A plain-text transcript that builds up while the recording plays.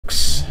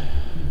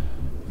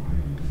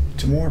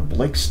to more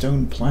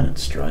Blakestone Planet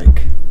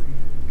Strike.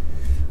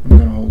 I'm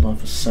gonna hold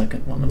off a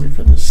second while I wait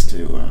for this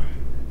to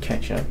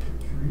catch up.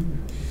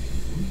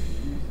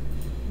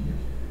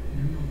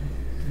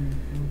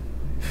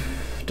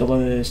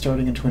 Delay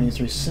starting in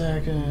 23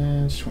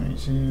 seconds,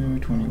 22,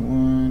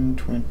 21,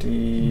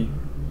 20.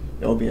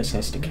 The OBS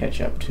has to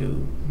catch up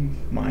to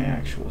my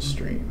actual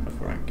stream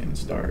before I can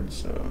start,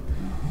 so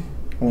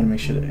I want to make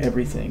sure that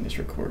everything is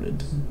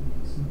recorded.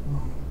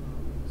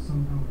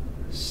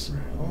 So,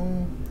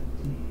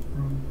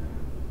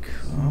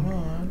 come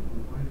on.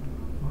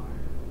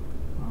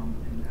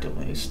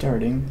 Delay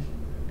starting.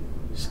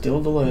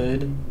 Still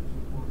delayed.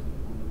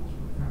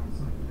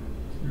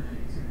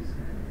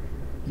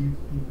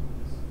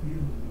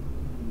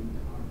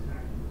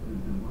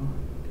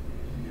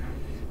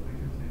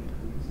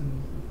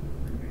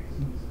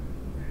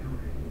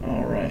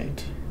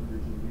 Alright.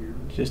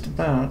 Just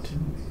about.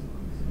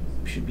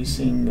 We should be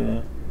seeing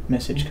the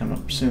message come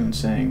up soon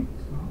saying,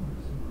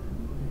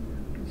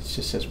 it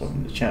just says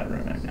welcome to the chat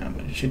room right now,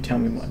 but it should tell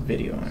me what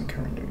video I'm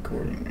currently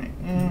recording right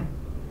now.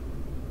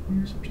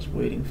 So I'm just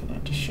waiting for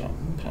that to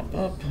pop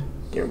up.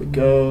 There we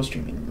go,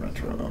 streaming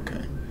retro,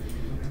 okay.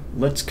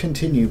 Let's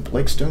continue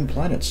Blakestone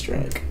Planet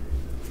Strike.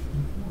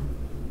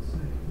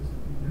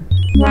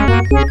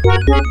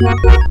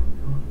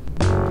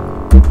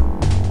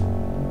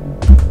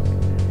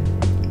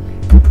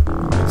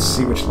 Let's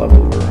see which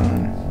level we're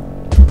on.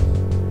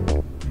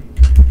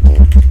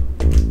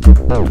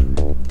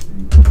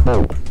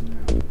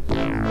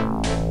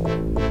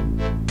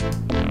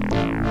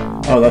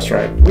 Oh, that's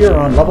right. We are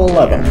on level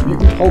 11,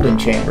 Mutant Holding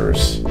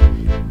Chambers.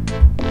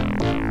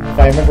 If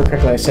I remember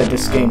correctly, I said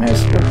this game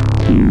has...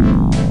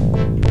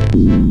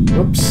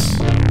 Whoops.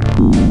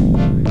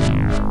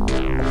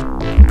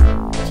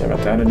 Sorry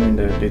about that, I didn't mean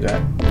to do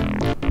that.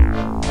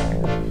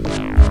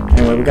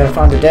 Anyway, we gotta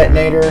find the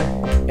detonator,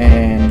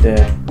 and...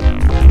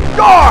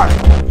 Guard!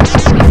 This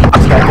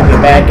guy could be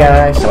a bad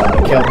guy, so I'm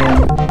gonna kill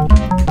him.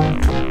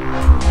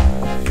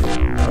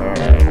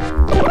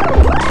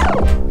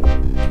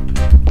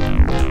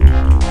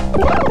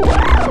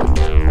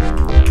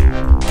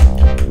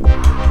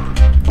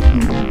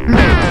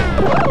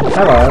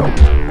 Hello.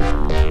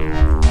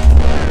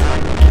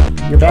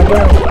 You're bad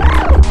guy?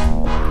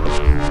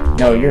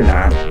 No, you're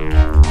not.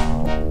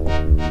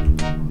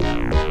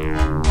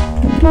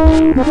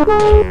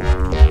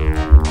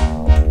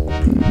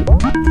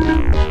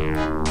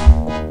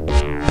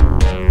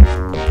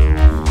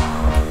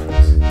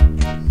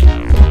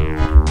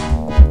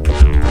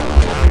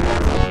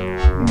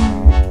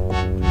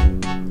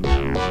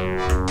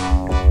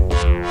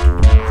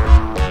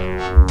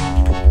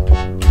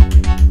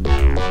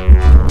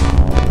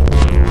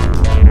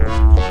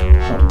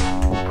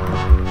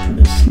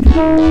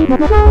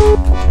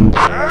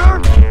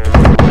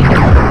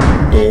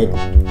 Dead.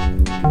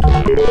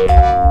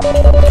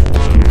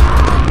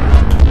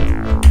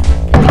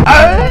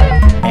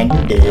 And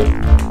you dead.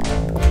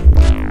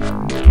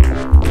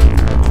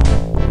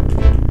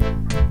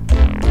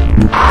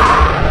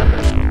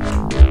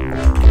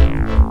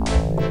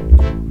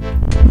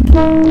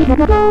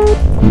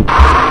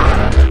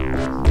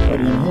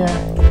 Buddy in here.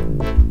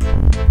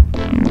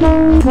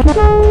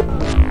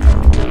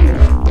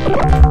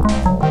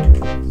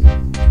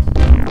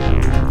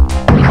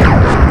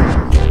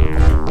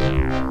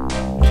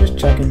 Just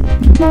checking.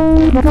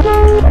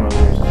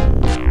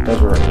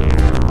 Does work.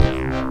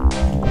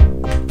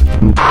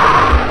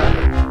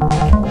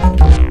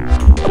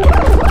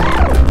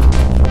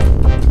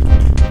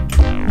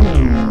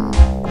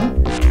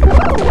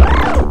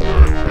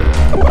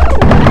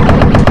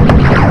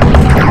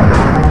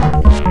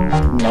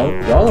 Nope,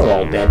 y'all are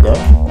all dead though.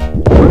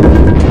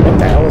 What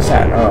the hell is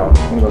that? Oh,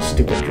 one of those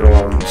stupid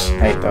drones. I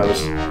hate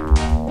those.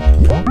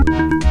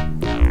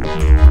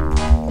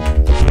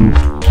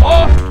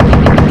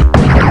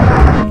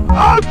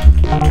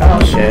 Oh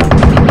shit.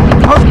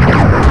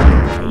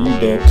 You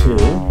dead too.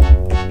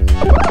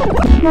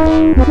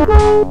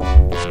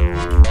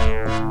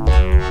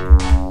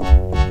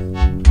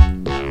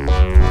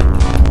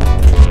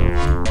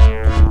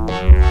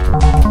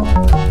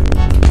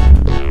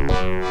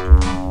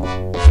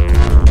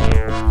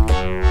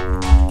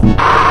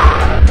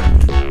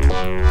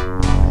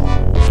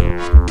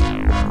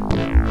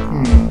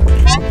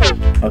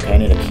 Okay, I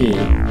need a key.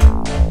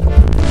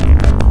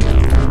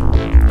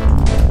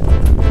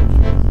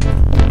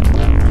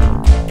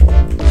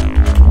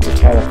 The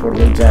teleport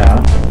leads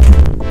out.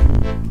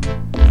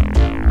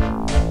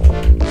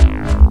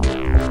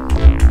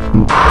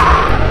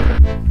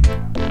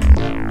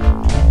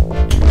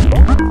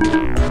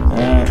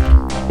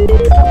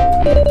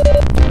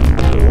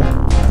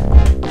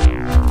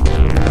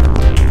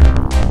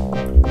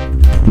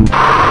 I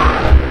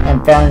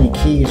haven't found any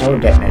keys or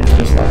detonators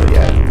this level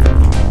yet.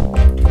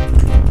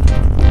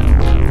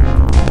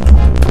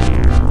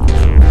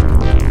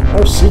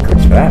 Or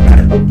secrets for that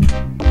matter. Oh,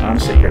 found a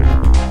secret.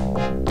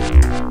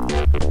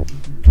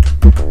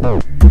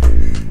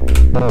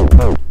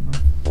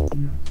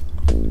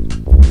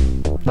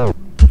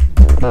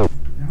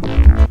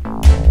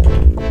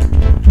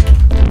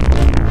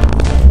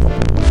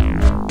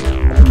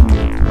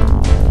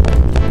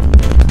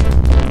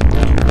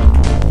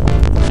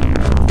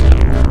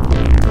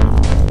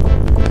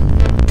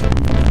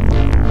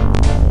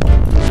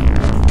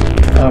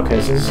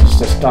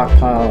 just a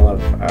stockpile of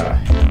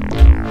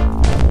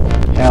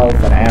health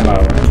and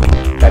ammo.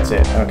 That's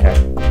it. Okay.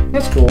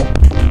 That's cool.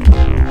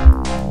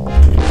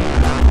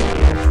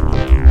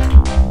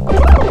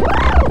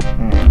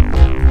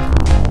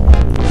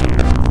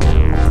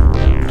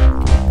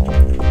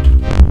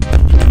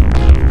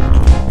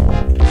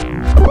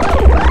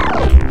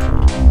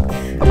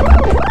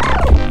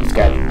 This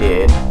guy's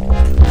dead.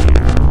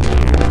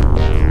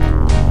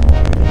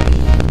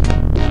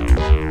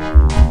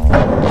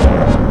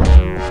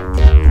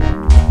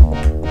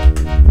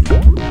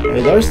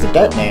 Hey, there's the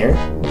detonator.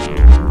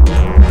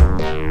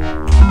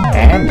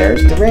 And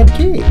there's the red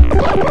key.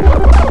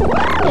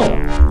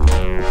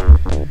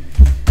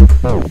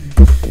 Oh.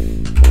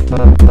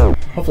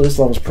 Hopefully this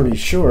level's pretty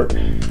short.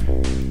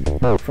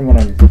 From what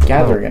I'm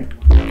gathering,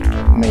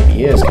 it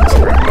maybe is,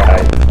 considering that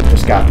I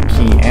just got the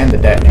key and the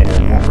detonator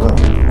in one room.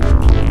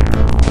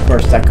 Of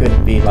course, that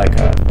could be like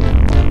a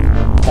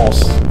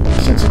false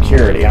sense of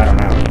security, I don't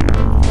know.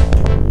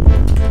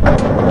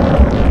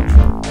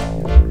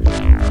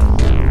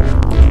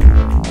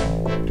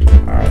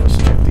 Alright, let's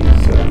check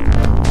these.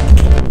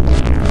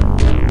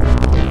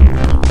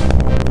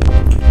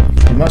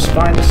 We must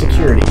find the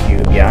security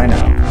cube. Yeah, I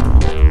know.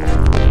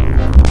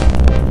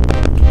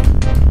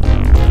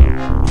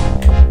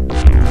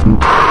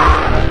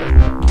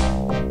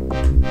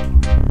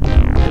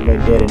 Everybody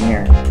dead in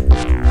here.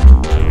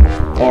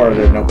 Or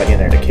there's nobody in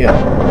there to kill.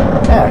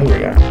 Ah, here we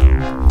go.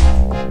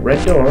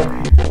 Red door.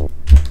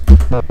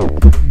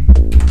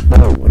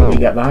 What do we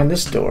got behind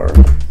this door?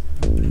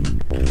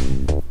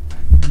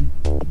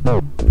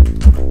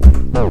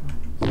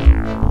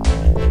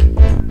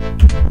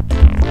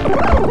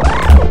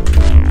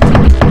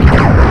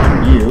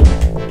 You.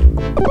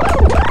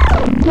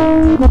 No!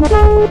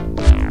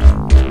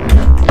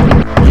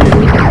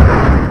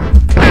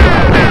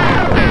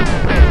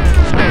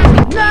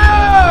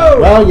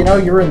 Well, you know,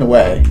 you're in the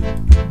way.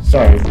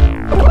 Sorry.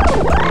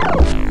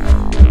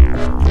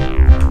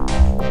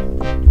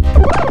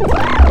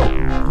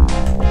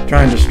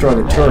 Trying to destroy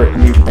the turret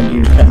and you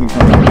cut me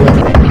from the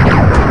building.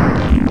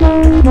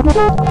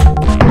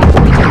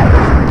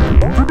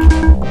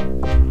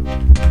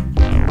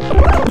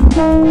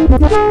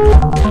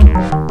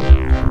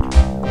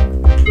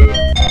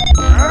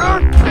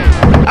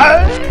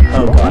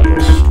 Oh god,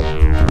 there's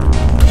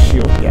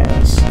shield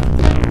guys.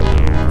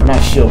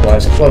 Not shield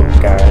guys,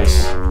 cloaked guys.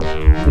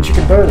 Which you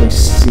can barely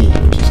see,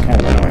 which is kind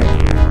of annoying.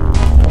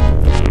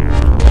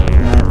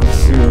 Let's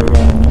see what we're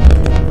going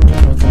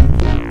with them.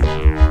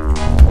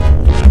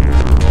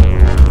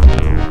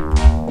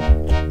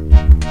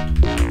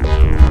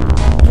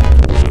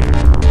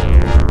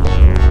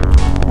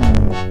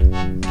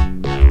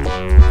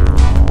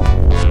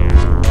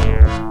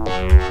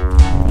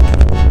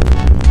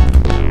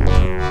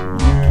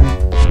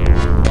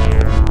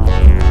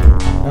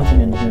 Nothing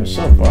in here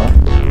so far.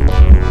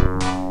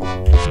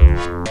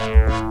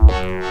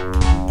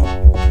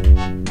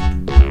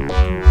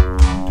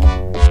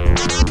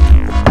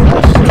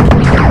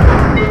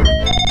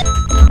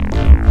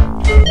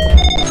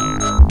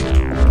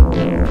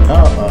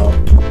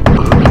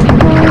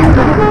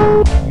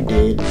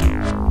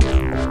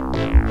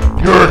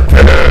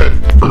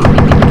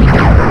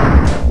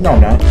 No, I'm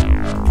not.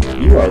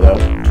 You are, though.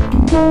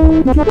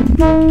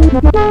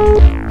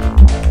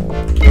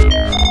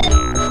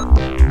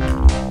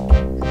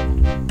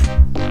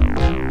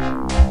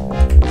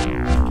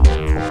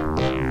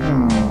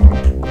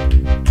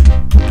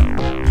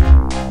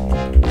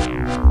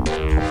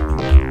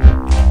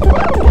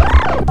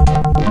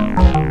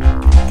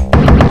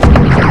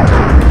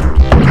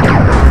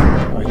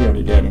 Oh, he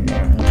already dead in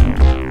there.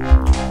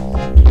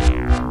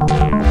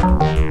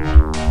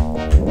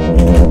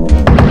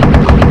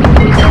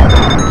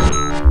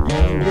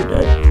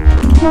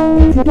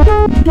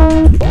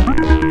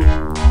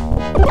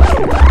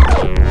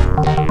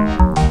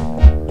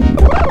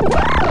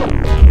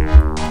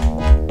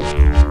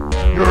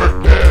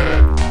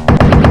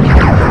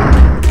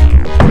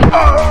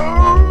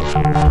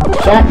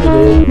 Shot me,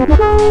 dude.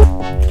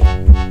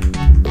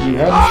 You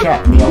hadn't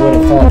shot me, I would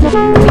have thought that you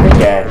were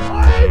dead.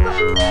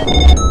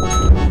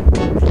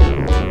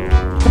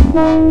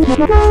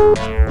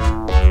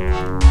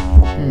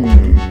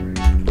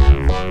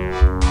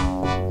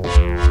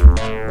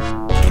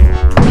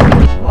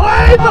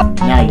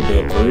 Now you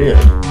did for real.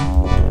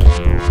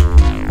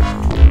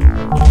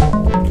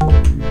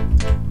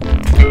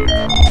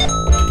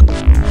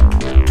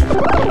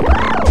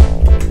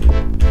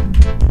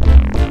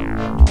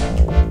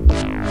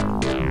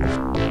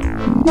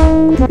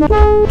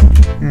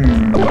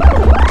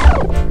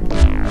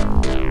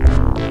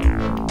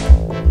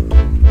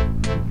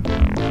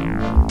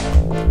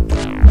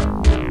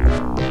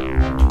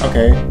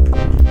 Okay.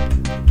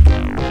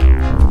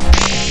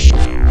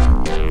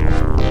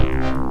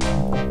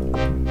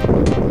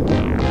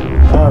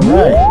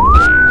 Alright.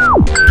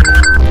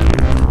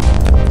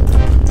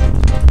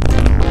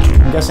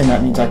 I'm guessing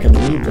that means I can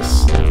leave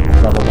this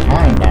level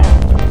behind now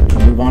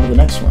and move on to the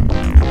next one.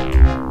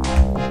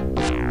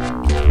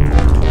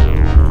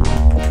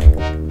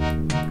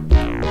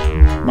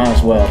 Might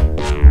as well.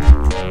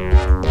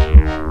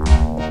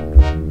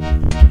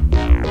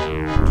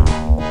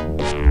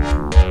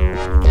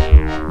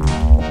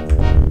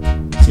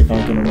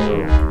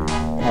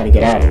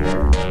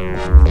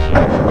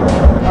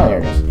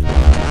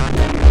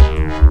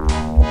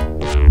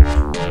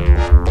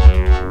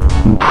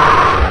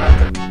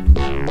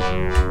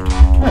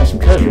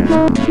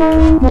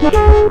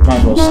 Might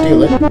as well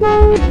steal it.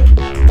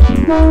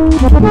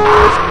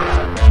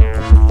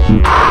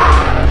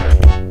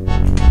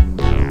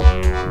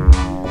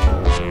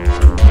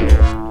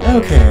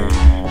 Okay.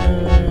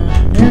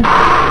 Yeah.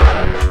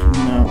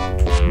 No.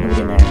 Never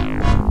get there.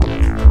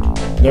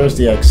 There's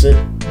the exit.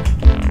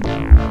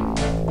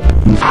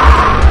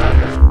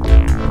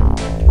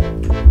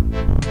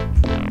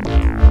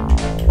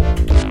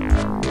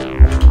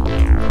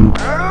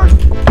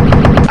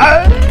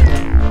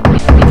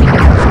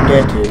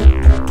 Dead dude.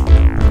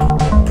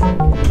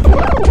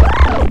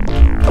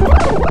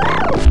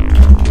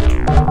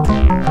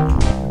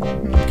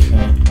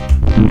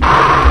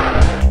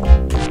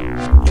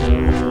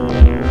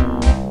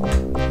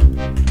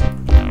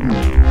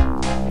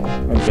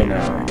 Okay,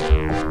 that way.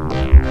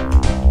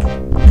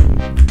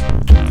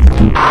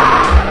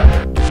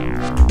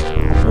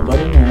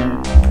 Nobody there.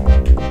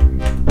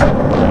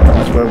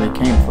 That's where we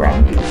came from.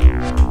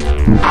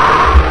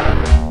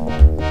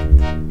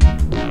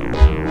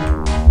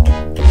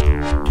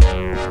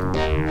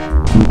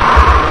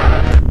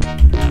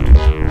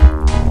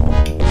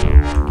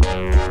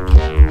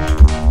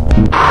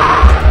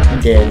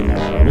 Dead now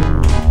already.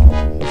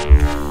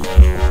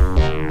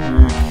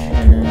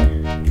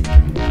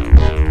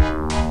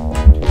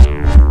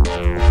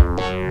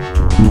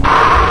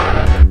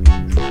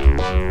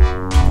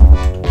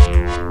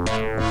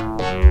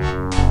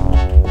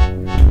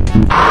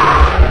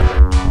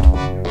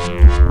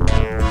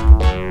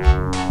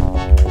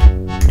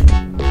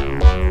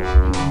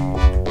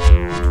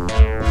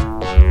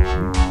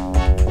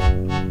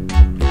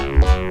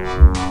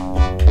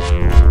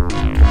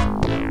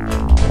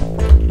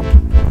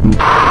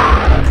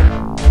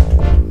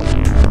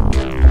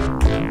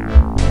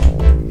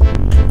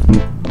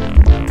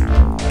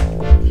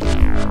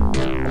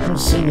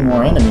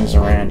 More enemies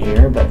around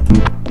here, but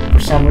for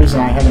some reason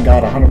I haven't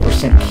got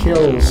 100%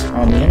 kills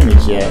on the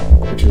enemies yet,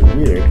 which is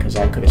weird because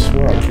I could have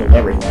swore I killed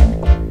everything.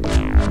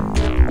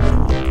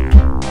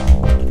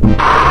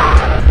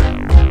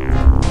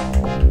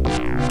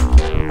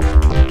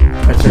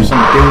 But there's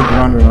some dude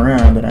running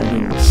around that I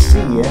didn't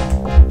see yet.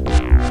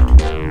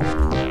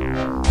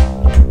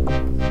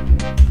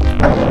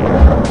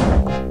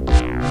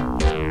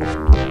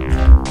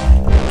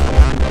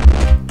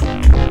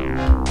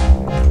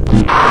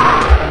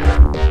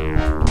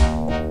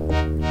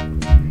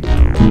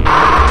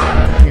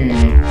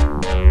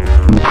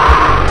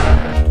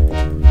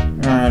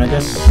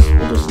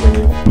 We'll just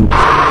leave.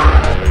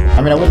 I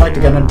mean, I would like to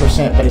get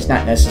 100%, but it's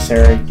not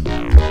necessary.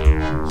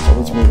 So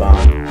let's move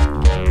on.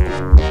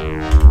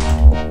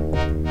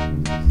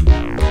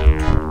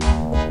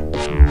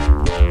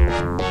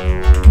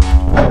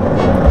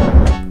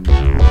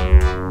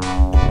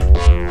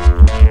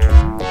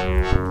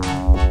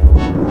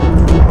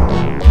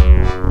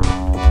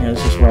 Yeah,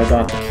 this is where I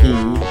got the key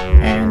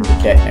and the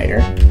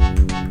detonator.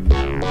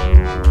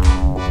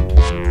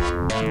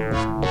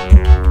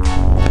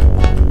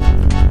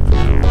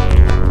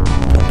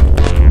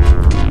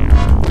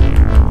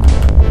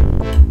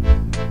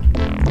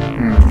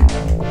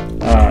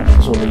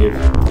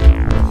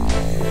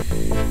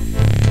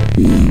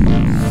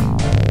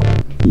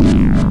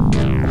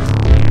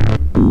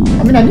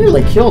 I mean, I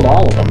nearly killed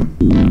all of them.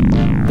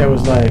 There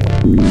was like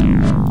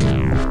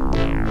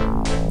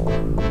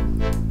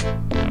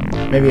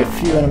maybe a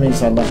few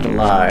enemies I left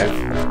alive.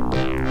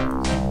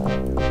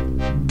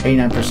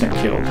 89%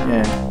 killed.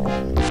 Yeah.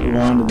 Move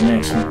on to the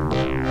next one.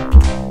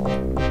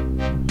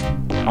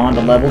 On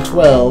to level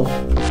 12,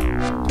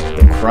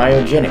 the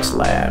cryogenics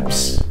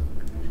labs.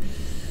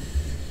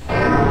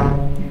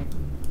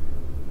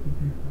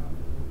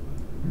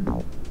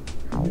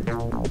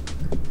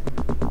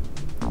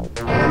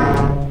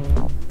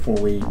 Before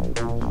we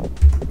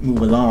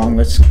move along,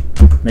 let's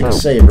make a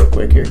save real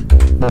quick here.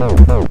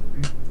 Oh,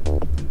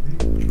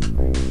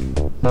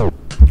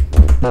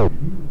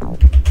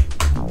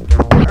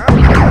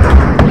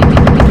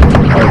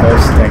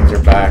 those things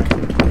are back.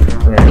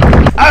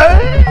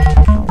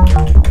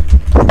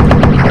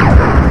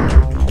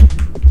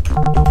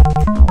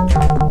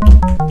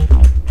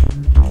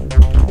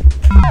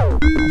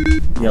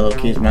 Yellow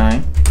key's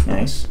mine.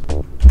 Nice.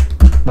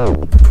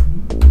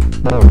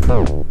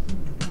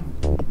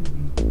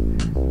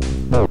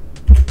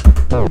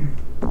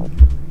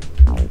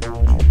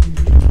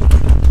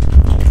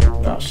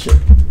 Oh shit.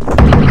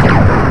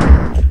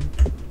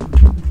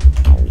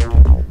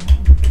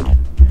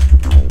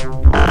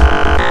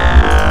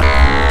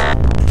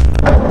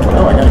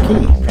 Oh, I got a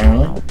key,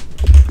 apparently.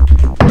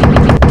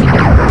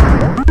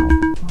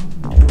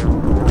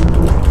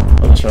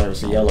 Oh, that's right, it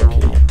was the yellow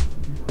key.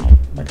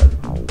 I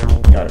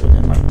got it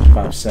within like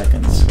 5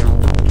 seconds.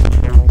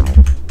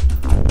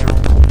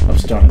 I'm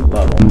starting the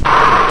level.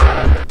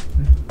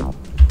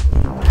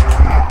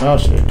 Oh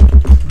shit.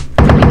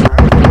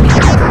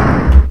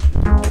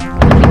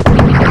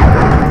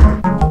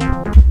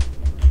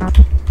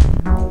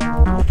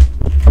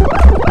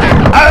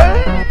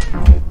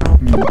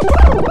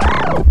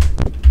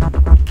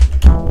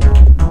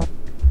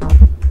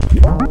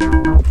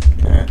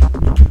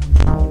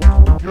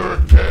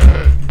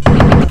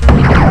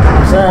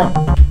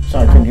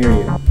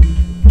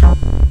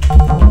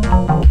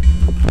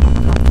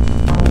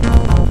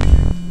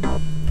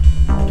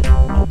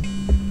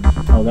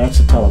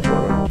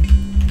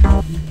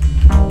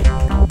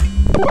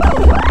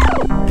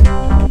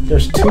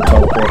 There's 2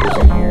 teleporters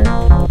in here.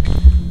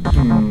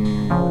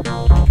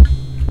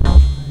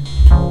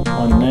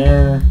 One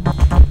there.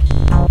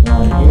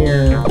 One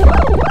here.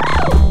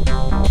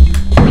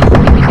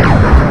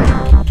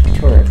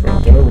 Turret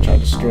right there, which I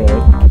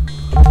destroyed.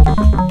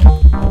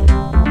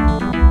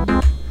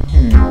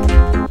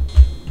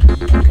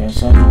 Okay,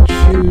 so I can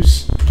choose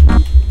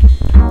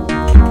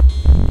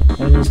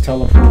one of these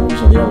teleporters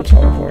or the other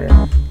teleporter.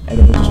 I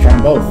guess we'll just try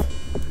them both.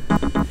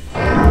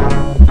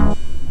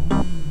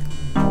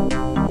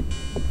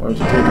 Where does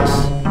it take us?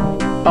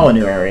 Oh, a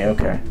new area,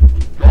 okay.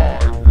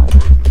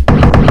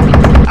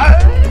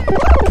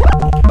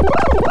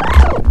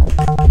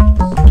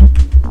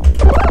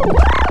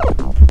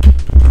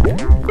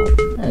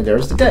 Hey,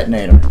 there's the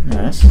detonator.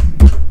 Nice.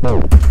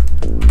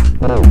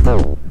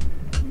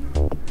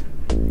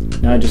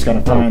 Now I just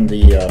gotta find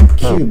the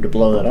cube to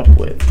blow that up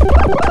with.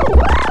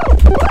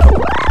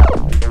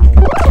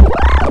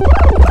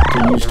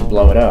 To use to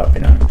blow it up,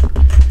 you know.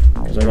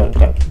 Because I got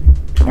that.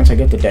 Once I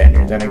get the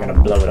detonator, then I gotta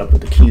blow it up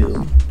with the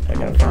cube. I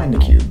gotta find the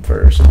cube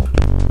first.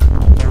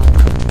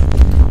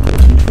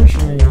 Which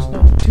unfortunately is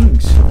not doing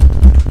so.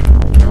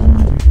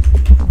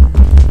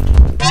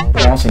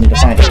 I also need to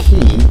find a key.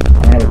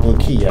 I don't have a blue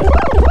key yet.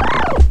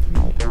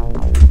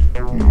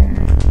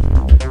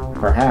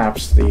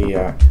 Perhaps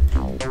the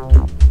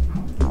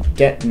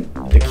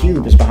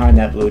cube is behind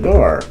that blue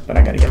door, but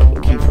I gotta get a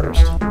blue key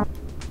first.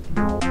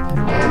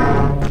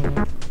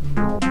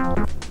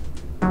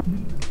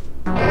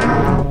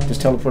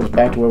 Just teleport us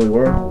back to where we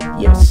were?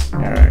 Yes.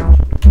 Alright.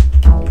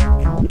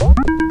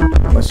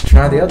 Let's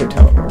try the other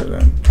teleporter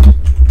then.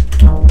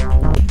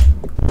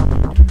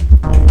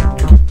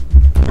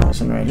 This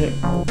one right here.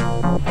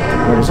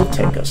 Where does it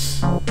take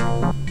us?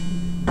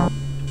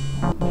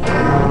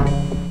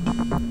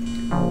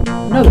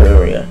 Another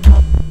area.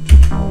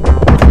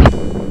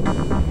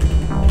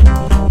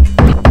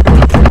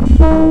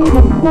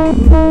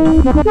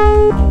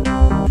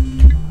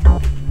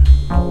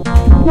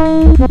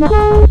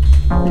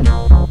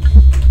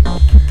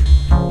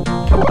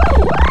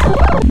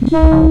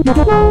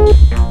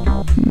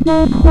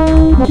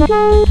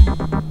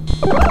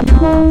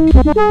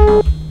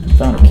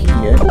 Found a key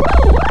yet.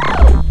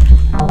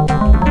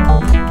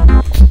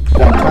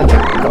 Found tons of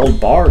gold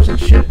bars and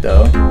shit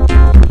though.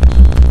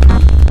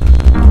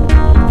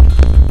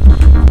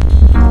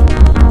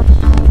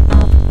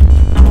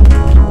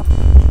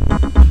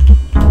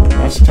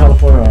 That's the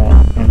teleporter.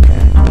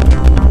 Okay.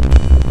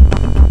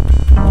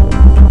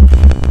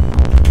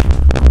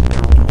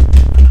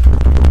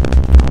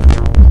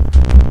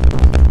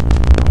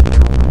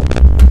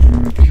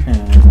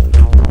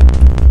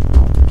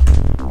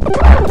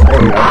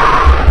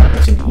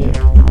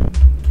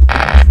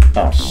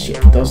 Oh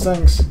shit, those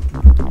things?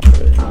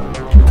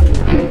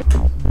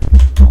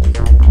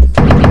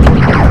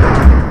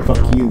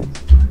 Fuck you.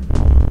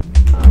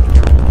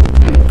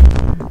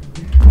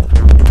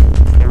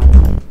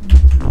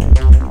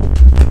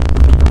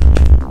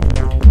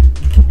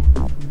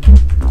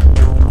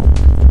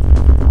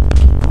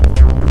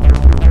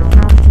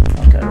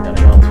 Okay, we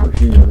gotta go through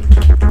here.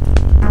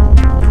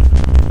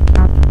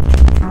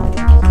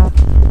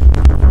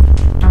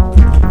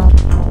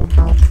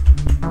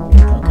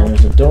 Okay,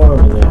 there's a door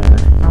over there.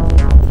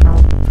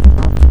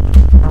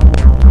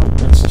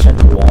 Let's check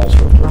the walls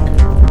real quick.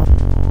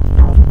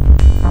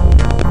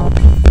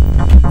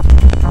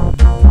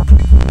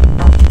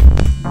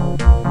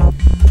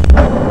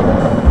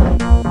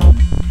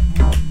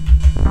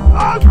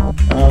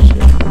 Oh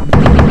shit.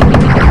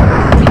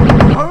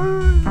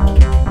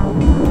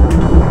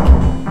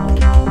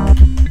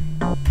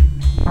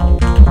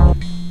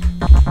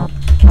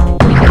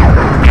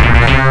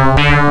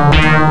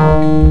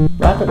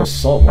 Rapid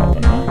assault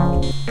weapon,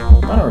 huh?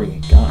 I already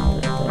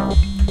got that though.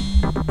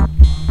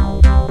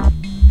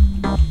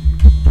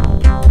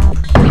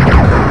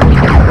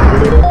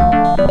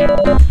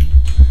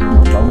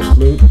 Bonus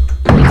loot.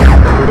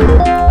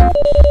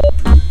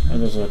 And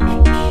there's a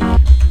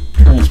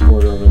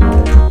transporter over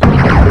there.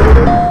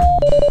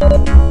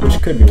 Which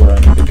could be where I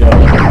need to go.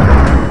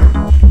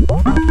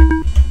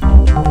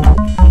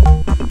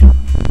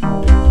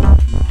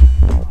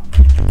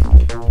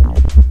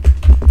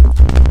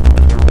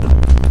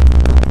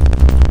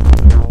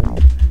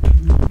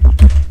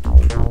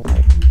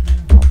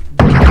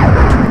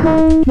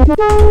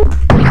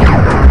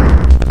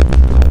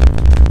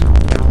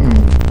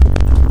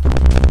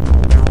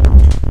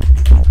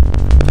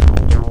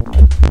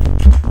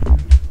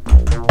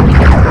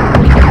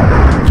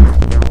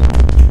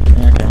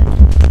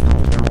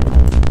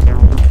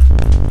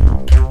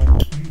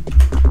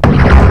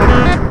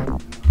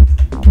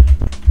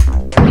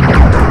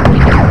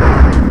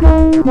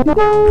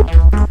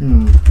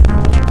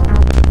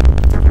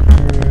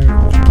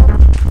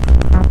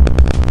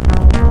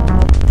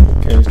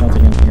 Okay, there's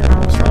nothing in here, it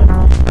looks like.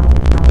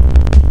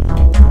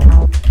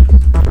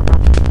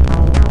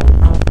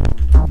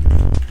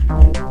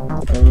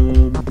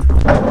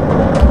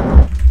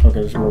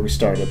 Okay, this is where we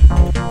started.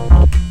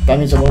 That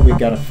means that what we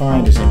gotta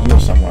find is in here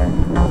somewhere.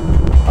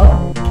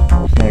 Oh,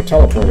 there's another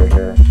teleporter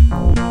here.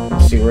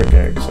 Let's brick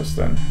access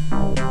then.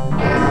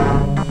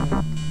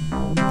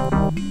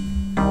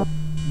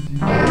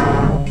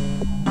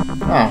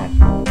 Ah.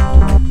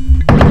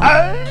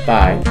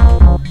 Bye.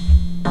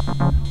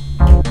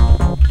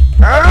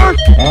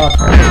 Okay.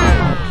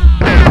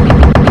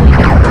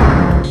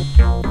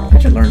 I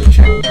should learn to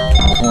check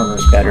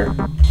corners better.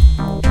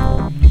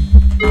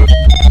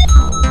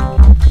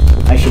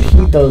 I should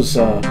heed those,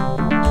 you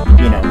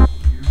know,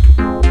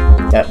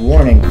 that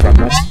warning from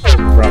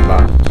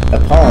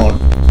Apone,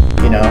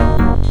 you know.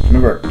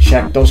 Remember,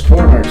 check those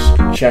corners.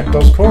 Check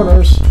those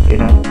corners, you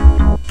know.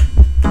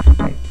 I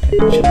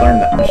should learn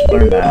that. I should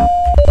learn that.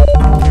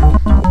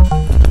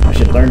 I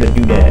should learn to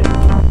do that.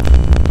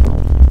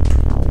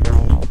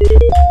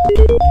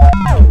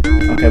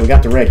 Okay, we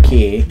got the red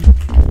key.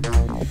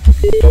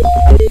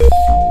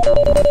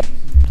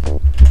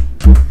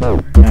 Now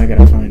I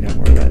gotta find out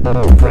where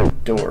that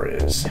red door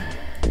is.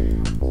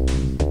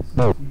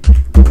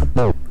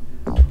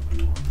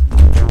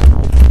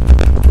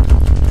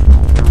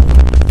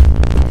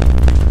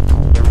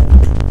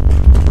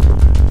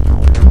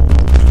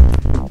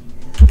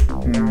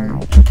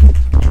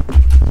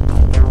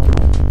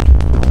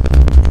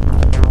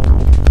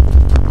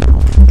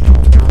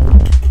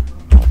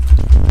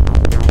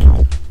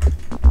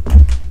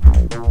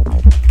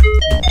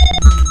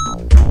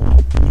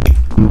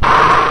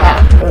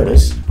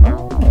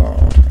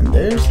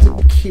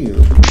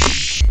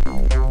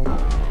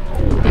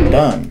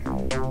 Done.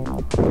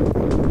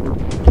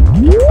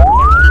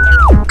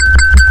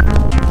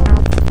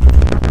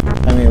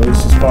 I mean, at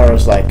least as far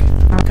as like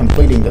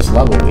completing this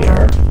level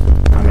here,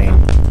 I mean,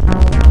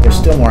 there's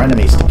still more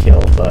enemies to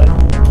kill, but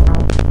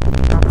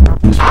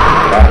just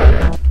get out of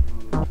here.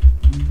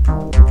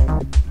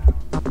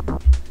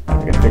 I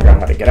gotta figure out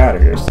how to get out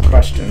of here is the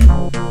question.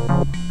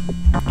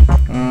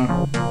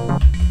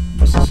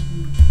 What's this?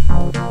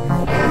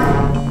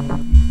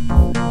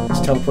 This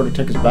teleporter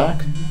took us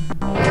back?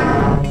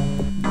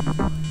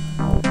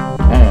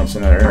 Oh, it's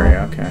another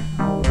area, okay.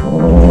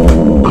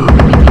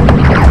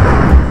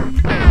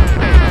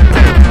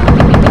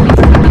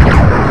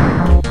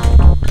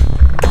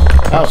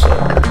 Also,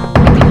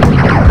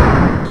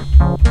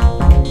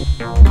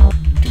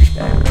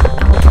 douchebag.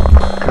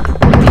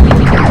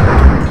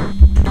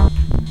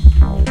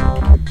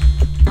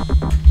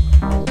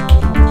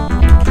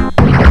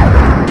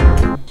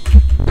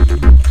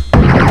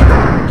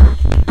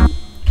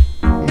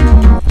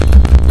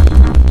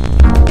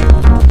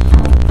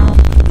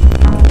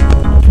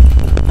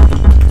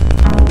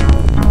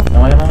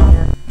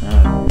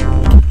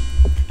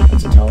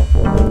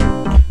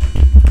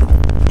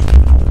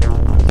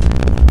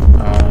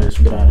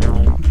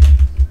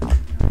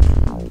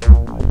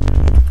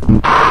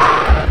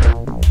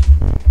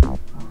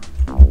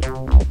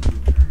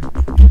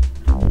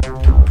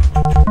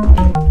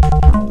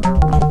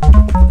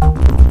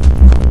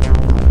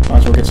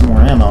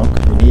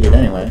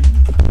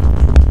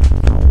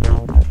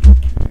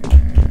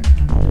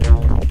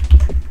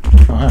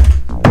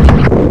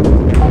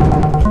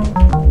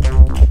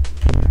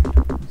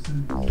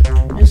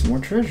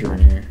 Treasure in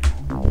here.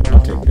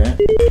 I'll take that.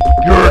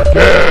 You're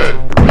dead!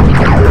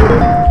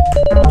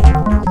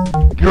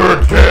 You're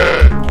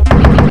dead!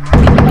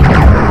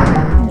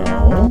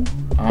 No,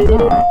 I'm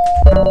not.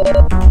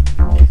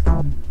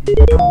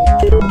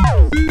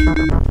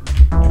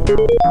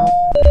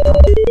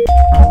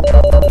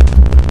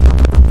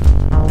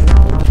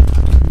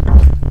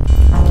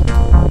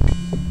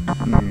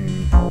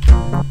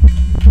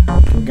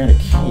 We got a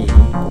key.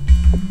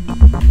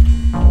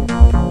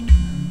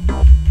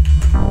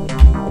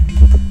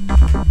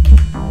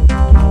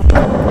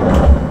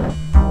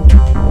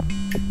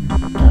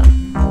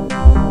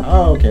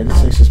 Okay,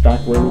 this takes us back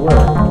where we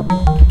were.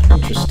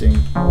 Interesting.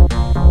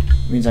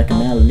 Means I can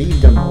now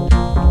leave the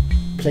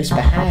place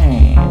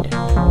behind.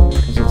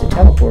 Because it's a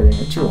teleporting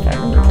it too, if I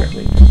remember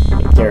correctly.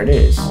 There it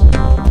is.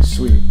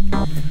 Sweet.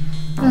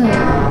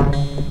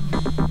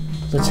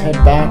 Let's head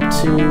back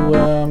to,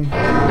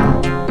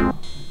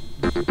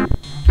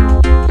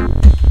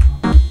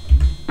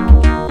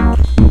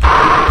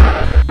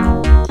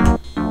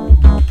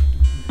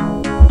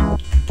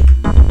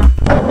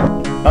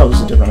 oh, this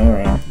is a different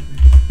area.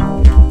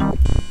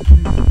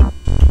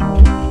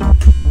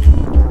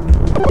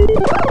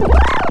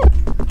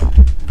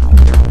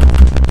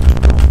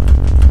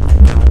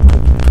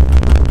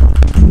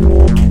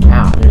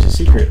 Wow, there's a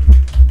secret.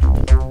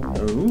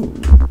 Ooh,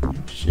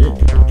 shit.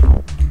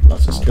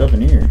 Lots of stuff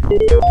in here.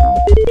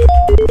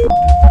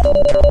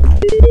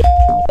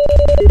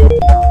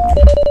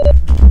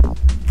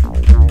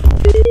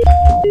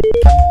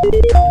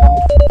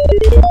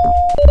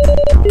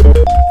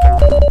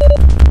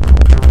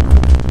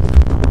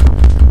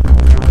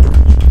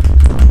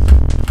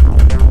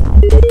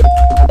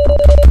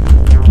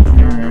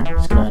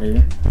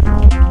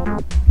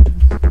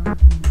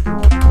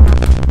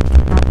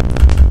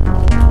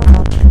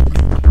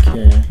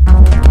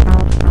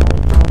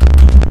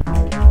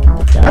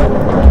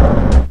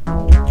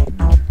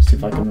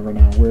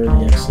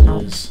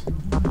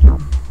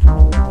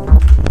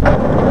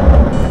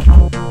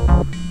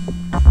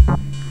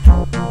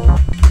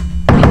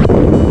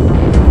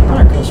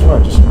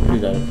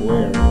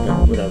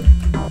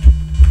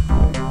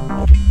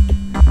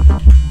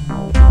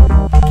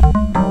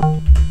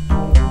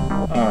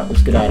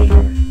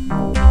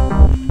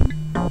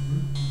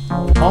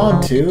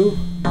 to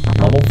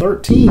level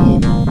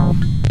 13.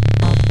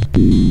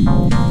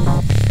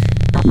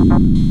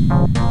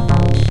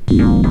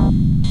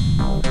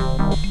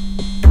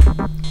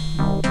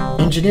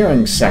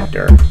 Engineering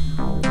sector.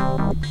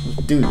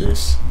 Let's do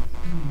this.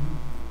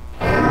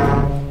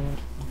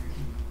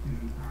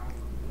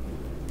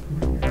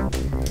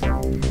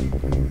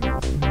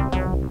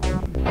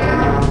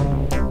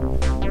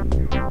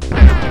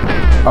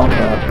 Oh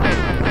crap.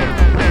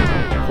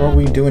 Before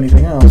we do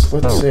anything else,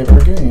 let's save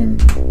our game.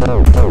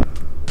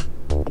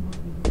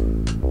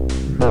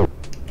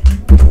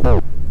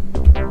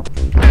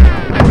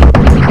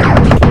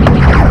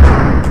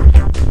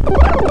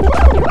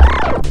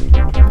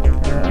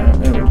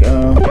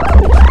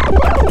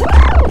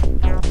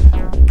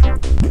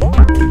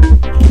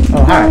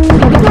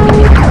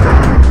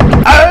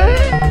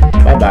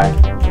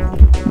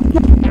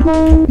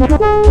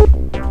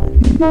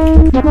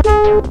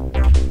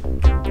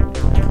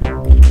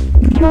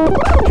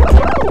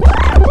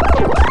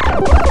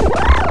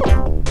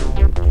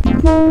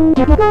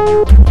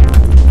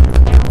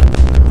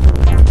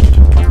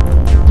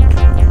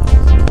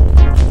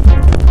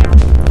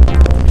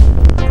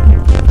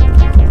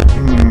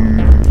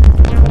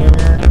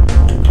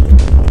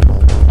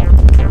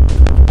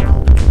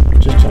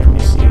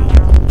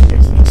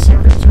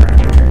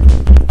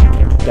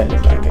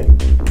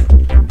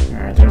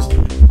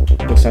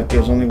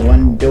 There's only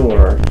one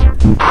door.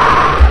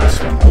 This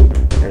one. Oh,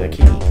 there's a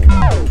key.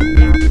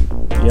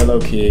 Yellow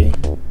key.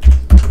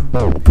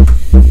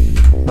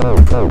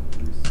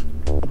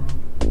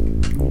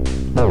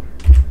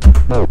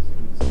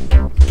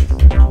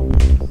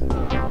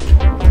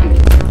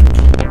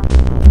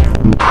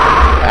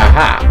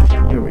 Aha!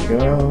 Here we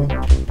go.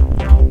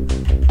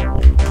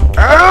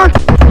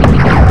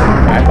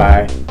 Bye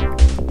bye.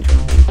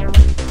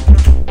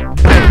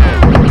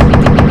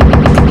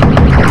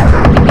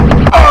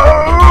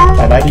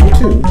 Bye-bye to you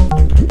too.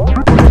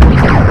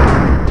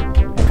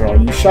 After all,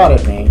 you shot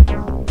at me.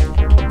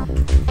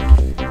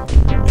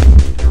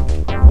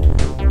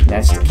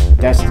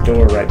 That's the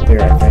door right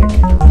there, I think.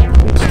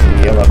 Leads to the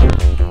yellow.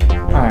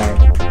 Hi.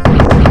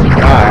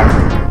 Hi.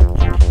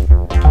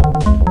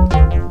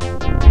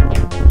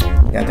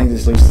 Yeah, I think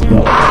this leads to the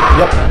yellow.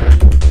 Yep.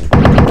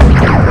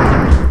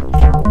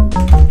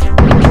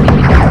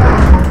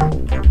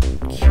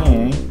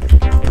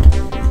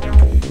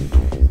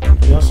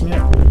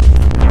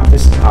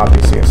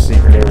 Obviously a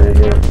secret area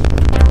here.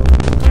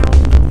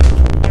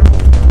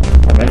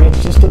 Or maybe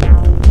it's just a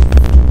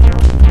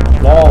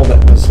wall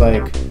that was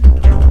like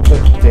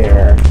put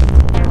there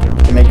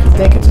to make you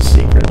think it's a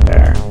secret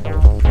there.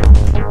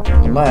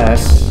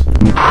 Unless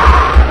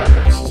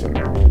this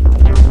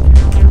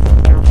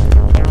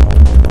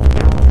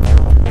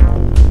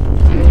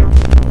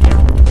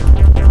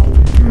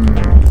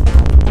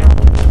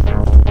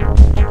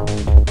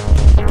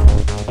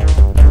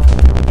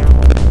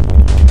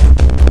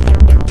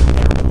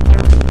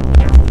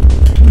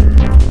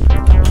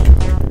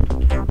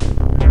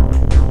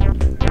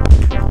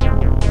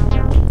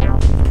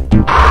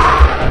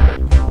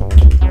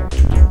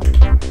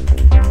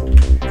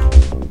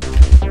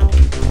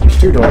is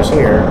two doors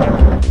here.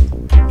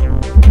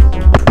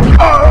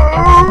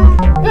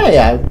 Hey,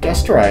 I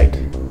guessed right.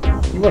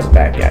 He was a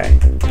bad guy.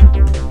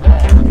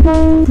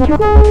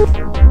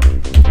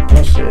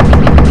 Oh shit.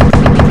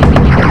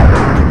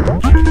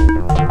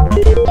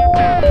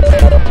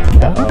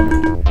 Uh-oh.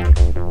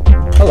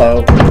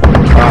 Hello.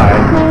 Hi.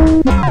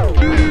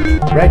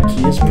 Red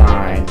key is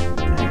mine.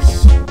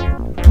 Nice.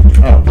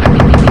 Oh.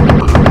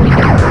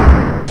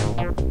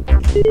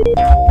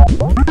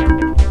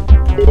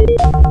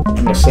 I'm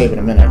gonna save in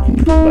a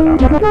minute, but I'm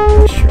gonna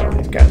make sure all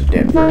these guys are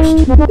dead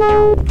first.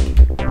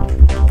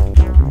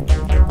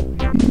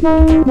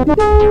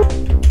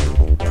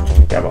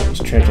 Grab all these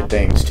treasure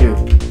things too.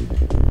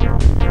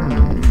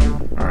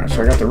 Alright,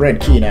 so I got the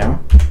red key now.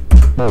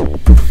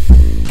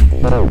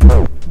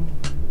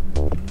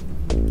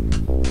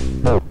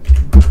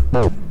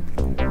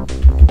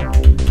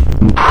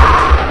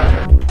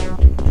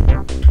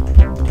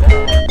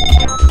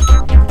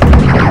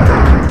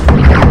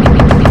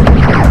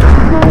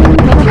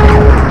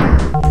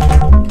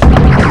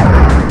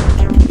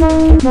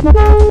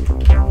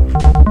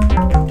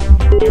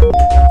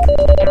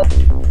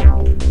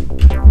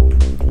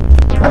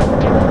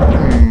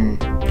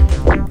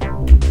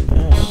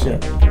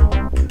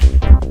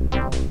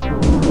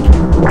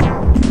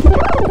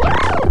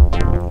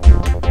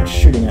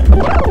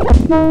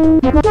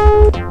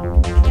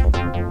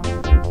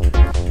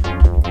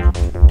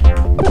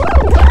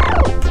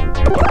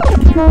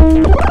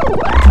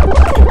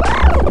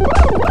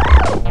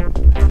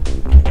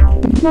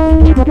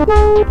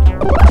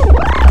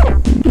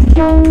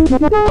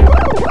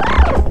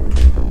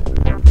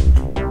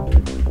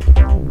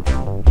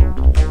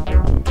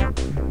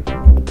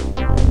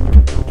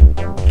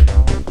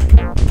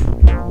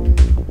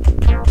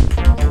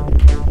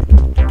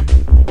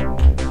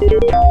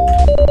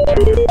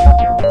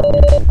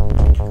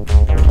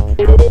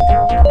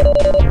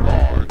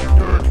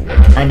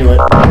 I knew it.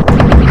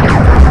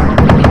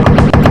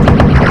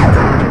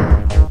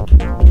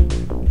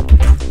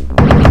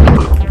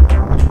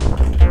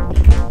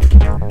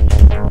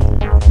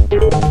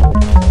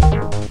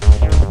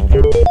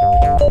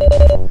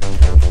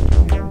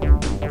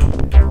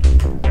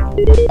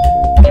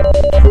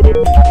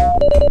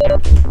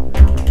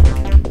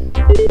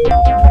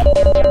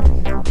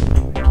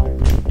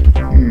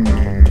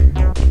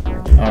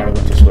 Alright,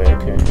 went this way,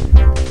 okay.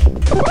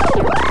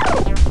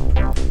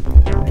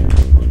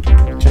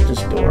 Check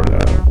this door though.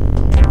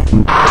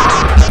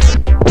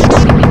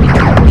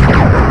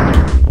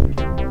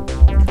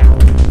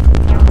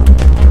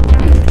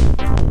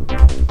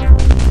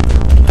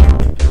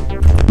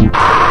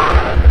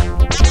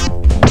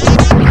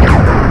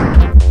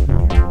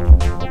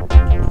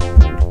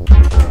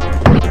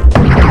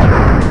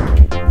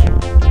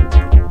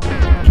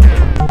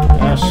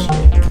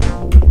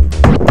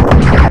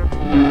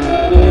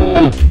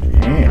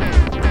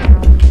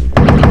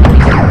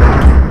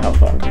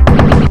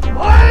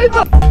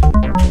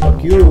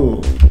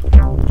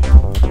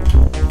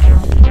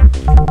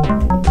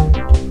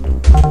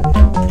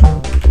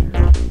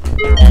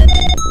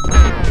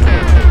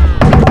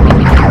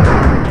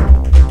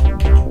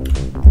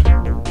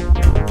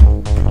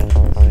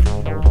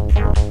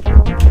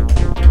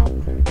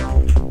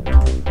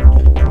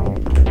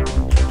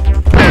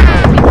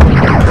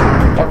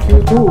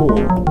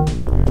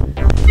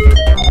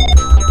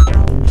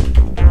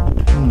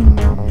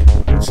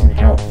 Need some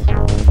health.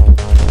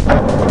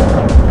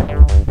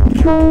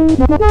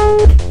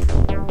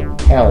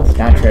 Health,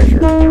 not treasure.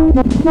 Oh,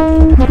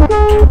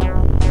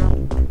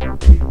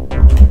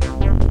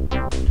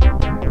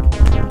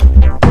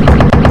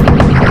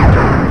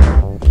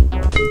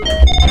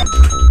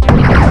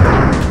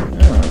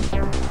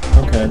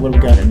 okay, what do we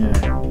got in here?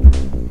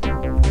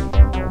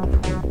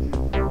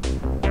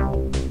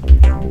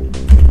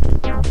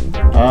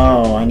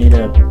 Oh, I need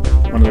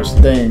one of those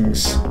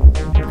things,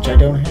 which I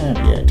don't have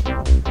yet.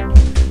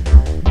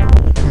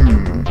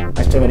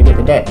 I still gotta get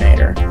the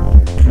detonator.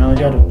 Now I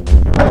got a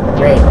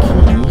red key.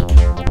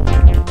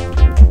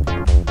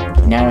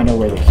 Now I know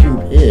where the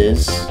cube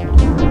is.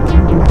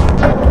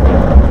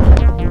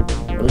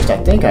 At least I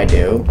think I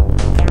do.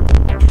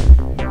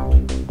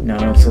 No,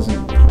 this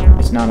isn't.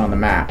 It's not on the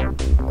map.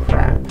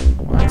 Crap.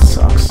 Well, that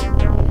sucks.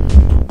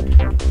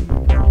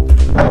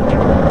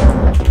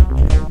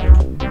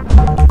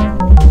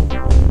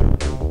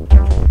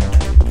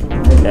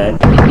 Okay.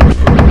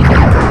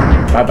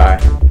 Bye-bye.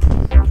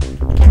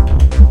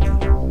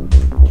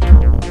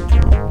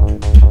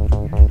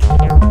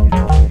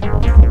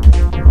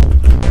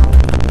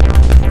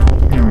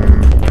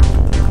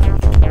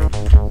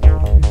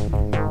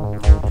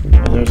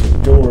 There's a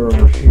door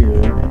over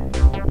here.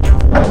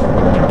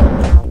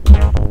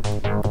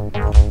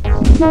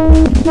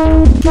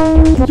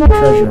 There's a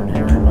treasure in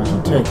here. I might as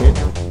well take it.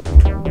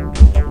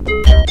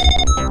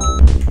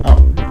 Oh.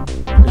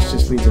 This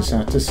just leads us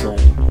out this side.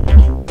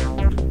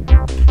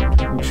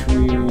 Which we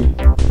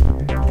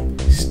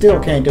still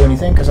can't do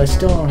anything because I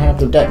still don't have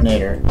the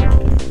detonator.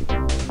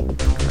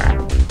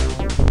 Crap.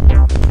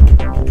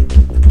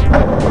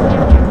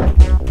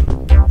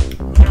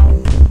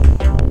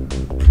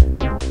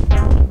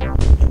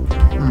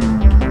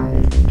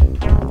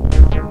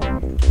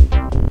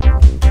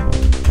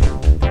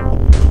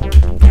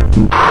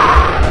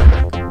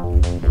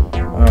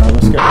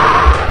 Let's get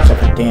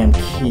a damn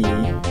key.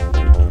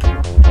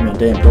 I mean,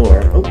 damn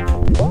door. Oh,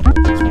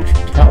 there's some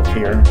help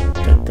here.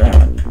 Take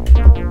that.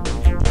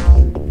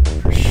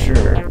 For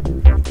sure.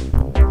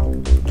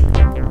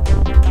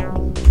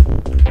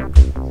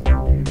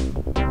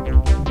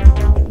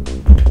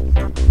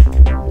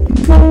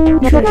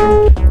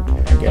 Treasure,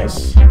 I guess.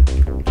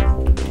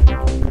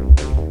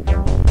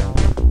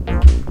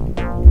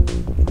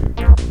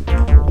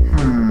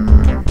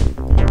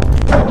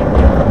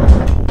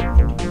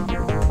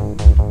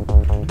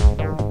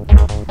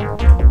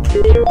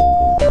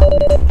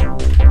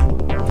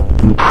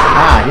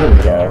 Ah, here we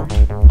go.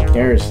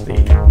 There's the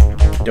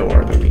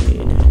door that we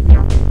need.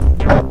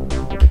 Oh.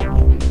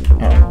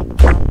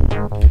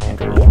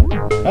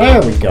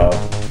 There we go.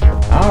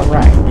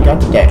 Alright, we got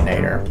the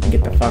detonator. We can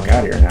get the fuck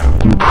out of here now.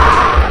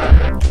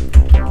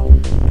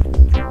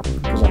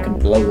 Because I can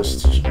blow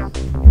this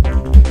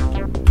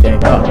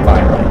thing up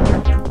finally.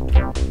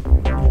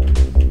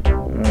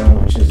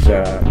 Which is,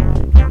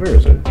 where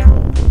is it?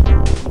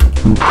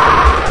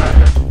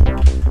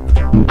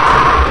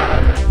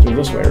 Through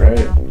this way,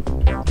 right?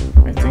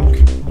 I think.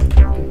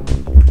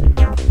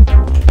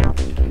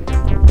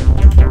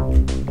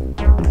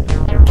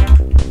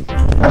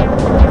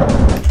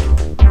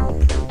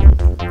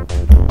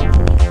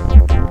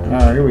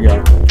 Here we go.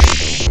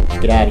 Let's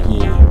get out of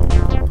here.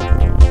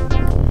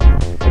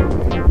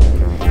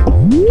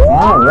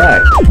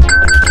 Alright.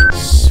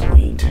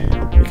 Sweet.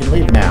 We can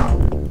leave now.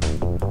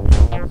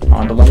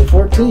 On to level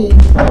 14.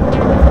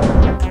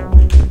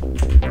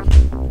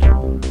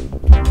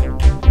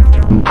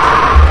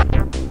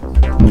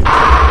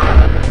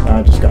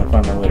 I just gotta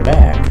find my way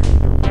back.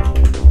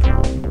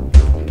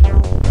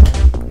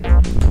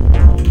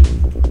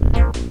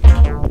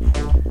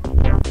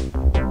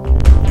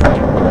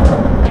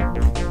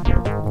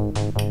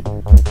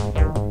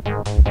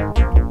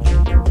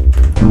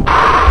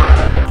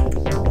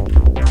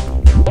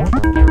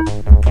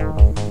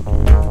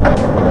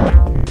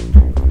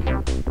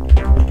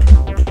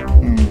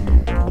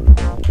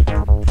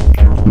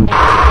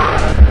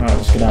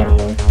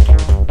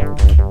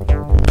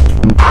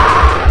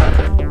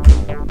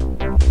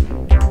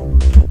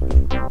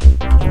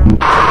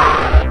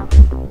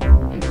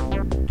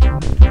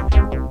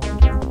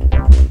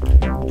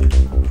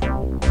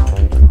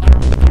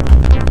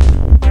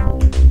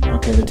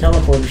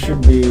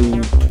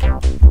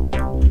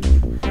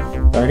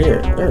 Right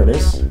here. There it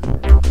is.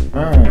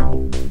 Alright.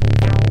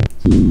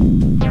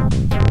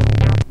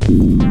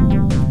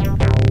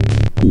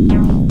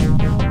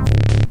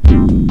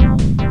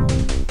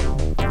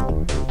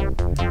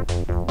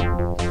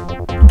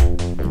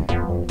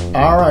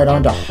 Alright,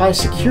 on to high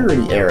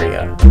security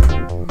area,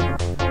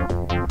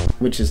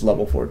 which is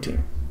level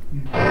 14.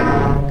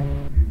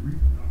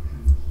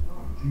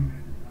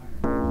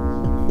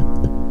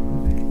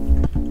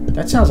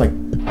 That sounds like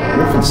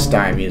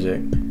Wolfenstein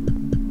music.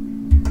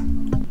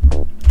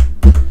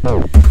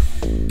 Oh,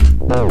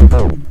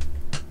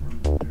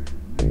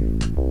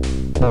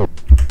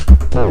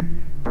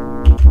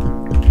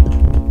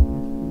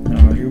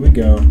 here we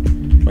go.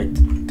 Wait,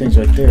 things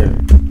right there.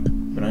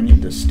 But I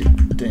need this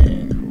stupid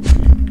thing.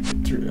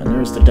 Get through. And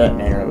there's the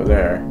detonator over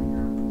there.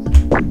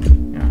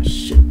 Ah,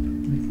 shit.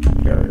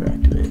 Barrier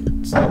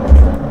activated.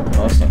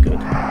 Oh, that's not good.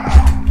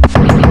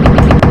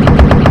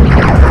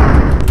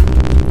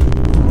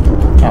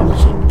 Oh,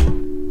 shit.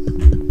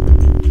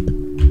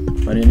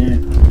 What in here?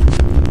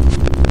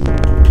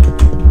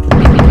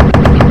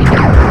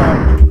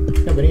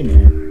 Nobody in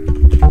here.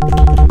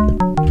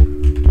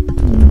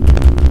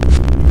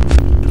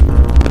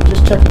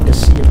 Just checking to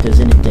see if there's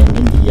anything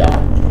in here.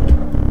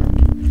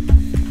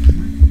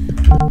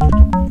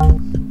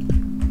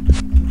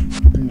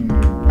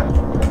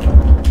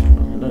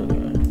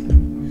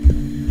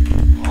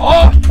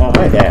 Oh,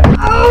 hi there.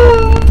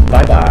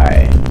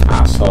 Bye-bye,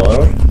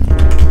 asshole.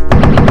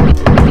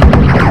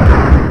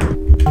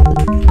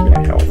 Give me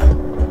that health.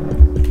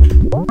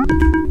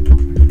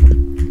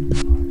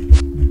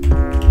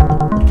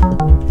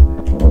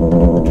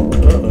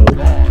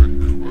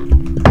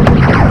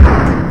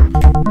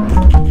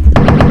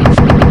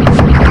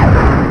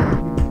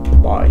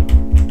 Bye.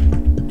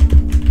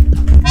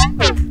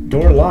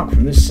 Door locked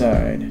from this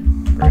side.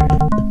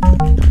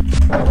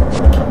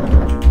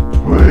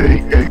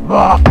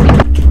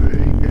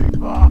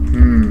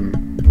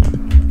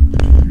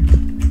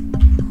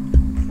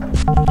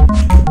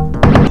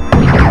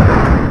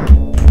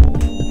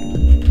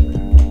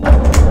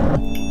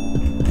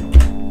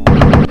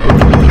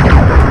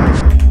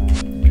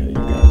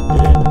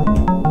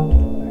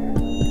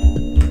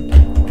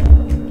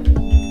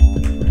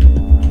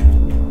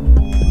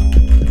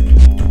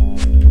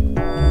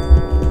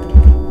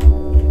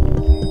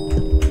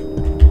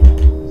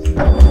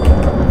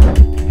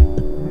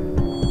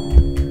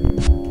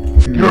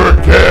 You're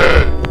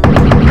dead!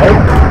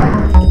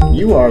 Nope.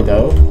 You are,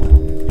 though.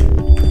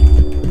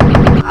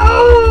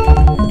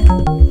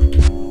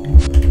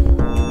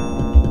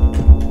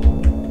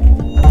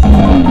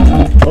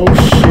 Oh,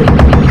 shit.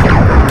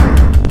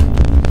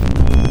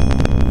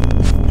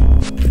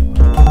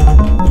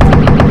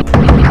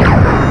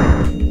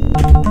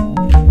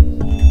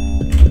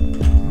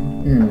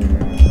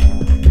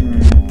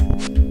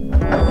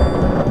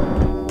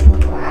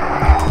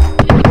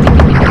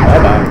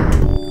 Bye-bye.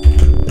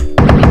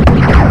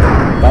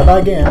 Bye-bye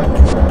again.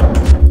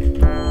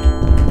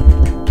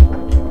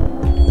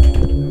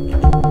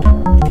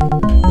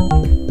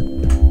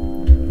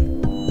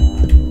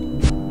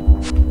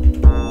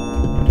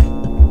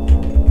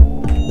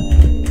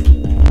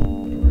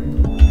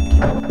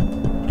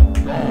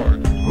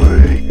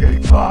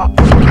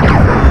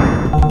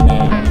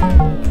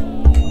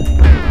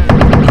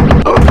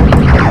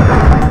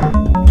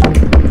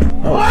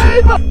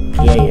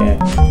 Yeah.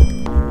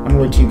 I'm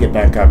gonna wait till you get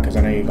back up, because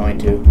I know you're going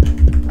to.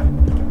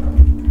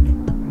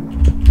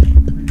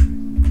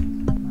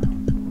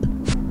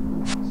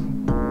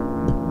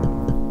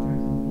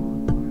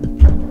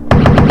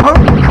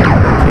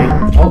 Okay,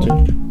 told you.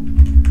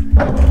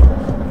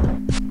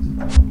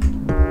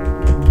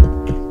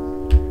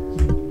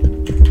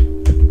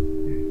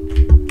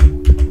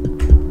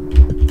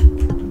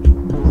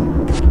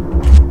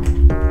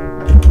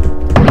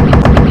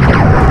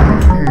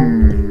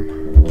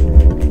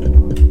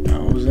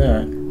 What was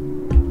that?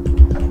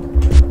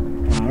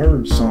 I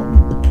heard something.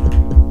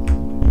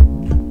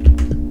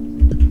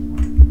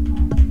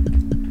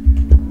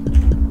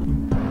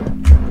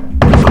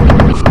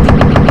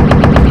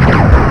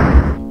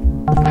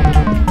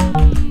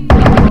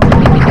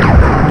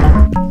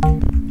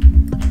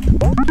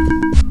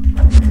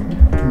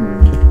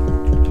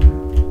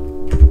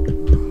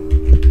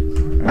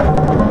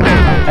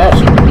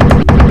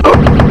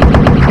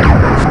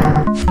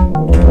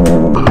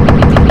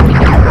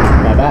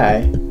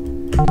 Bye-bye.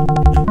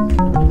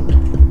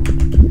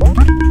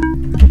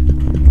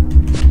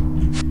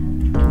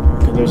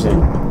 Okay, there's it.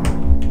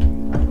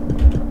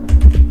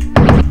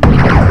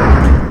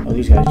 Oh,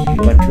 these guys.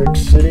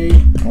 Electricity.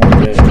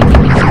 Okay.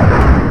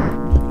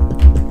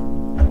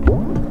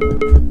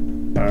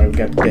 Alright, we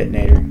got the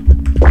detonator.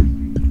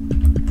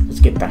 Let's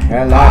get the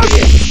hell out of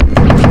here.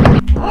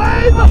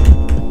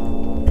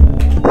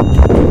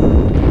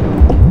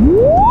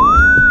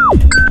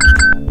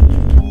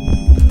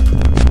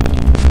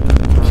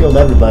 Killed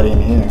everybody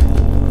in here.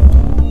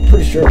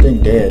 Pretty sure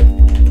everything dead.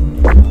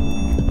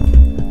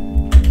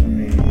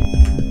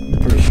 I'm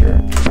pretty sure.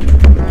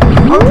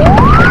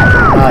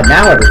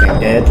 Now everything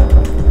dead.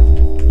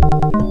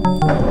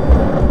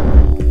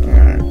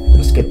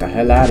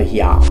 hell out of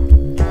here.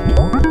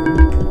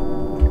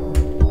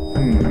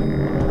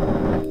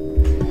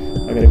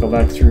 I gotta go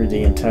back through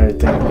the entire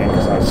thing again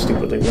because I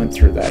stupidly went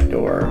through that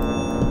door.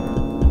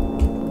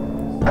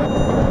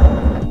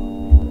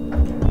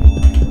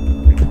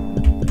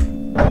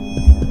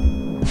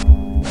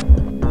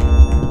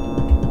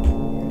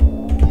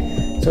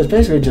 So it's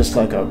basically just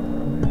like a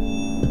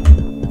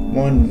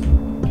one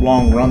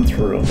long run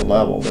through of the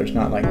level. There's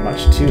not like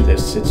much to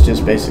this. It's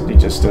just basically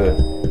just a...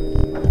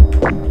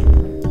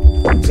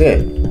 That's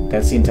it.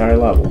 That's the entire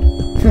level.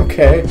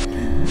 Okay.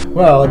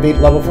 Well, I beat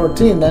level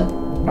 14 then.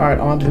 Alright,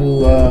 on to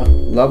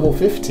level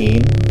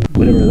 15.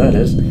 Whatever that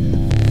is.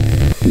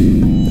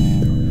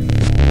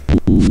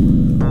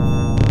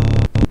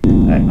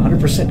 Alright,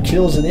 100%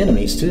 kills in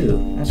enemies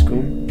too. That's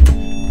cool.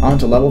 On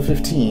to level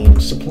 15.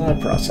 Supply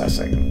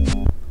processing.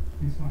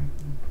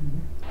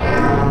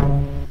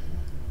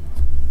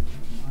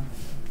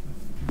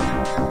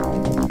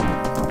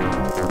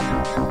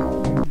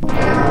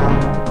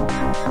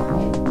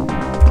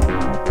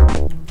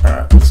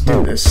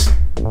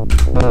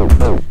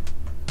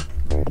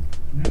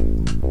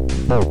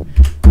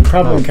 We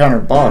probably encounter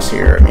a boss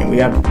here. I mean, we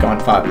haven't gone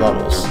 5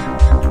 levels.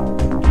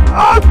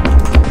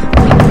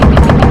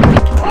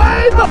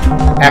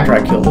 After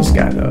I kill this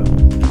guy, though.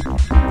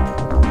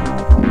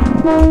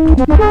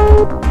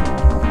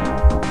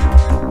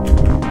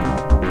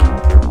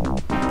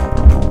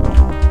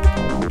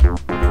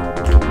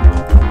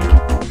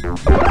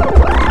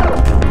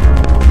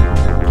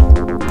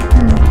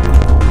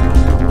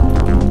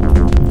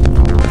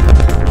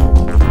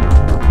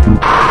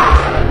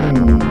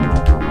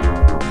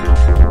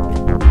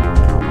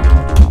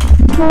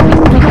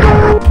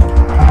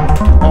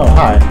 Oh,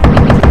 hi.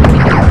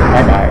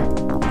 Bye-bye.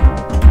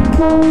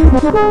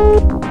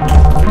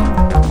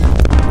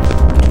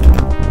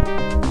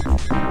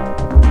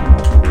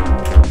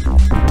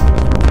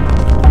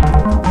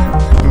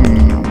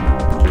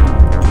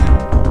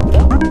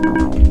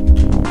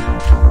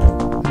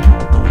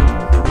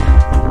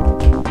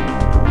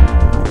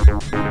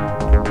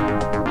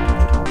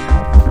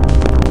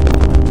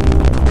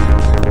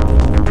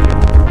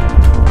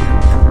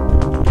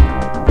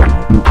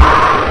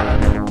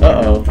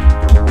 Uh-oh.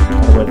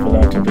 Gotta wait for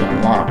that to be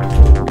unlocked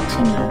before we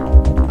continue.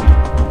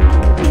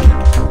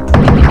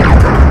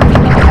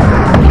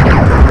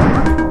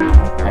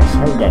 Nice,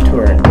 heard that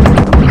turret.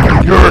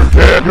 You're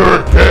dead!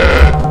 You're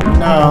dead!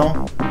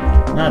 No,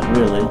 not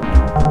really.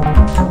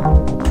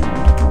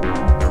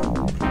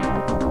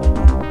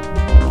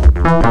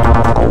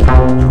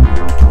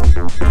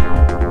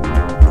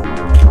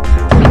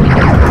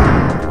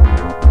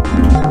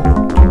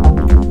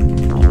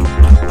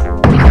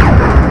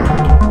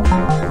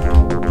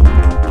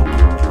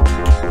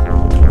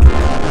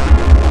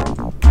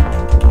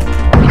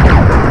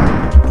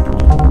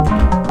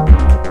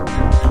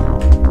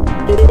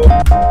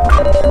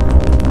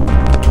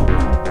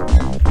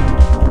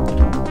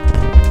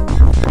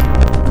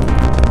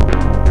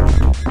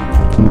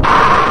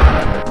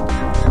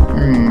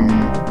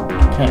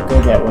 Can't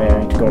go that way, I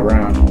have to go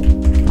around.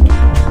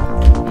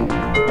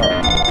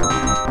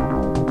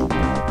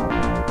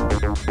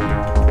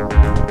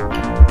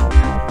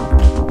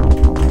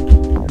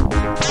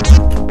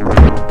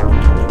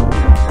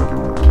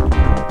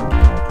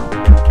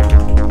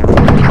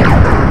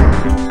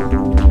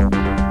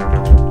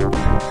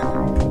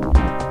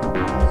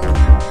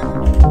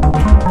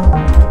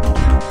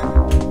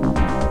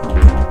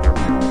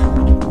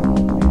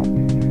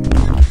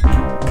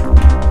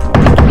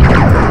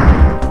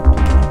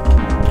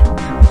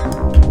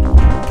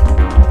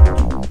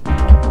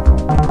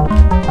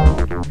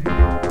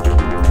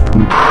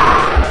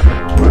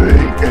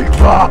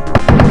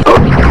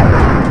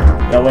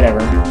 Yeah,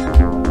 whatever.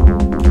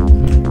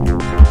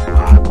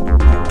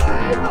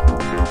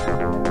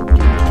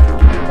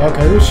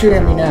 Okay, who's shooting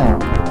at me now?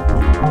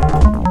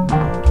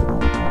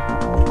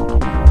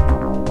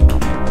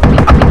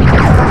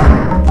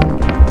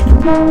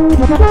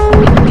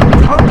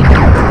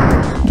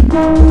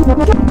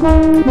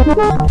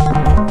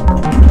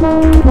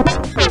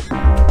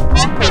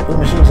 The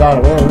machine's out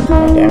of order.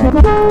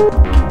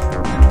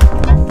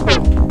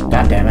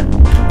 God damn it.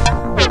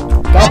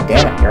 God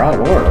damn it, you're out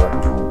of order.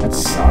 That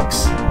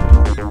sucks.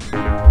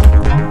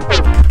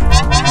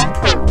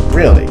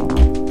 Really?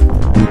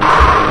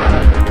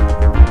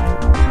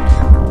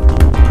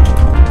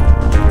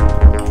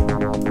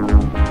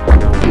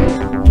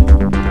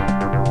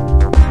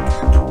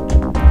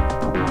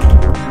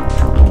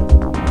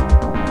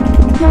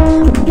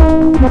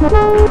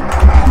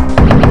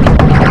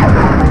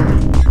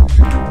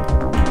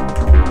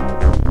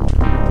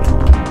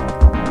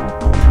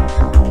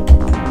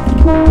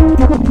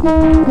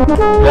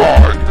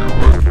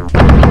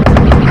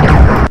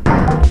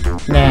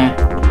 Nah.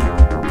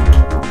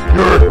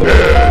 You're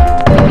dead!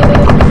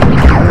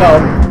 No.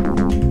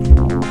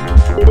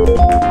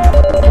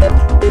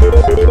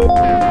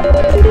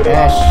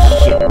 Ah,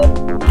 shit.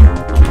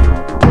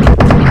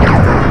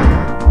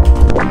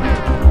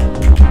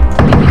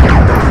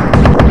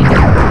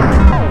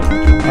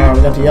 Alright,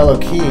 we got the yellow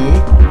key.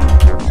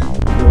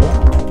 Cool.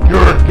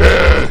 You're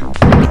dead!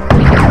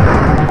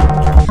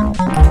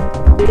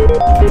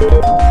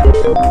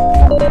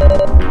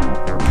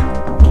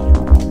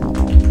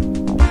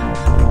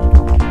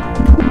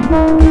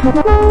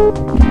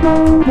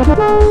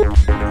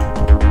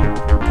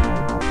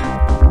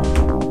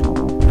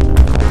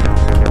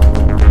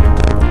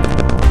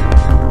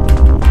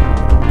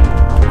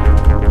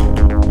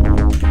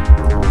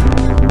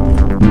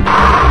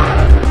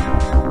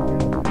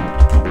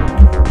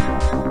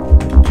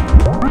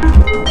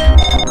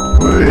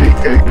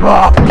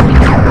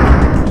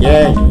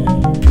 Yeah.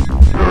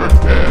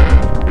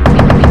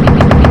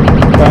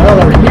 What the hell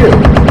are you?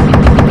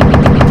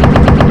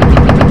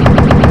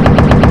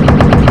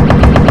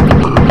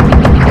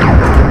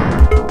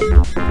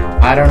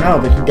 I don't know,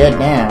 but he's dead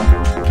now.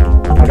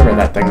 Whatever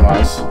that thing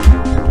was.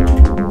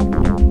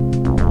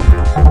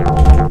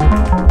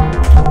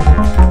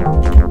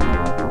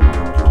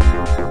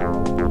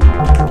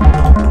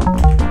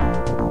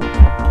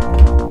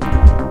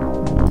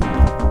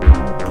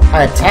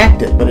 I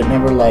attacked it, but it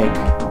never, like,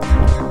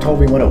 told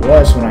me what it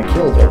was when I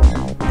killed it.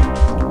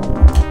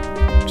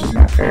 Which is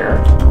not fair.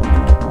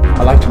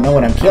 I like to know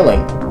what I'm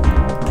killing.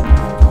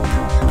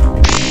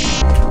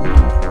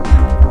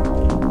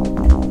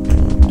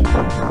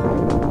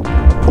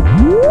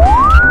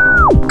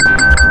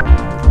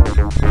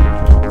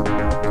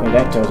 Okay,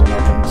 that doesn't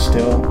open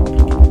still.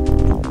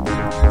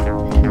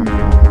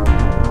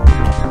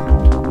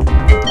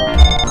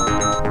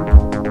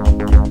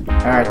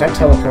 Alright, that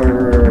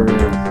teleporter...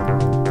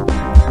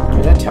 Where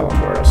did that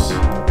teleport us?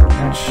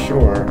 Not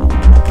sure.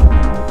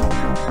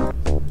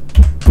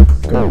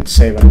 Go ahead and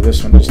save under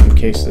this one just in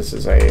case this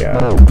is a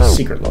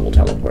secret level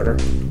teleporter.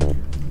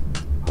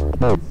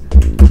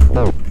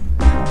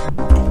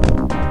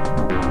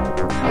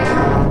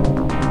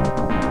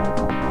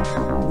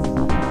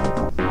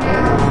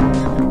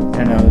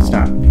 No, it's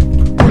not.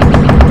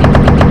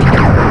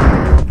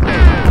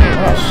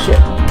 Oh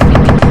shit.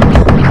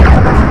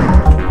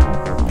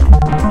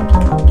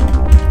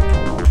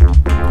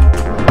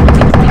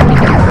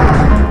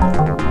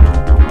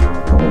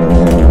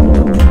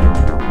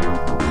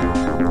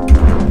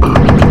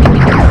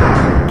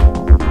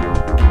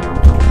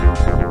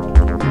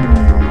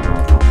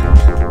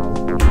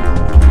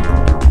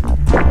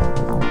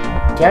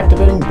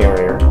 Deactivating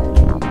barrier.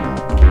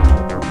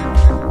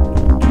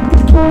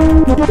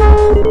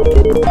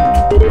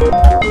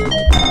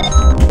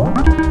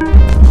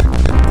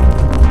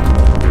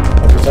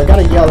 Because I got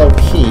a yellow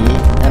key,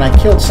 and I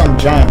killed some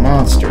giant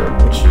monster,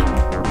 which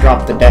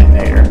dropped the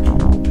detonator.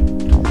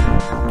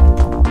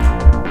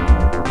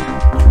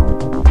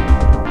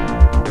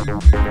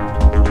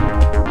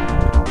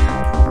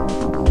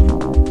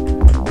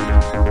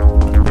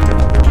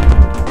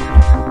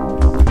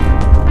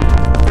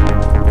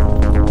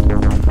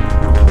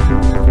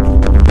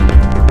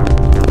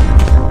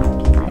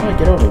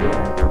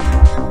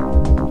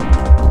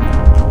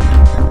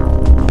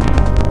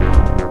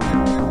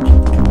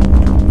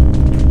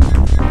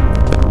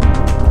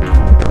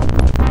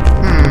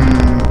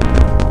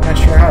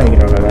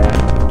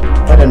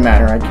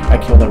 I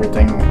killed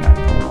everything.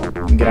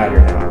 Get out of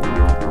here now.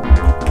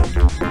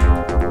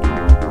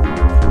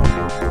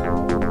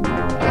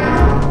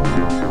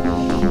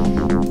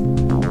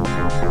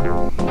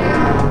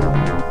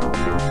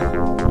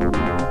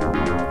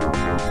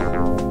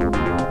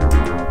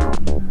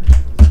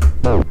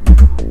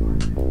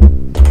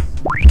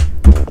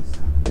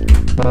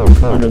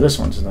 Under this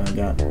one's that I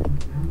got.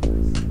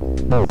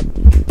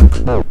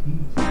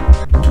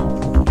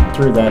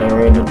 Through that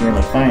area, I didn't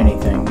really find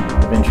anything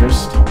of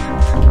interest.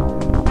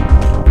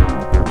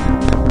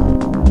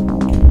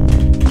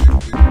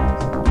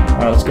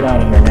 Alright, let's get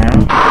out of here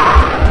now.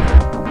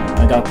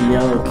 I got the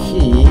yellow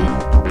key.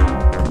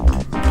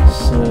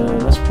 So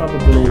that's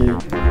probably...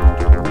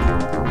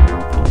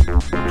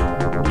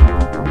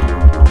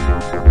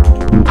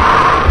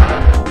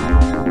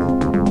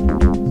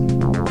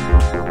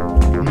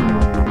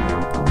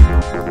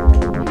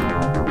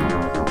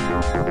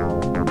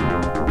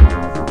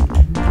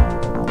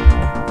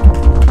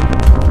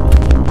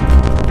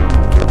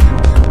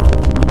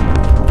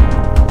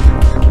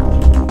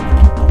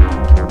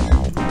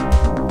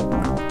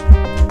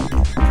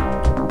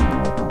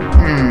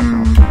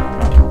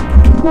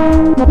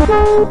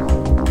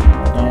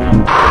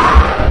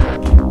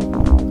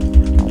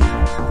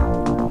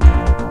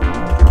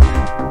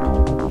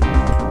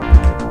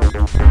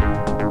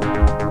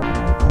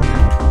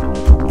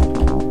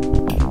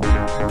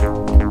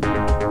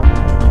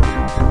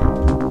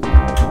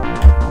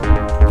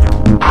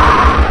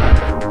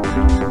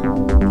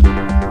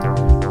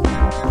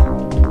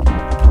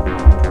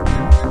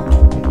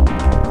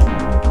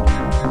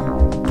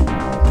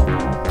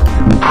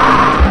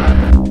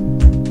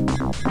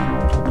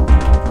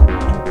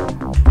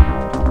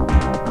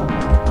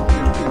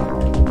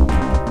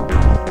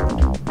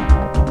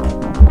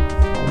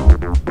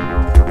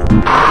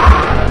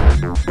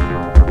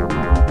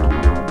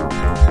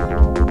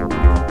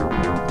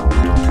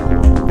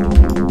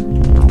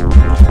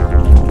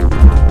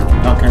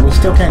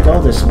 Still can't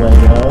go this way,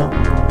 though.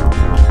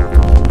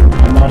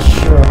 I'm not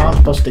sure how I'm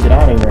supposed to get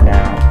out of here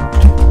now.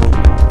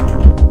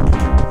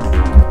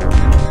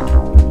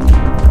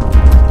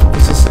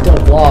 This is still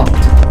blocked.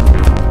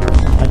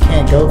 I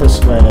can't go this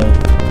way.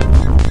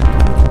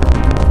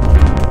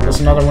 There's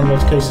another one of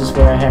those cases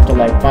where I have to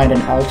like find an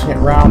alternate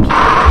route.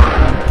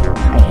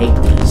 I hate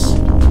these.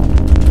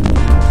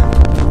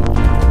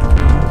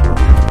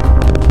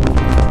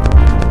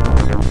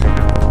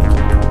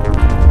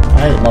 I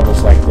hate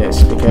levels like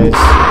this because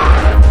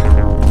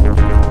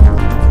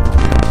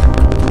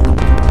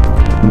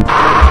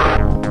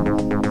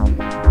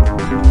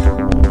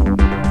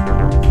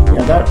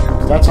yeah,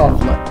 that's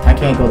all. I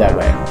can't go that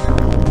way.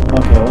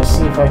 Okay, let's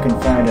see if I can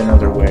find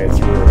another way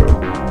through.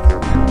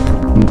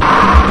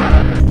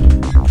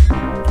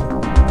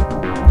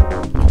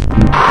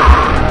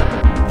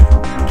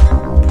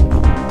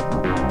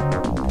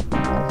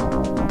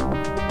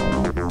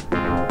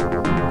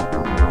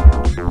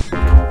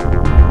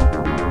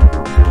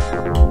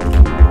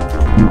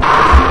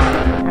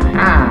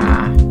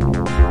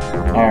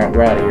 Alright,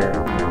 we're out of here.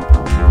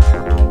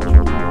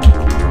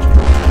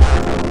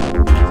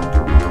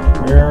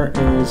 Where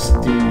is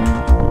the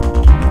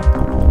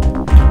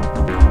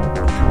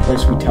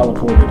place we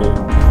teleported in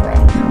from?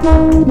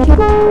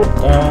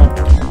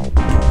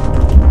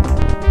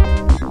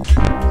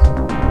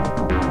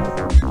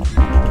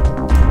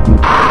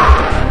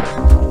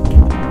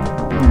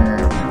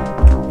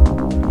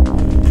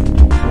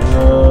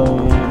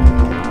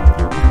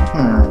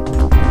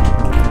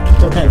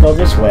 Still can't go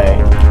this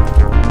way.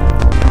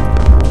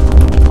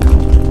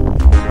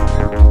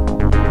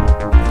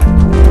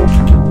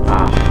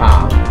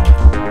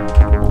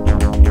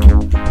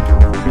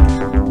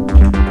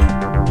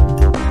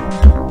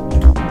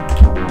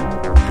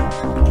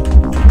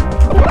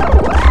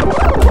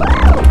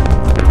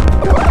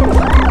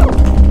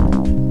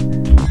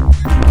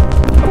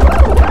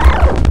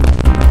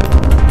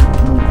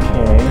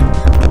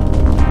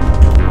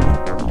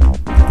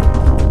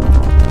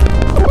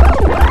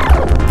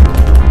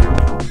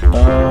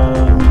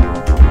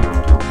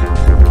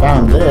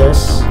 Found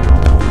this.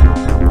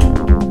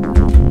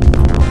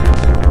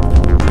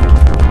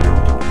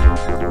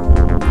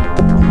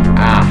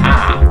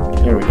 Aha!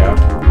 Here we go.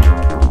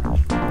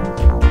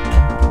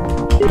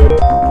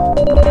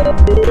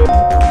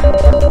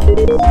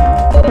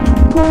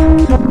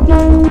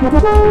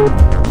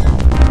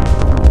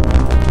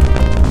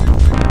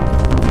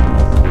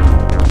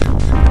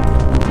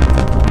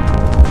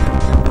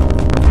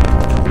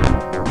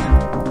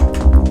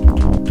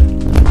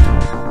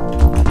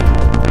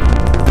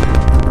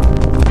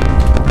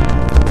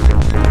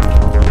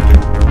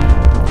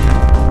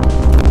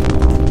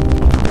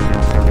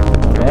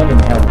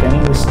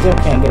 Still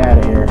can't get out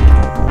of here.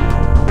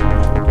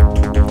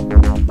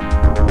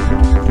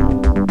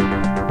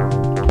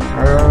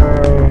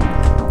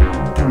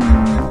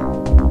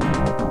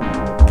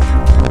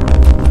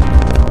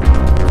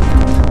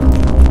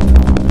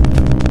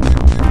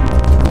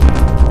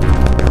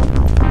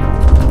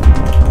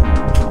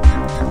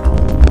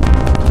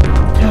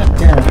 God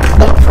damn it.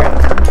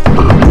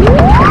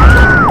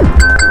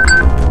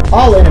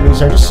 All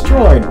enemies are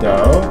destroyed,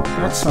 though.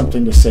 That's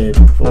something to save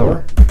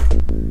for.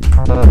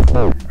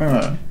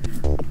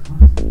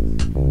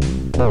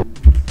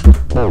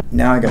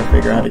 Now I gotta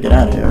figure out how to get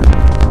out of here.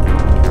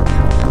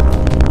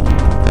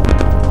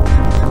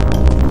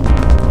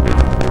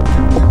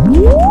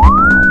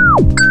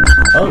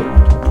 Oh,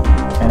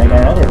 and I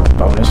got another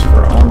bonus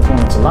for all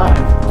opponents alive.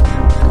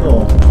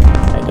 Cool,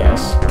 I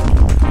guess.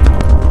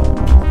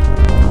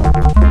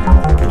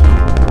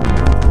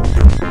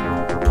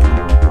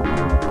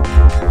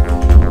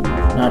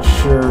 Not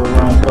sure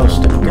where I'm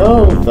supposed to go,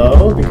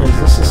 though, because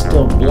this is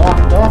still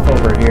blocked off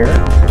over here.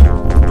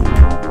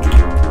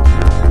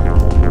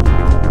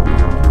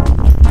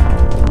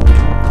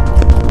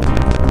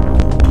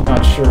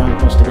 Not sure how I'm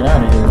supposed to get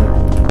out of here.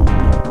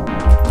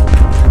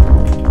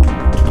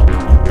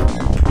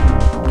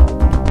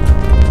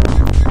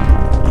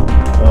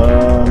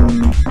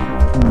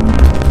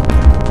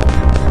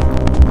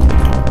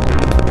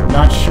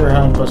 Not sure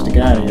how I'm supposed to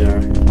get out of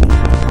here.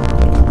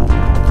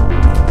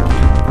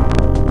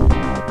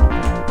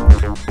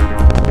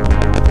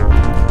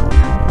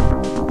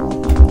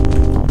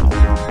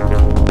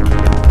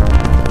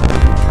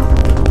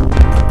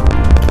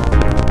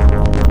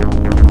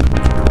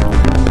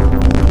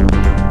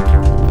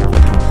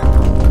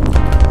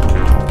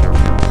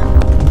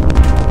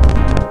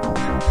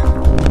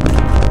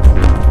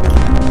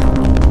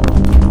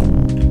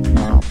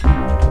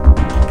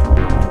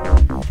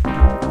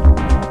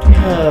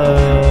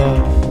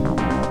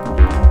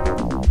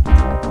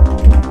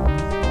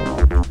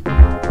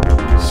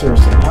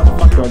 Seriously, how the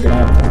fuck do I get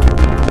out of here?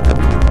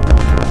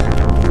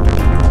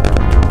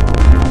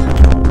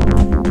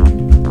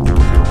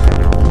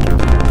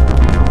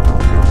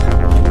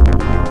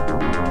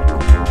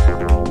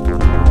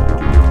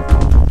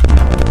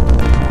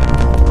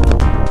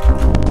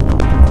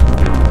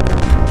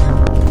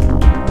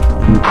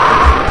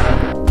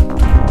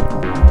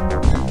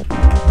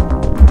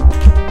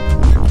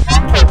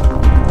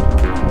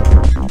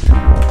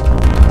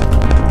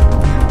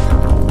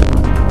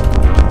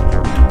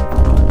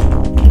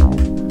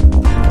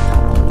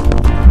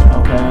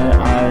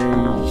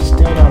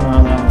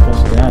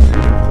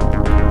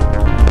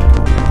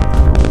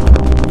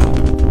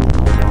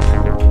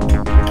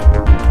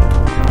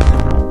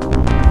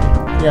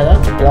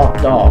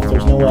 off.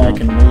 There's no way I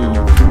can leave.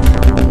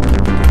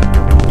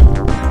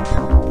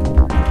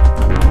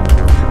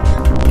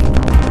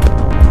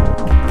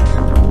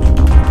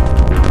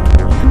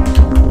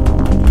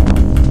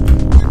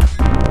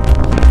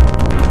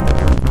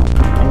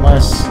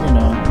 Unless, you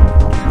know...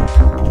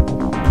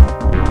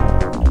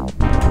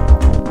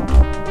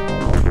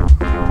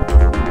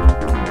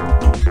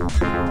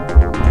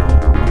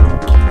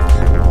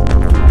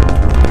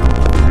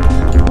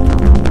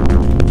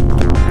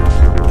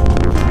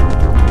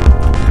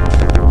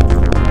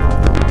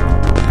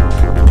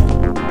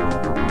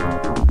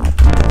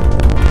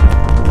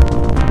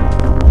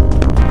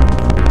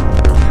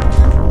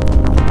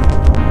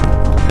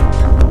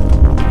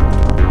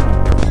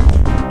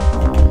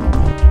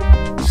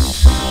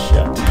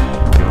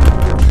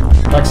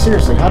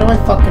 Seriously, how do I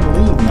fucking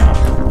leave now?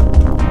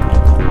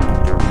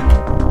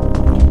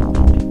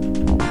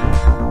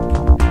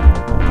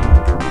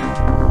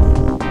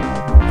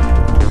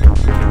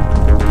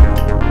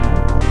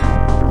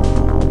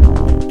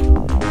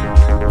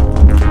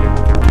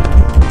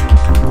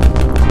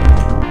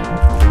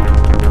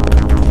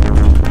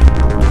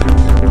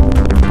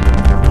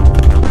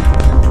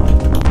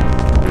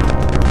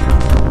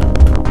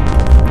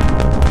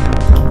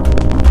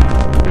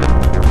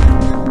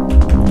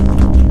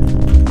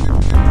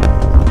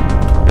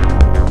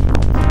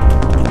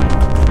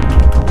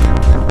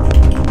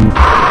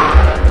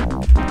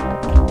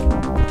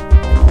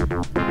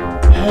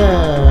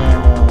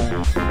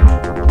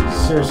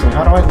 Seriously,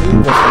 how do I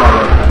leave this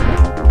level?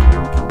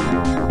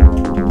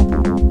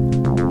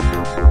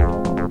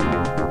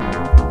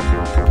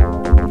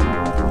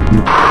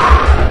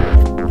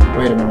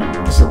 Wait a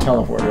minute, this is a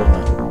teleport, isn't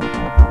it?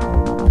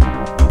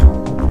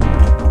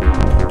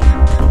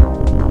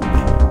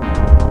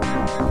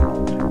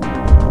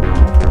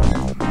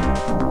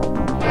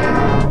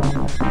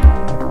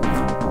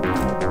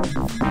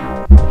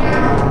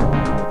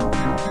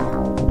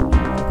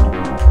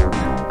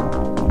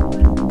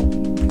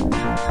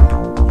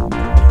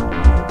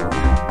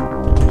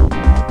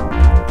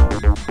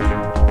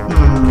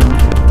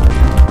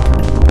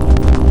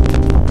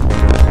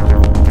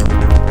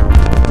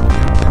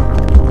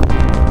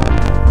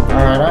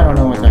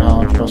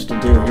 To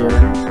do here.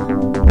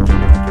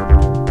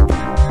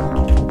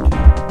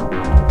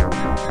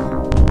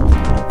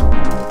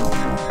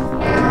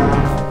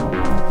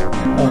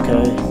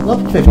 Okay,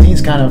 level 15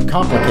 is kind of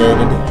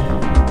complicated,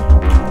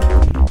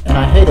 and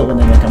I hate it when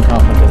they make them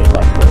complicated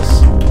like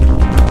this.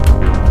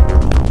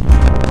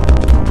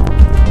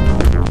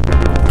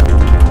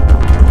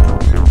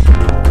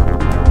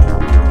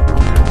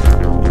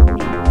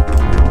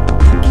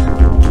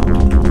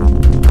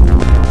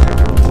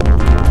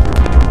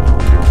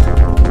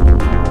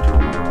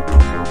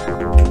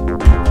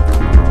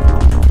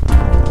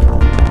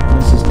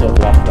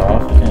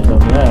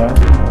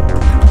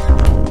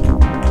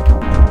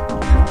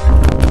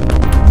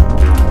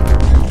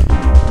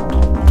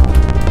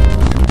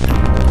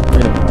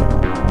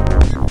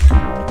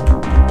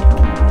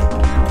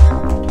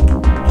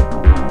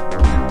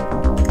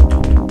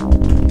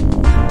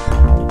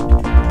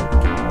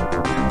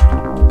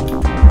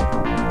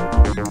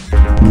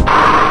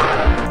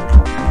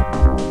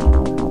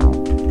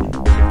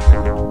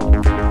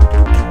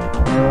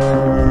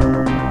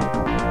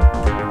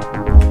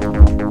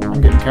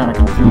 Kind of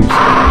confused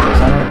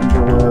because I don't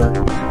remember where.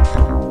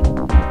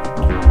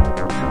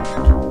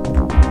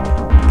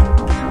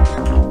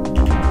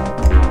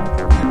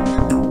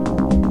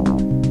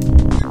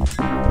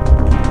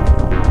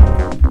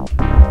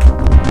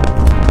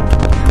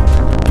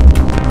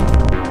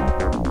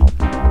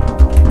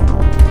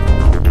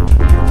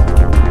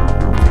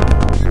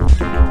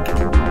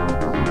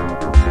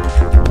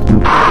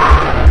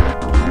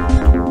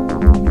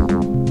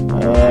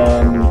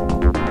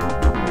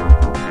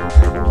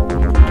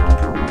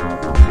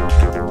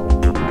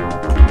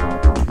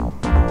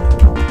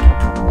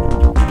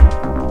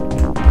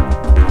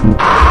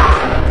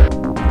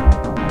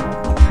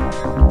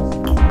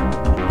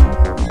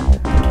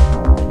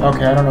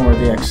 Okay, I don't know where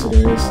the exit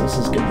is. This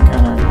is getting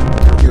kind of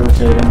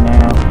irritating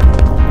now.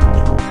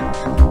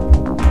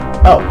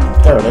 Oh,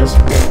 there it is.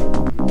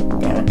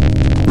 Damn it.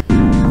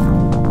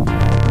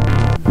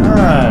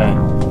 Alright.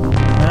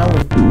 Now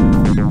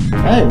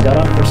we got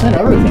 100%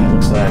 everything, it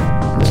looks like.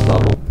 This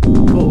level.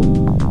 Cool.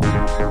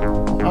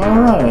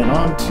 Alright,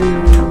 on to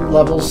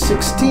level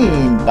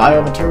 16,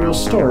 biomaterial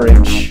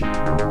storage.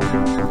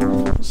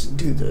 Let's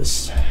do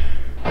this.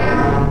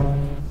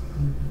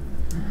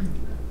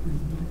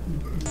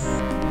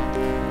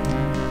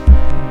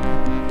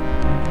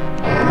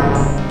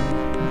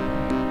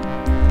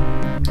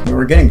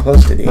 We're getting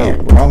close to the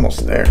end. We're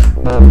almost there.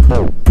 Oh,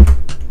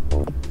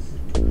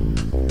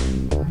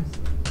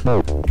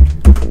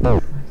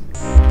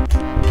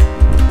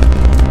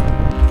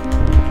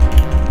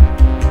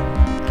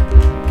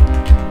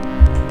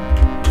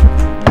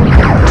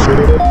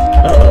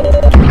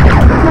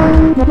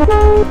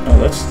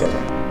 that's still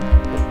good.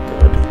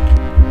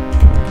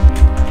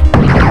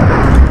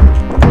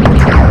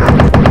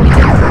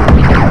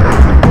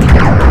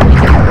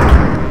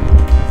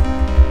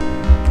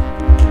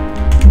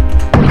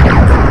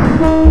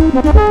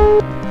 Bye-bye.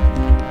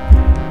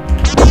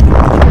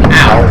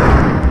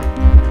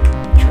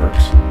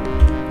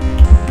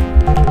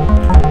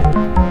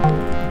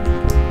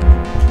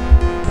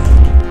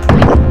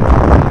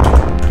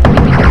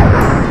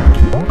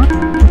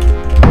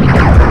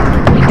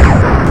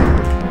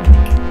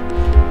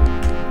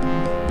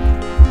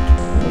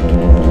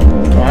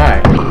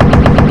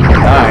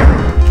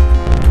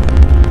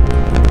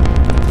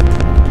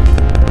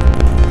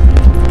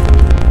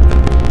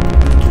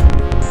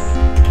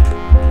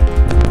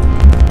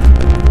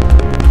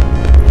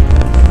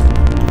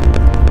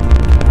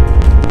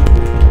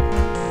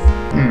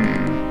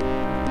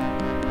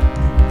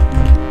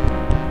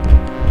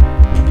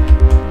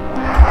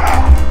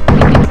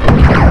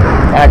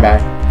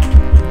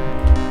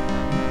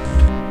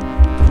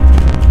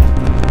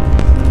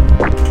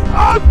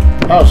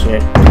 Oh,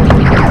 shit. Oh,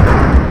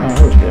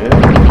 that was good.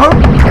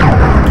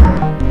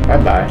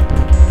 Bye-bye.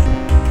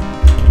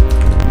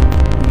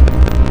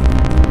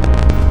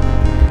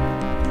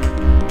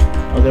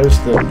 Oh, there's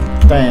the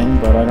thing,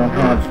 but I don't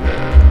have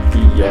the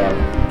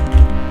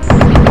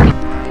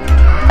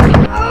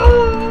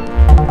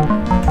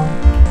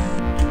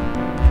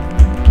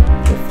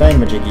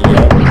thingamajiggy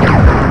yet.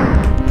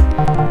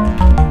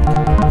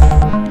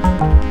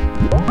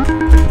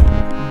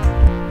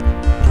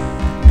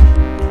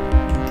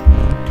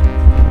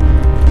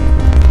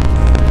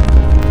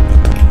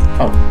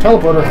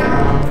 Teleporter.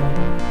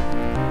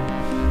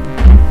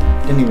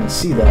 Didn't even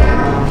see that.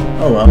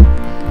 Oh well.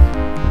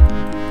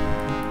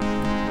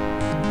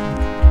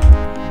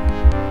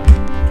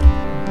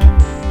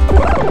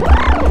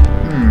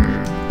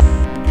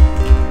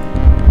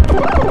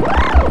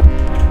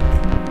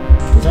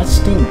 Does that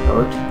sting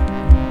hurt?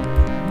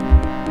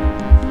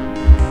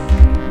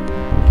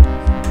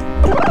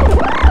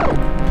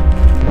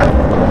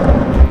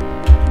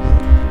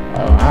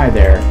 Oh, hi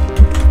there.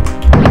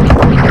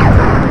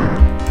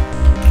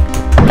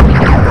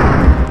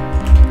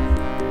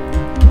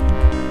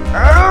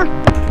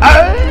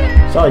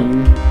 Saw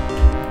you.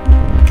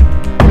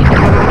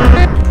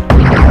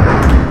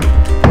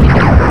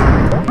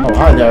 Oh,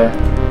 hi there.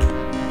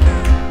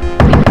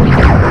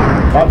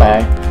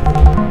 Bye-bye.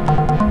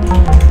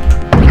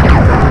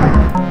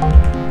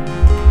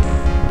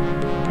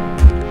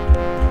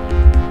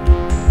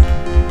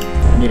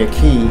 I need a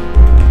key.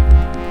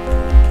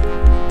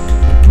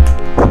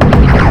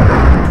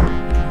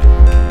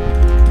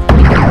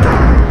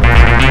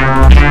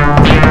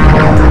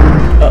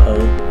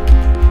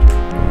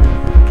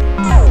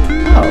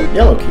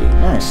 Yellow key,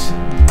 nice.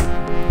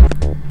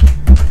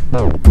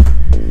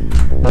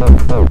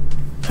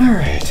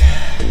 Alright.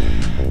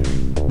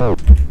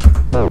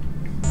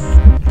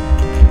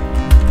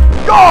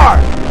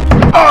 Guard!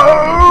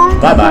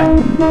 Bye-bye.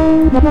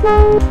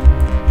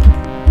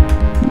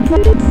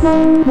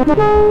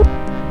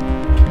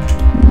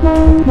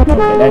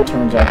 Okay, that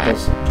turns out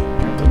this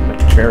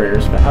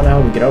barriers, but how the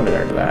hell do we get over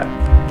there to that?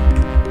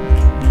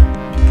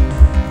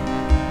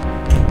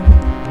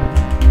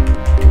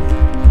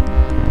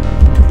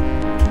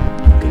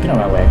 Get on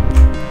my way.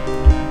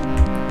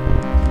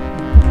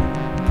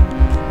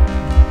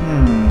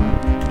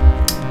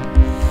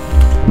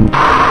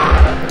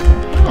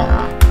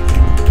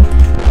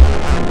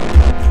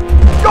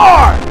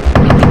 Guard!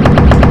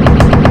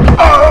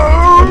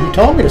 Well, you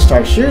told me to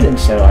start shooting,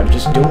 so I'm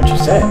just doing what you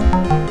said.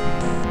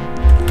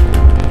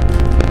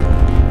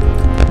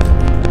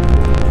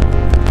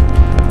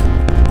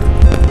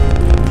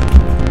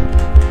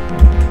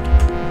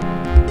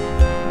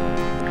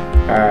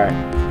 Alright.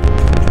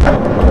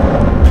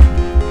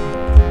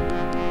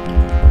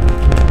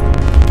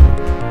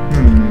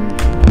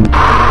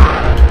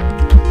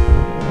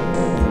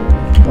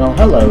 Well,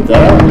 hello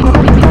there.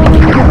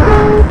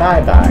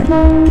 Bye-bye.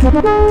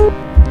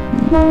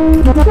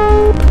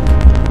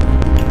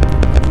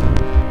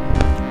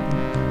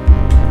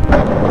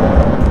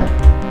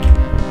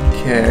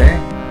 Okay.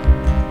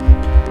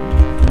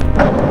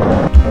 I've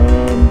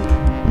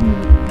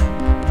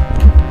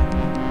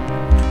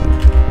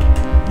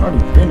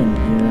already been in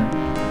here.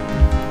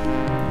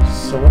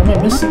 So what am I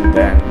missing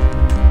then?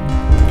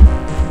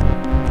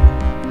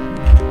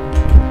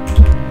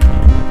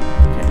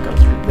 Can't go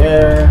through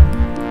there.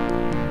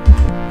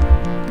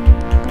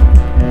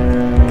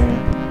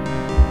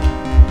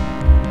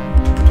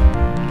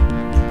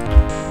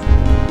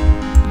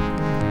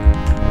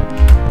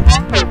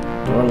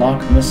 Door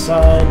lock on this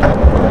side.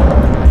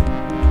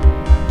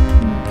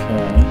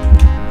 Okay.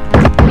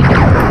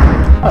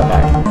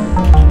 Bye-bye.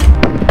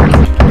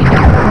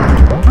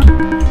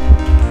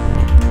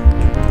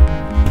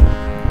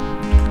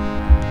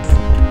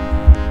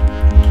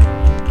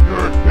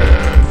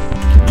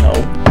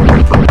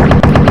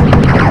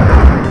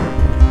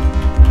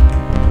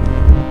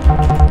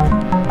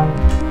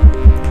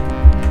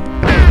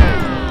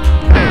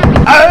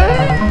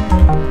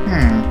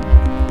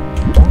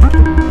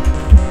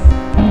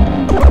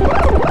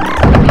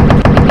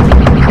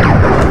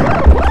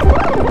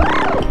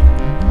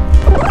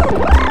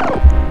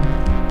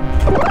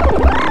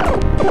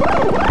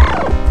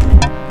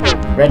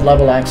 Red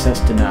level access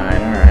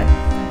denied, alright.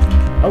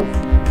 Oh.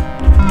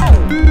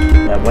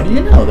 what do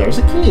you know? There's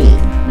a key.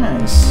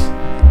 Nice.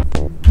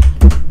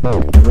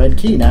 The red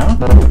key now.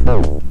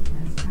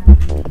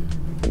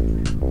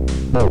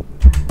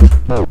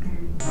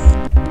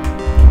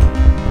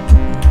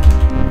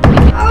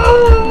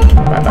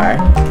 Bye-bye.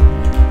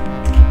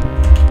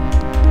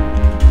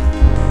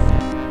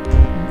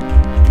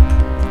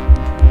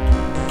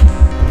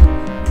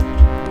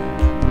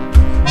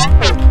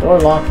 Door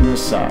locked from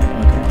this side.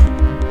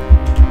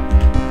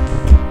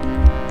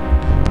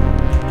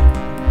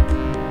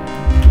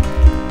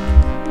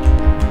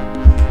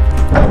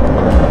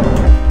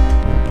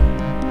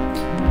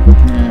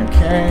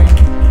 Okay.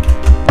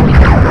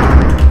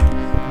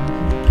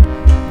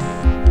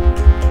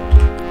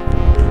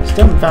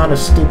 Still haven't found a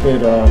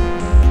stupid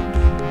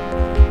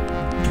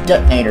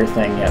detonator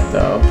thing yet,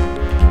 though.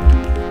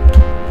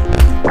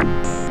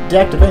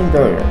 Deactivating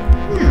barrier.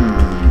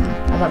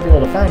 I might be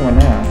able to find one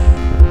now.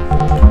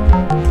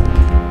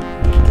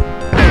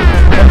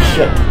 Oh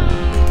shit.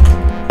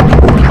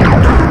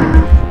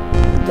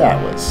 That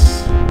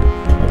was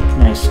a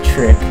nice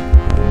trick.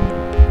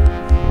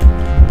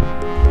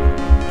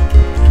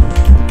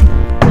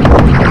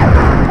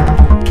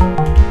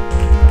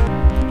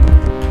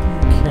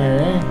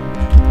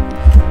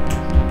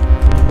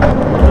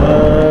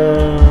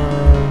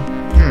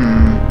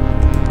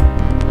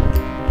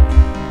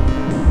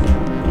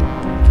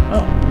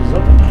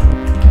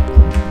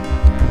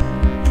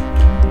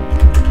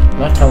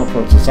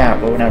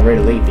 Out, but we're not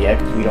ready to leave yet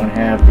because we don't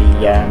have the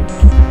key yet.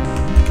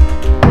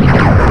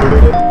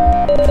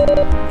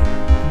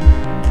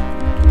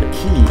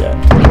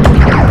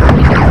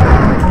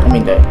 I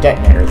mean the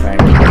detonator thing.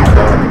 The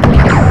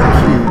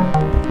cube.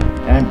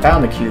 I haven't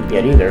found the cube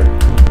yet either.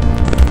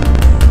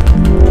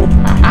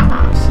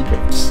 Aha!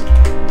 Secrets.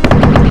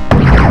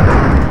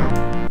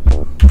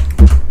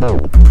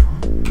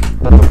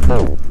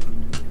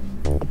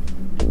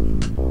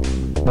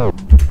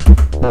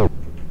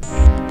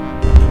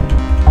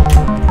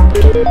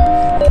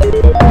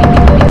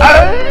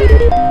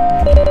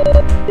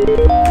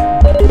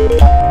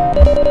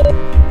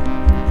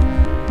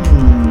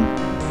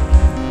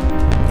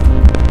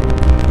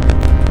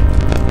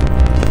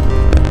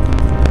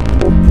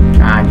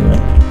 I knew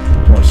it.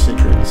 More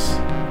secrets.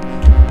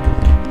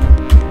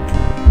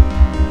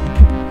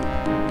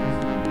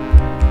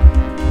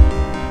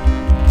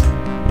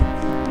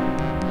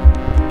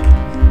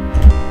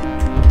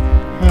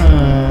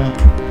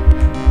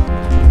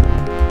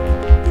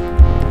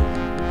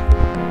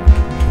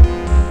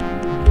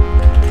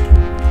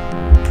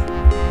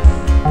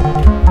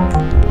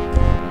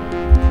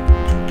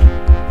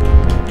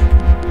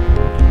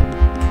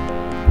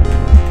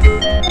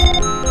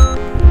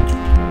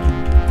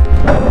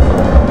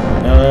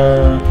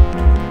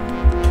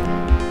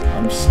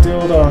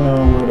 Still don't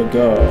know where to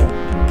go.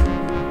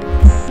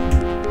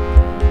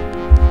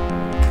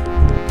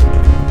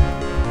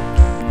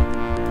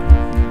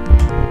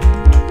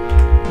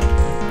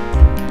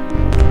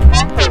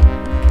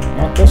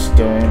 Not this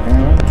door,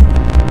 apparently.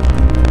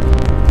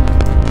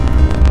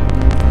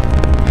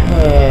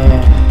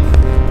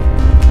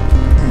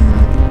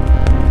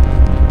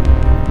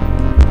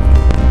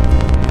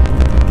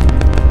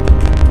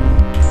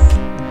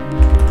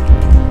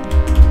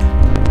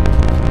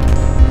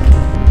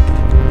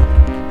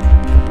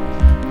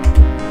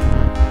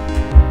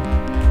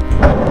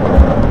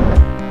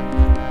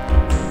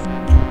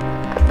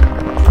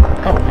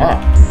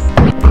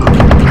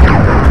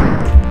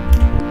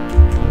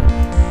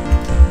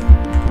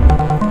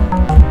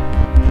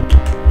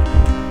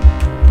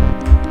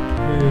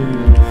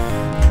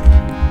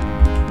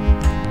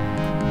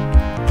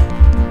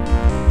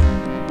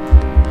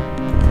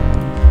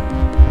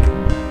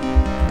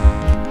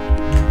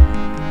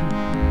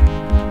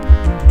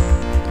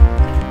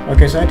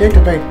 Okay, so I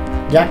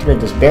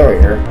deactivate this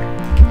barrier.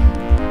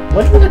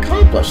 What did it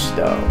accomplish,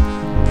 though?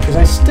 Because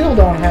I still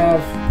don't have...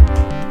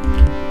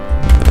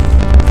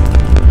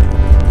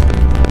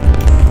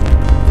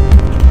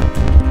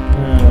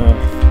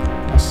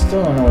 I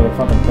still don't know where the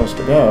fuck I'm supposed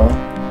to go.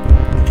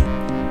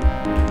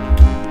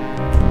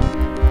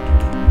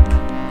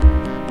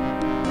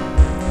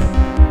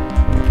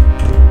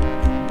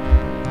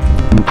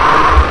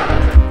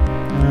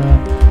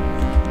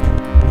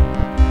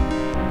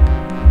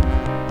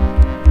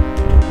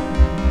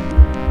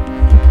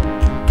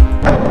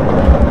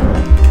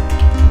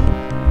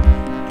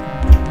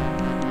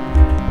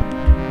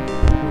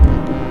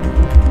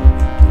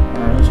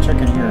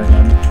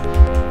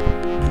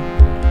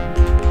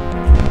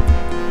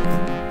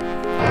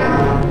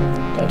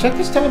 Check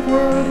this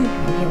teleporter already? I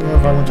can't remember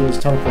if I went to this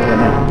teleporter or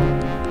not.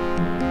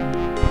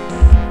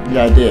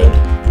 Yeah, I did.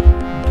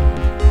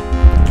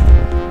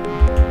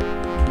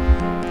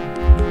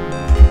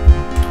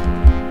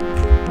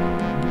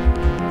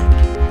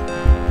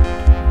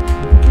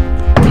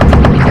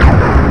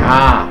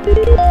 Ah!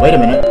 Wait a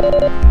minute.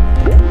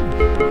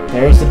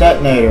 There's the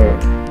detonator.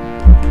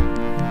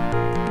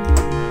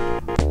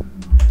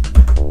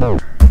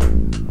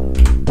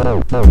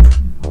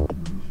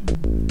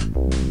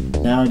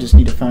 Now I just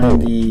need to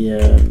find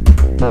the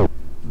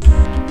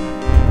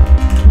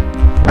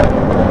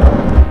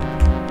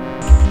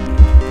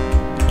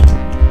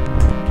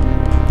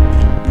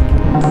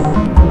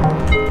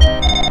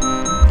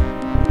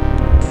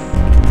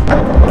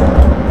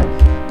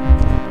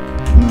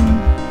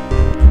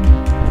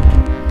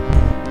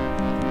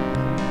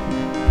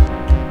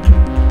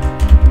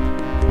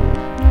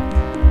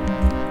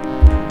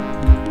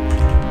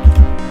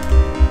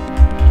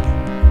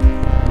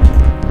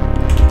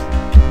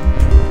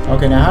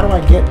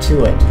get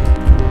to it?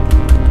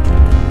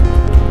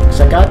 Because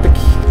I got the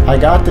key, I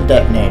got the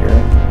detonator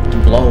to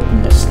blow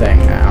open this thing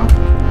now.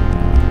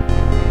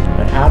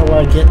 But how do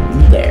I get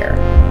in there?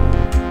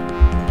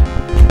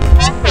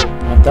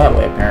 Not that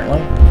way,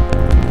 apparently.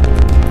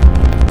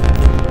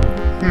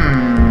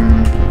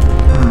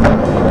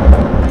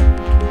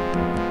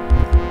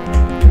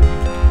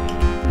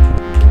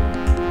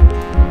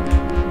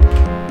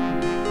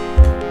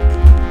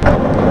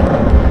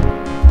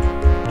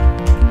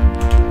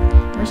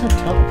 Where's that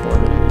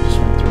teleporter that we just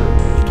went through?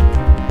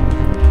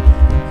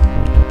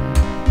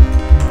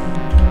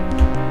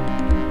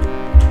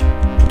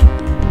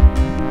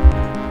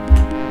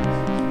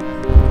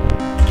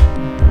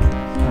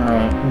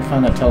 Alright, let me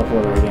find that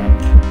teleporter again.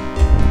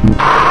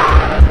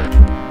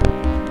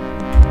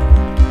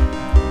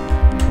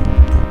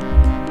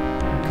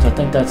 I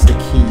think that's the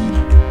key.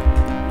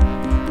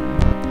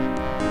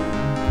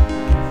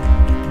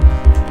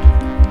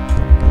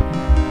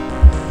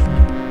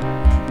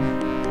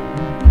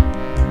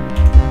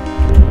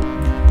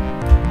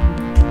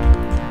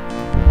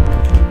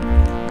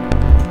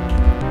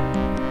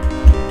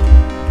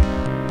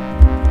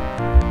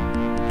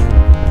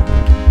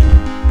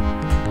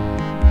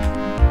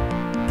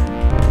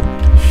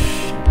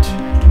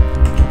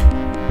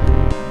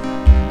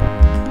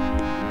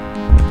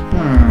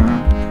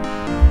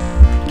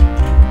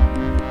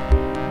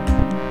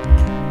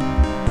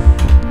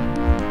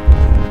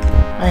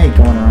 I hate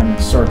going around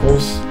in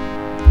circles.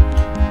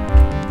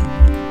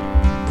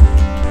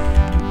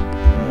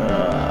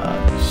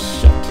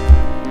 Shit.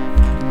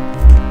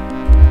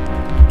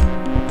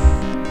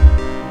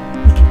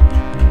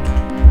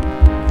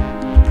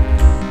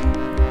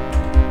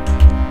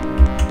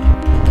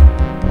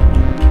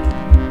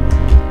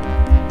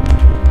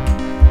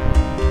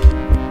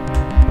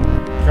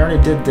 I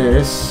already did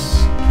this.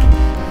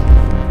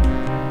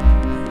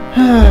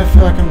 I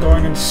feel like I'm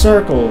going in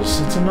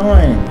circles. It's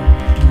annoying.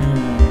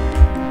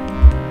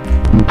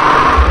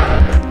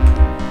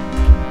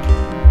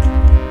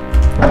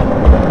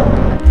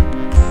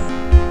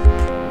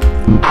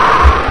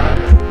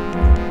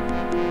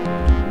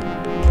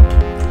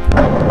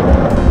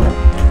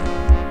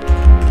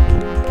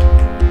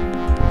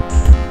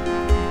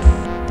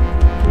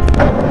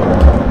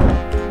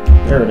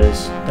 There it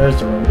is. There's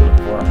the room we're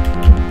looking for.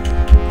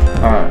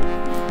 Alright.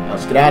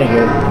 Let's get out of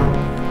here.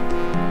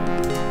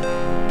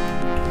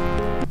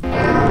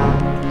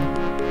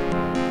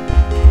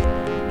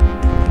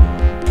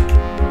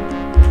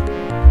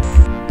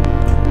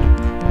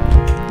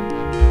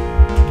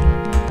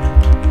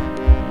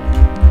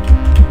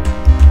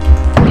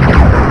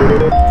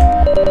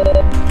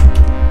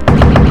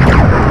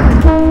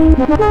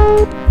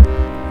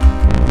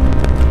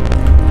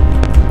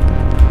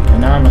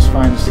 And now I must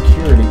find the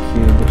security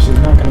cube, which is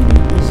not going to be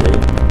easy.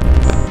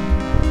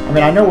 I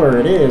mean, I know where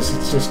it is,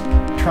 it's just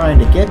trying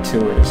to get to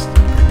it is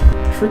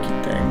the tricky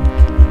thing.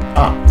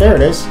 Ah, there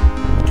it is.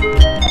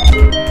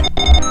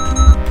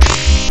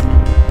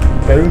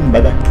 Boom,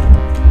 baby.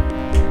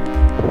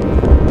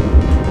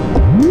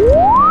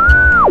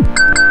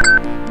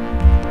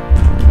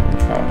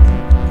 Oh.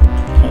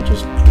 Can't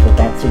just put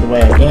that through the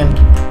way I came.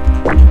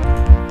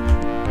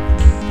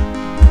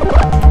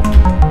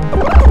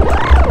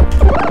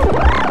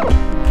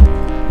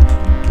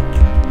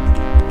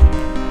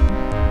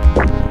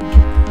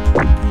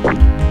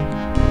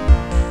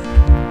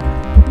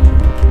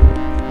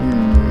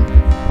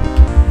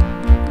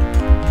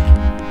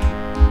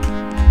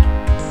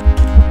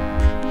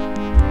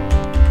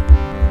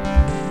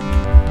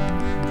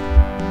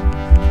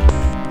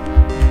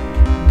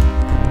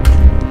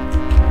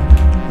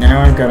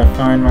 Now I've got to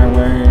find my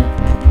way.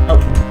 Oh.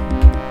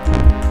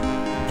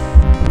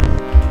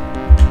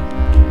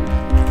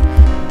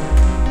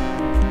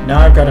 Now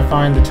I've got to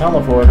find the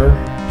teleporter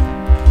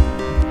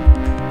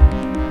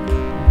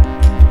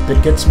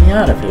that gets me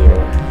out of here.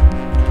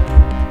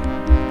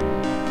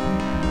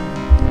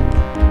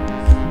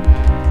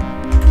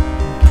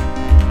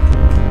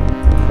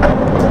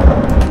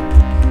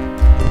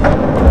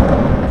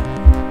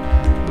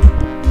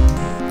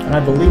 And I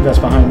believe that's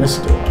behind this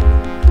door.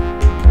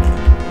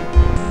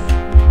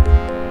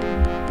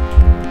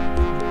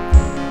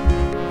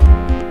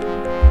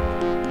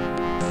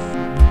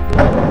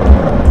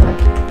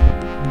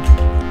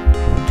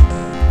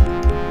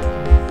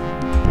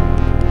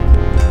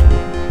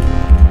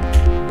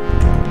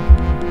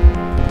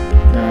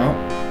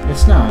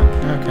 It's not.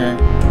 Okay.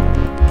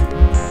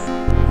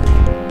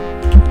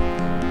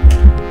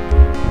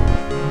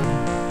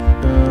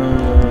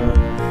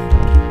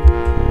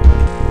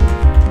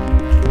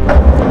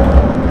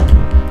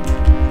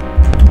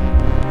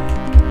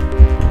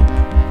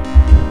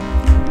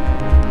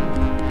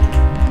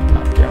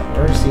 Okay,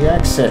 where's the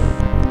exit?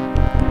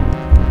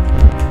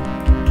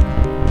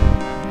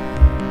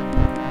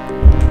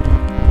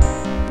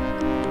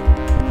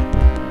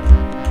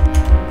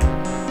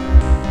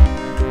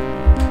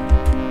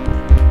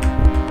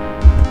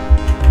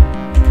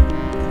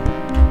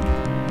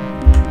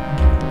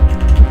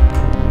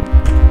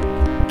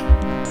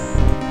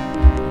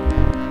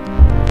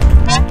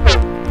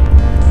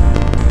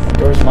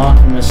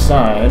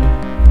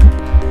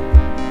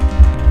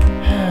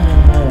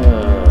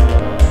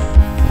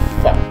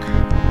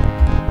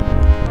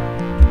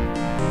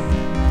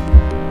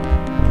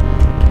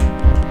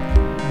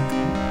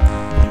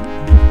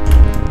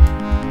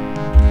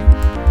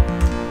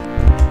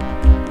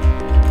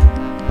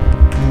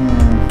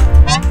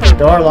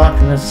 Door locked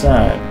from this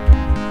side.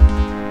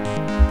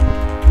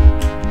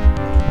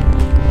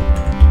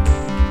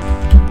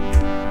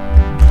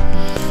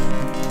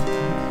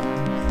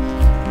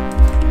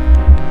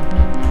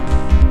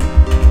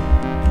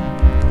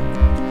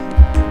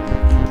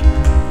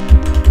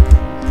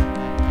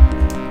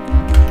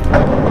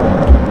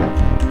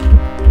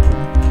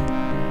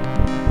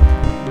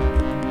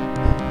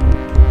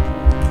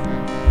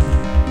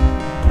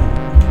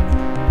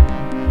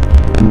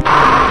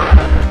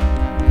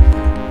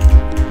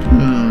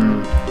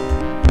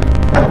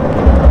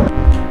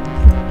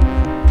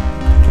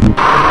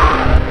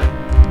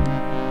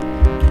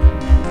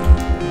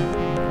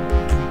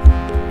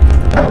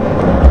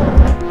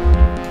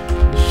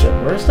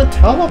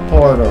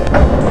 Teleporter.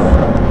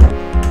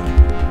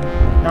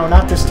 No,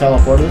 not this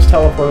teleporter. This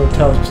teleporter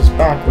tells us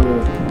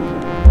backward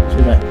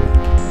to that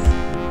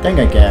thing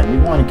again. We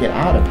want to get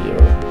out of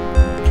here.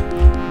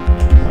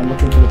 I'm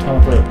looking for the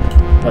teleporter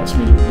that lets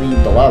me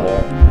leave the level.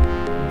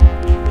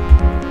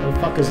 Where the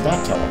fuck is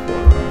that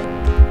teleporter?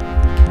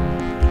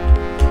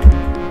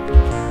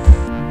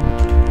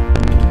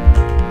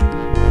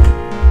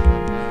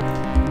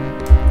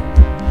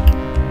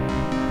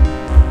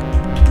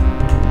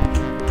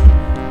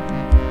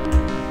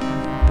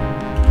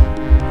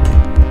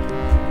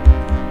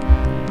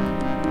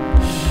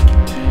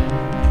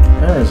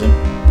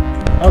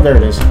 Oh, there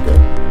it is.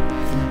 Good.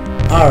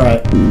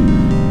 Alright.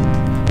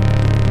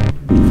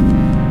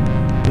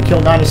 We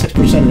killed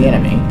 96% of the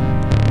enemy.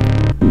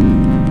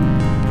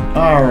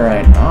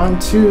 Alright, on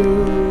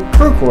to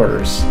crew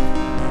quarters,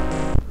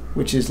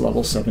 which is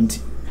level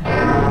 17.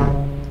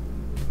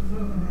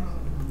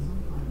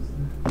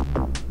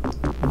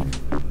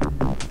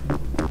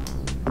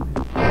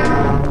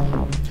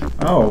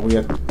 Oh,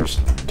 we're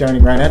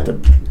starting right at the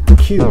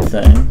cube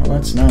thing. Well,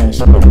 that's nice,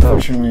 but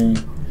unfortunately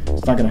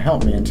it's not going to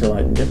help me until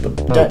I get the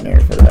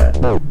detonator for that.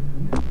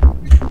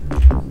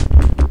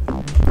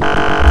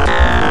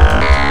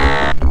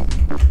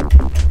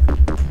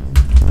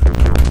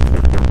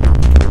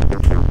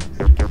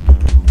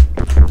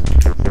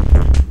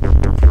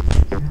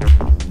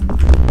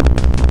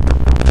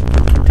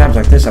 Times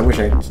like this, I wish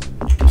I could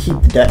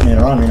keep the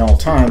detonator on me at all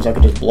times. I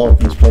could just blow up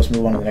in this place and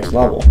move on to the next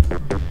level.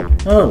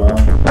 Oh well.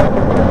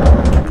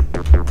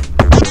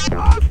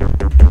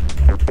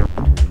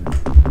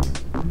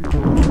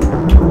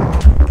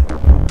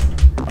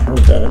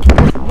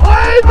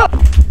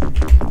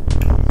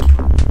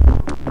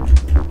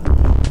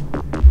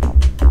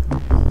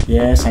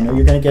 Yes, I know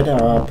you're gonna get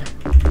up.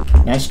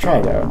 Nice try,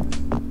 though.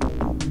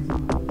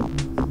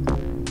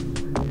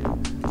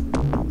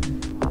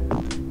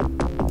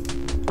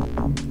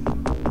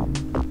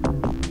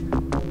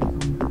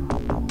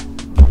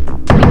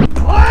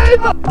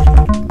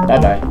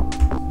 Bye-bye.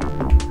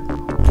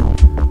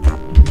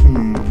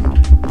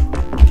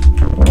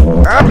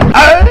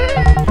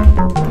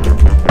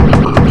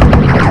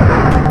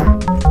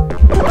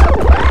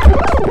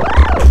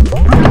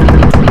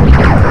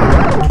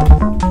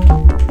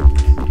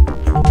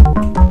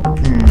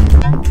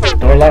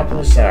 Locked from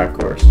the side, of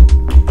course.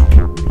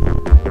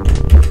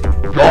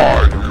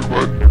 Die,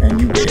 human.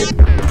 And you did.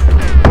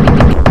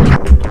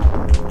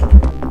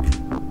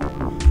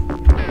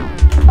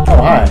 Oh,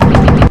 hi.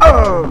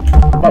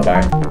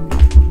 Bye-bye.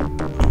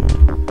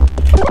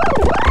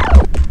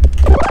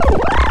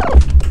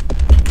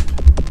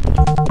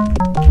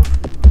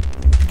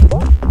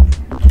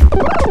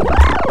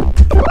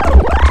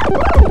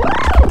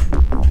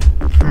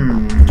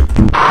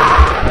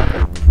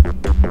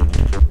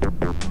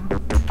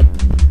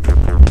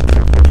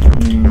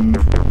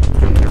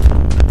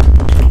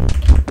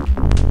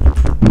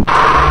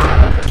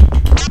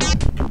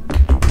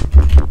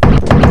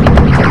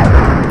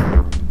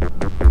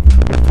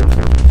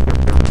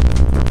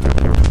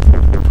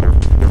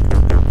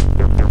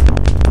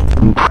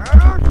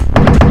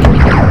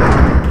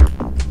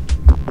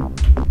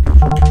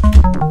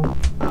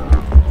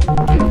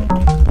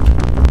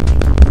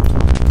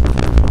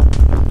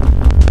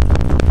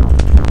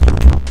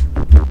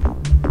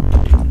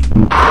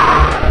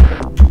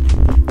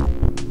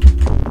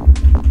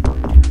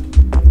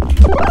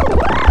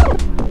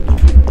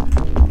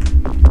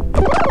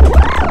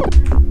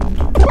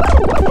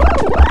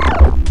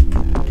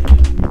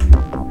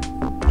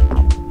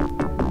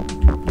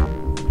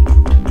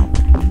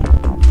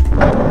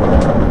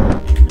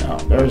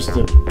 There's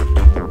the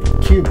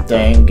cube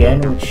thing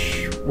again,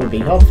 which would be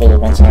helpful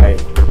once I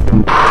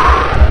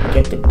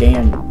get the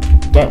damn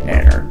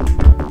detonator.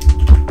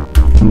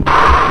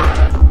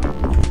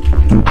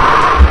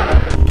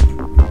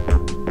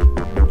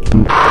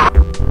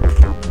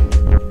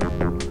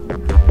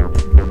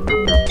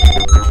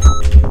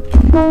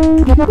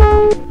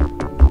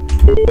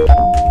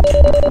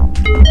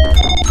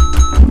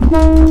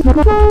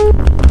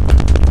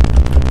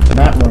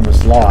 That room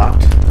is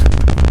locked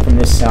from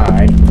this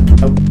side.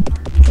 Oh,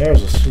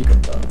 there's a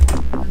secret though.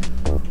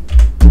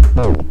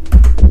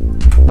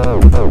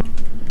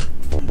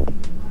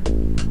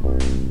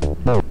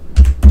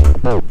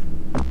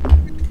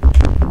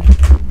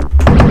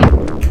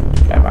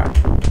 Bye-bye.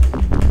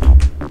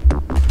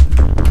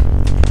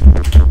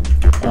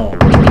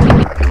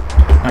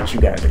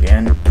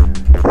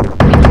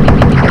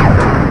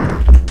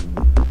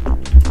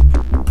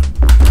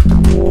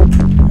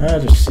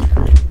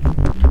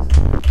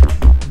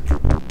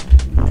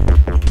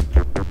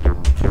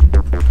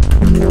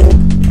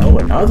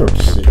 Another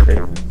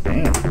secret.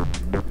 Damn.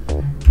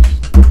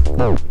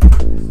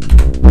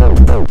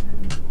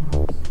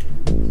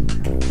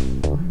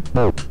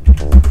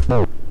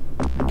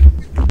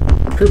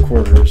 Crew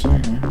quarters.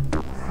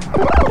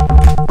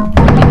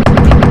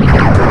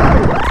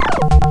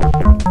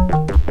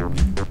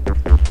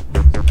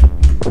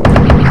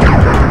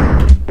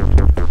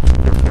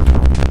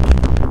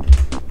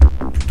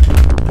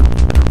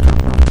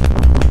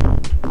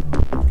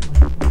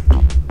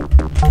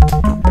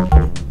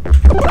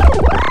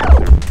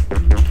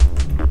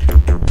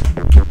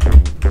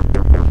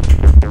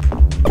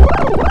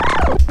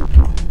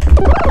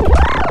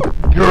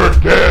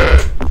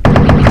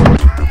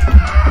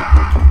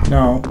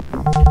 No.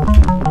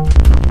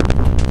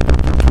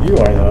 You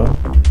are, though.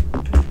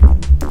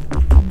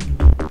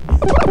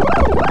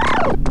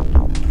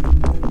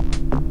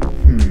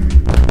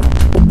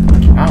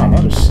 Ah,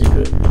 another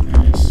secret.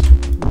 Nice.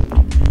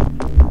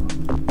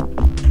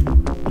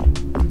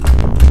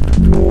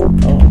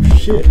 Oh,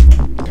 shit.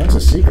 Tons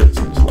of secrets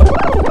in this level.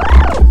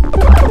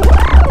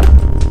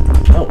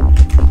 Oh.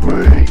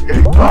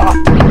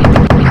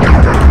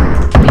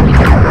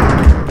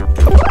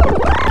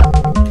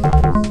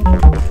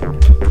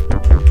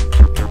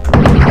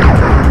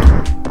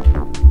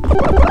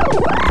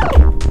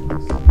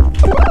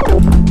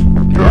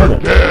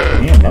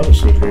 Another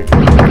secret.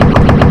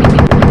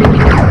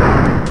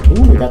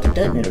 Ooh, we got the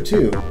detonator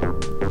too.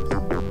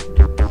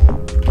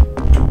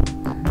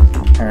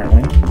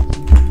 Apparently.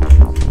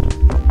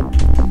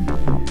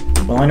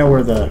 Well, I know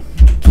where the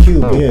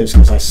cube is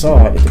because I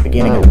saw it at the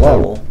beginning of the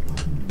level.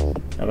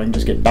 If I can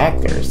just get back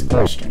there is the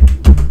question.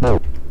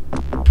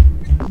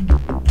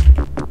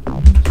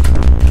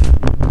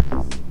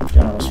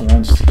 General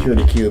Surveillance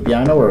Security Cube.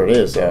 Yeah, I know where it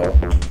is though.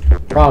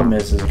 Problem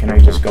is can I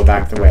just go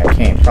back the way I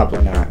came?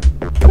 Probably not.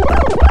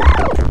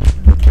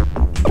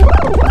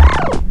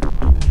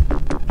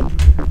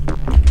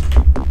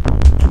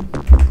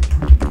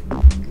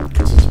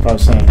 Because it's probably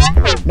saying,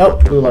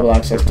 nope, blue level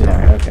access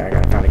denied. Okay, I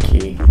gotta find a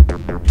key.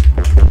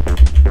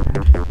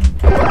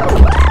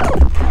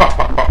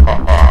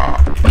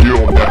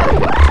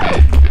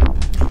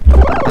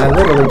 I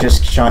literally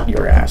just shot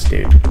your ass,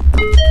 dude.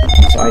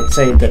 So I'd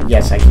say that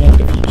yes, I can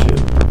defeat you.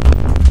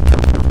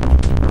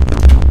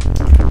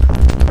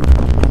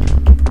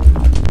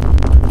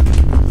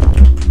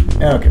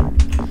 Okay.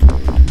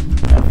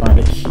 Gotta find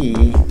a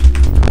key.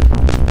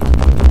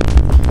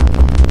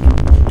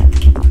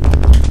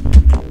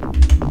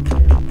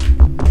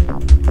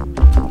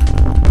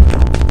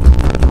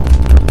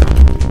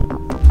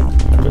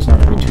 It's not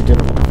gonna be too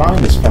difficult to find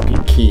this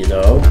fucking key,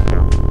 though.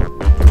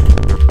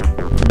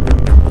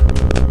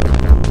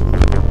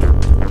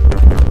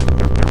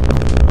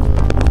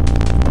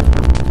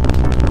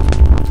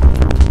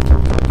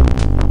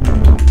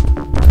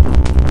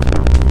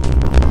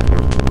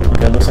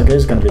 It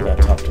is going to be that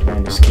tough to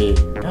find this key.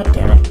 God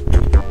damn it.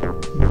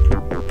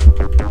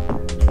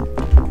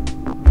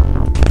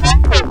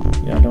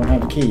 Yeah, I don't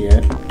have a key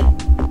yet.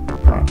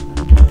 Huh.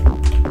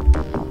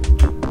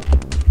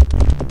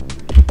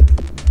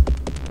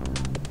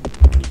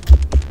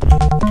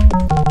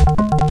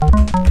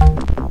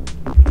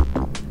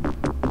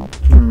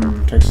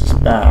 Takes us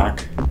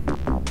back.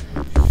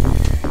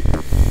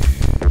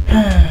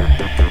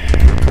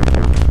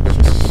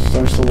 Just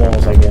search the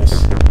walls, I guess.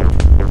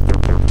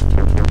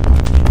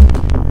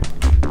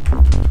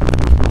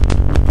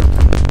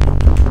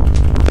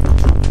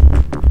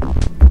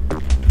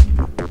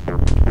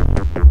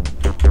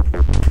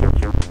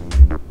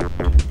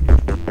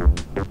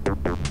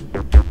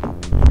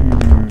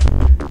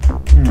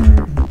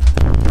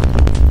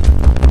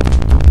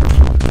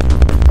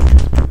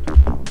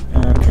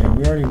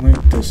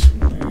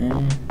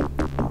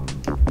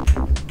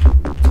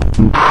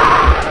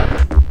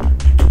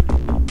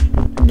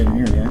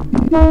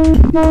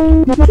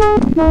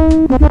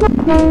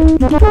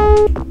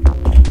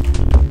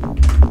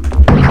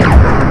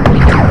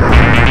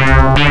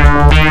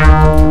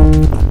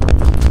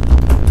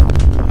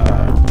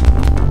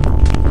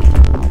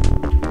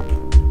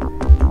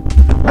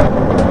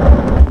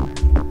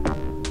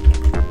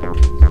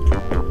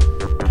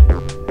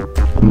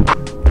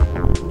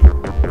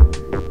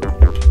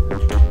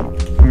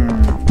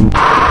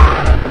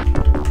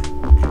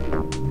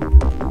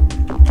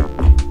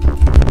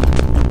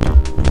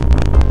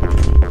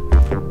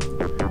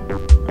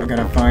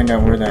 Find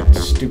out where that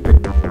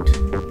stupid...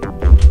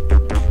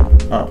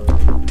 Oh.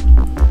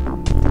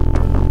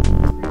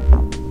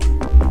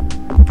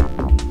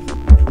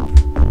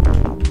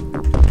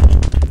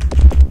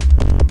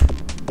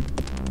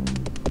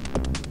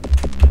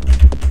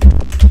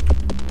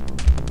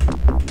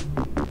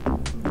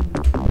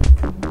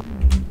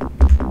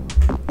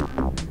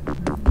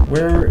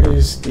 Where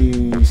is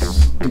the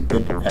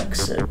stupid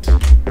exit?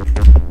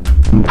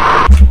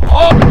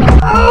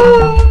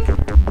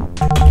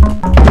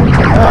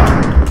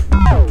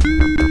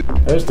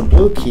 There's the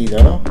blue key,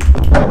 though.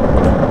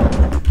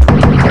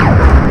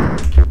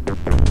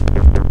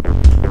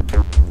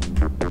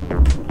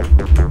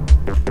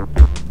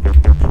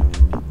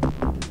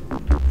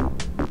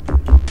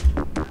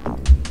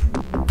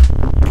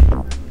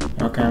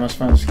 Okay, I must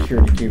find the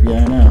security cube.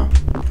 Yeah, I know.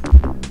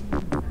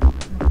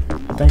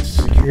 I think the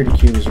security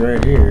cube is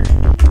right here.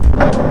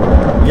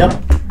 Yep.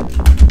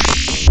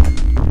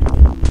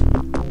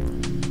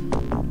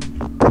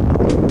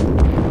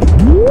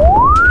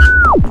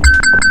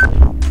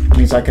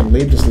 Means I can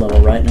leave this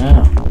level right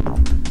now.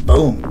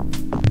 Boom.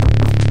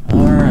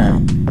 Alright.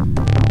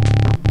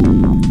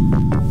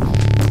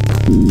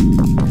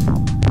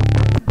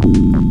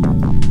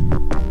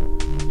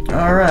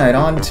 Alright,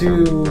 on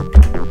to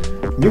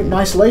Mutant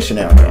Isolation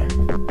area.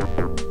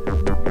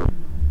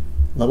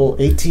 Level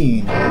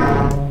 18.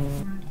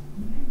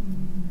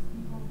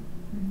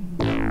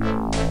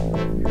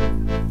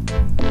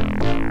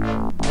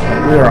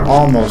 We are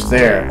almost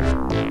there.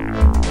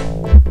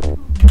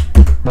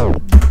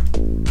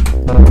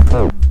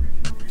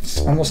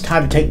 It's almost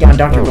time to take down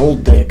Dr.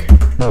 Golddick.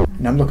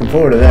 And I'm looking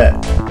forward to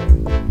that.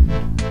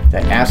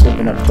 That asshole's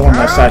been a thorn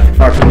in my side for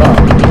far too long.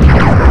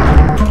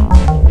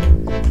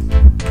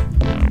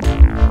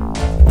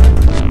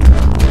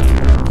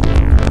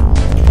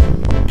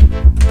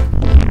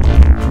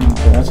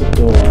 Okay, that's a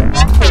door.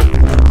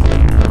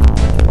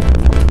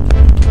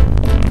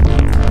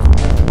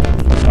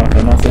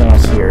 Okay, nothing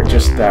else here.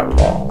 Just that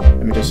wall. I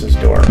mean, just this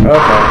door. Okay.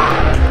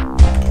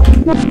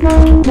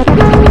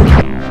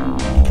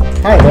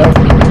 Hi there.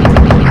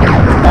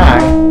 Hi.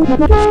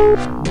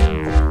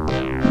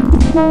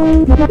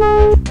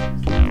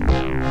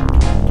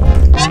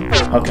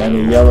 Okay, I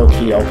need a yellow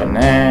key. Open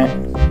that.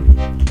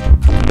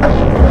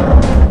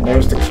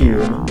 There's the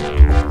cube.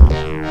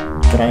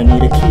 But I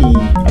need a key. I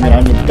mean,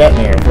 I need the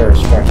detonator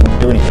first before I can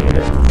do anything with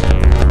it.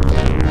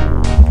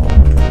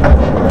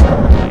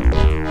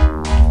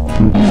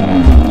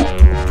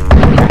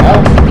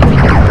 Oh,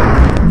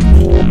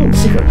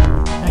 secret.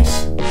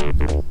 Nice.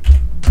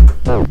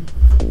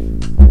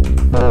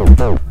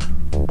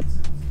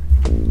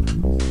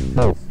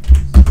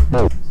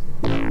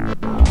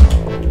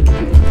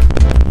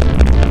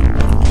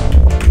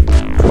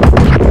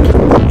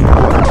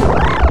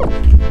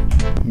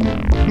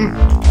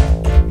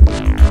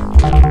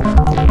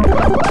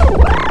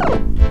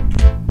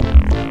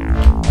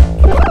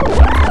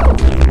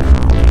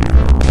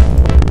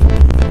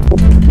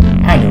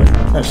 I knew it.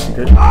 That's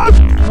secret.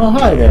 Oh,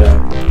 hi there.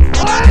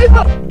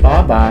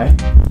 Bye-bye.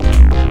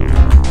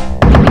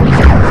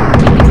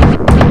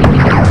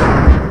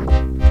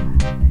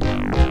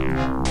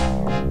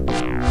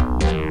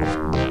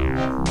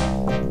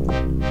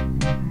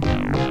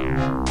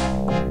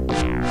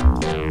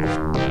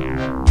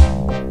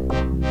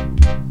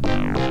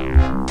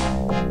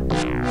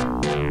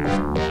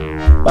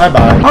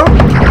 Bye-bye.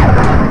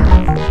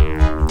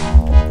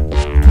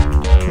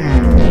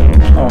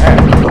 Oh, hey.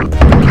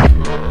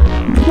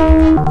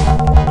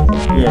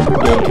 Yeah, you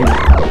did too.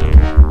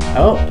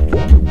 Oh.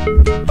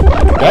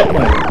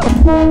 Detonator.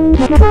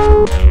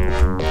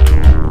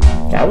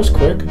 That was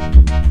quick.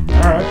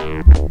 Alright.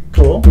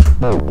 Cool.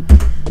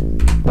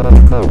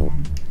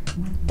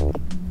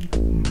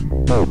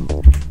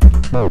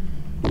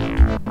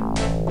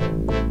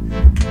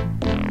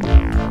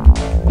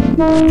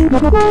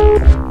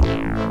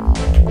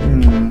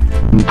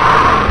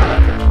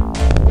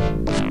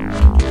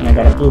 And I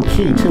got a blue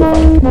key too.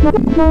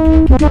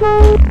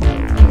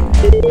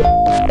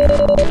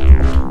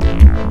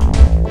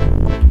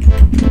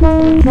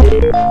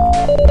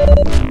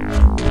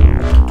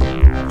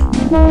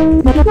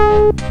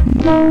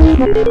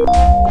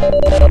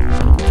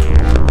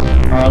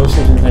 Alright, let's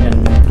see if there's anything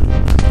in there.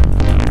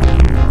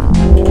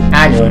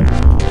 I knew it.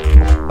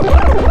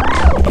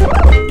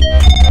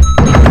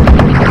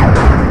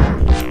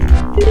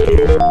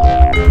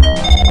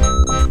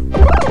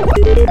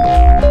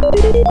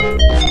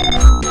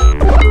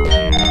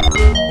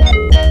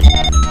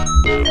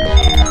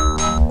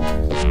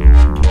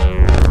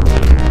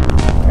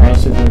 Alright,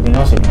 let's see if there's anything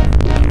else in there.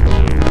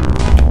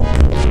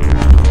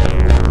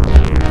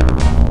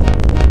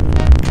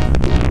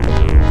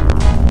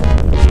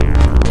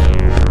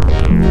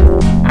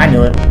 I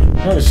knew it.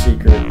 Another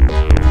secret.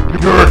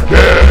 You're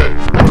dead!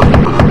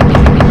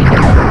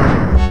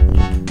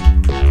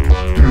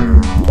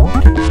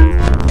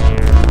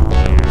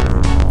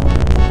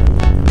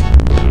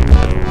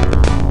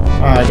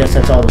 I guess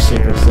that's all the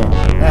secrets then.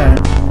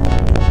 Alright.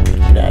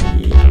 Get out of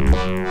here.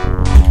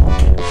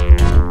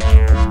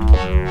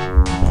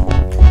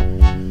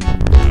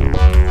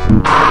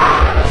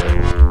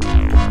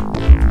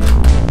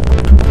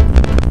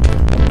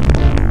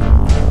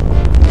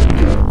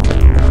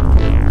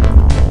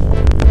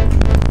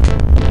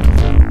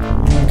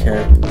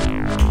 Okay.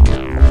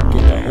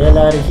 Get the hell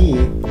out of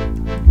here.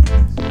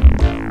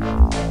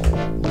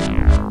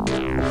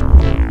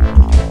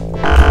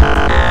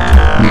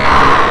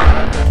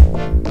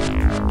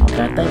 I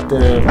think the...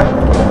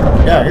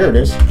 Yeah, here it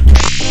is.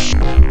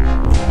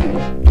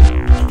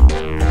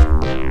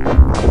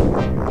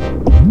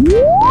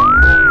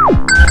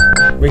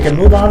 We can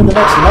move on to the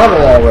next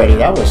level already.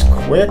 That was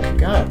quick.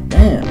 God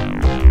damn.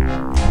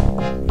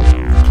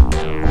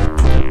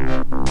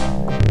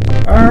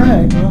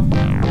 Alright, well...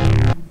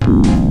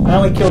 I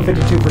only killed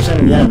 52%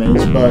 of the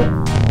enemies, but...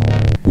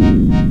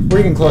 We're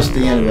getting close to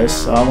the end of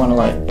this, so I want to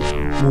like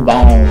move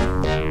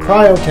on.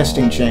 Cryo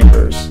testing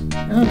chambers.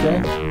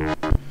 Okay.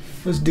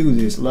 Let's do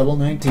this. Level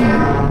 19.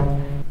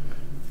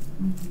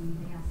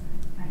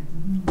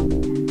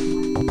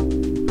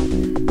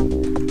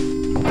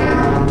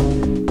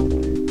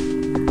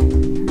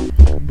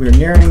 We're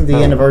nearing the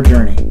end of our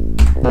journey.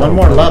 One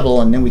more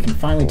level and then we can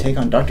finally take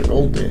on Dr.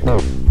 Golddick.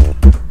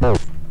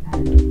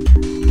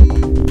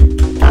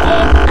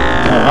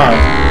 Hi.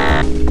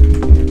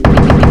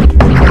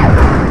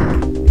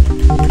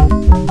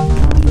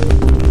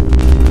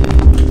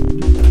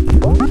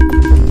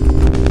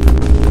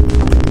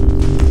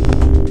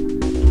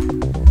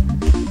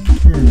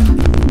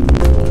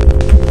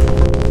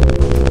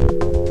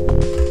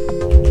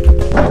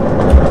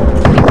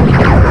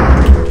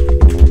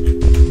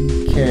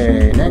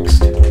 Okay,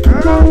 next.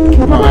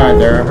 Oh, hi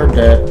there, I heard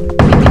that.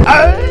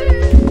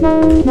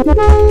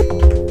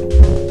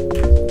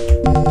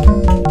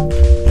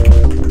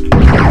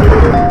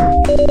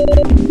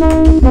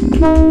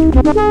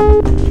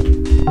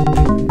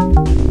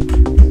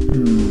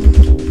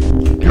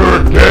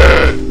 You're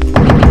dead!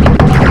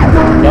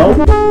 Nope.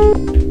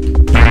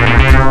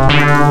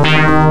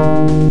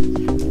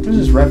 Where's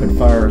this rapid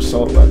fire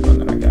assault weapon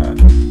that I got?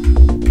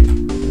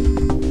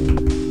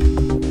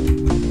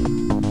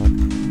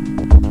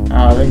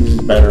 I think this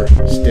is better,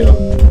 still.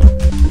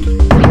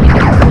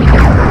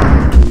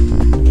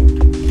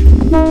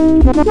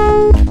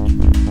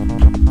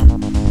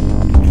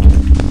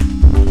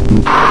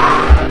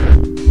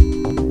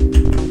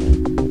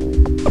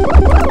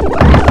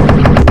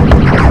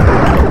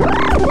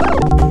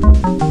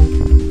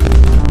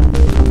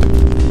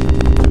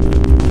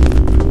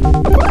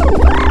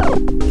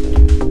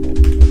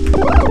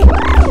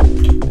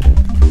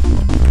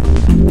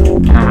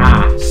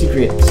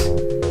 Secrets.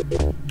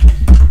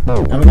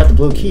 And we got the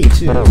blue key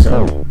too,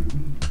 so...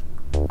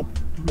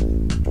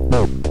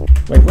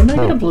 Wait, when did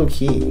I get a blue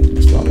key in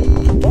this level?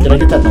 Did I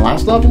get that in the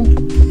last level?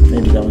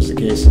 Maybe that was the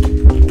case.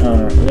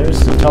 There's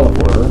the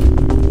teleporter.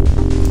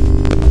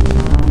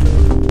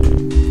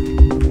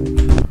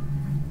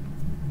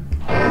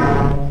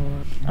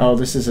 Oh,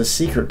 this is a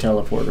secret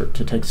teleporter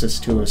to take us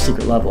to a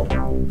secret level.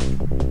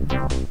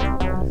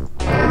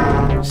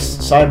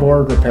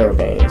 Cyborg repair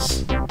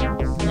base.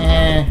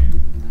 Nah.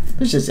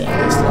 Let's just end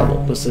this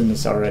level. Let's end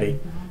this already.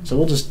 So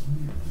we'll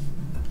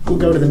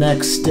go to the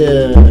next,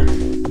 But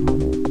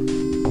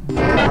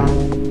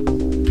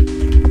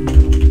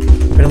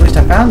at least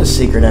I found the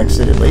secret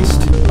exit, at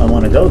least. I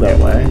want to go that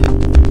way.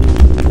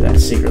 To that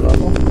secret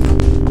level.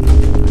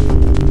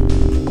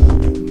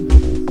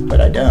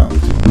 But I don't.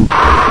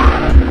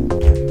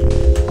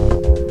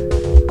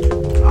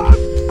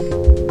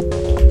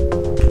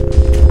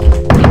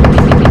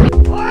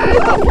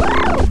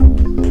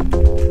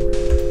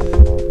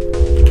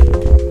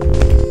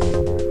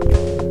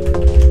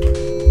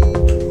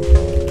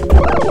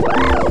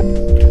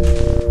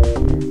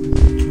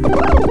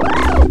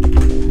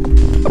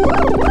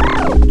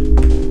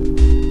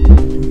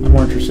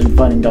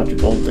 Finding Dr.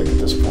 Golddick at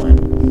this point.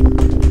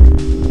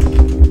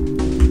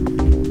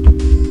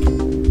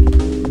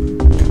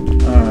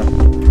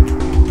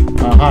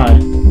 Hi.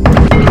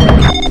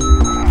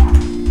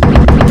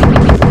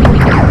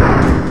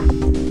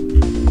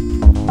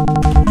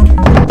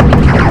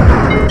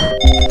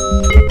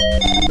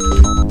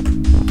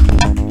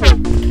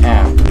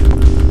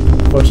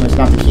 Unfortunately, it's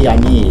not the key I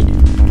need.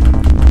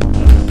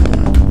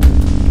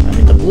 I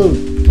need the blue,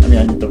 I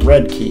need the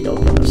red key to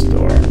open this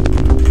door.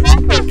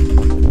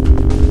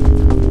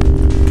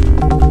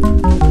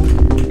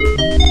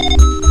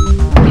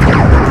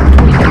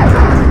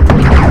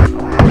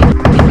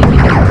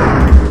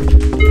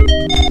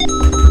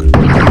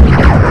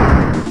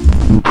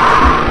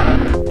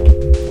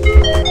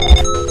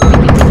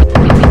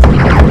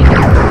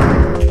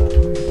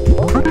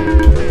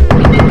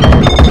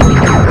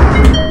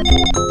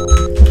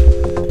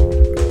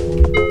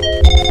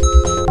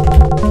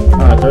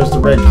 There's the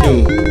red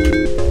key.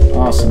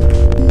 Awesome.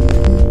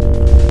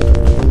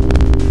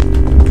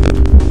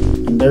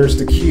 And there's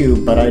the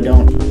cube, but I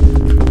don't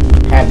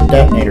have the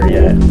detonator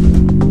yet.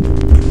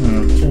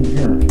 What's in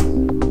here?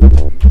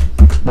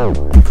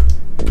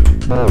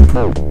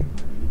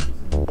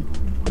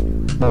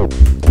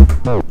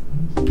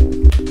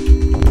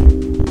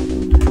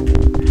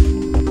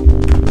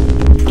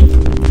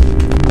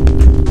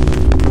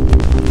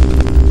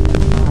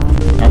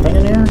 Nothing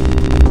in here?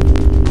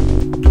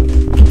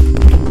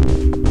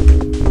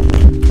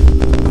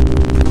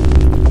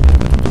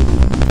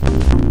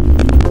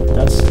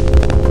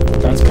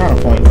 That's kind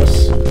of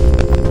pointless.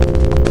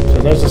 So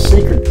there's a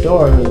secret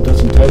door that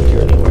doesn't take you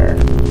anywhere.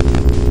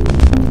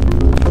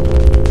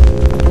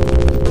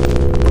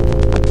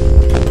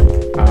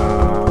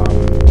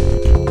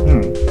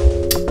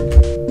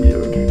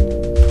 Weird.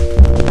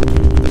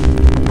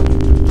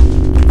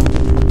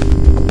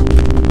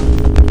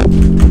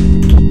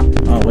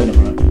 Oh, wait a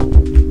minute.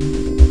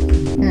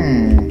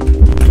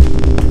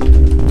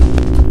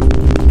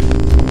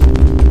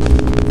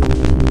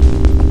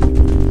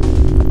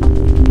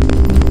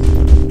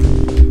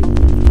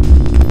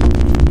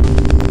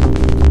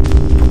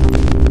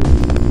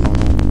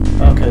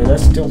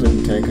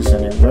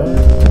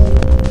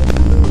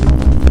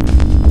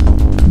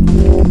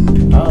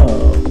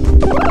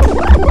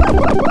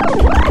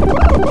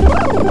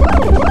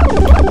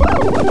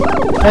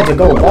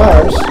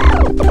 wires.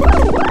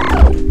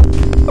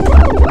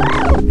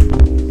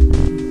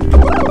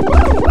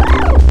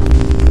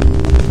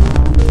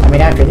 I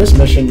mean, after this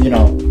mission, you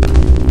know,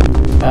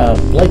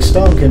 Blake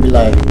Stone can be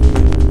like,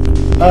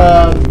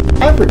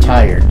 I've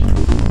retired,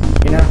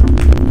 you know?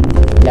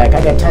 Like,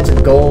 I got tons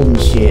of gold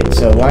and shit,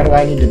 so why do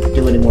I need to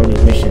do any more of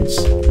these missions?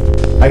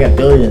 I got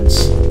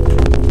billions,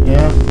 you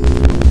know?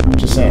 I'm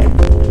just saying,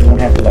 you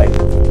won't have to, like,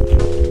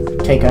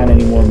 take on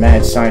any more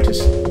mad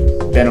scientists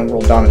bent on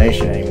world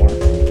domination anymore.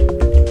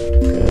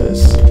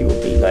 Because he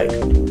will be, like,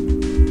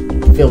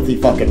 filthy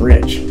fucking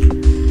rich.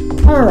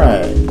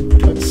 Alright,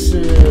 let's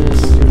see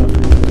what...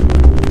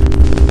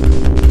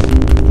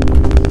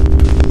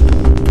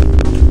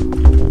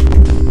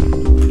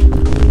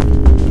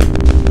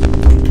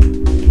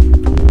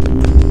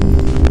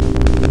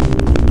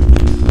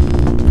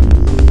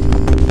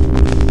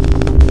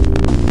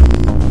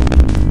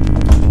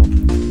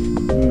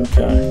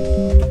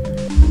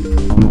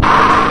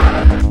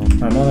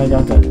 I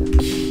got the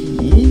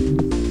key.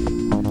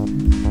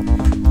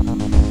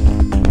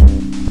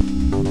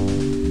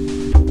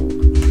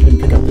 Didn't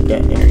pick up the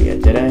detonator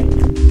yet, did I?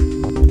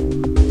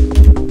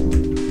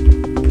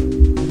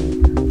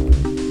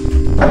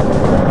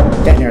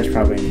 Detonator's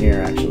probably in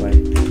here, actually.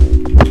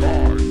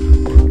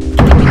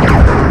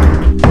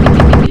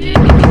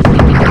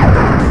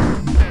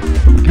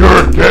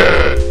 You're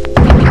dead.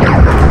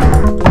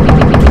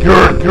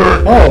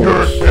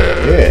 You're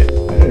shit.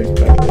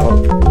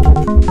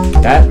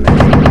 That man.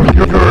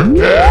 You're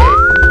dead.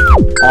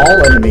 All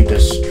enemy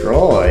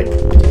destroyed.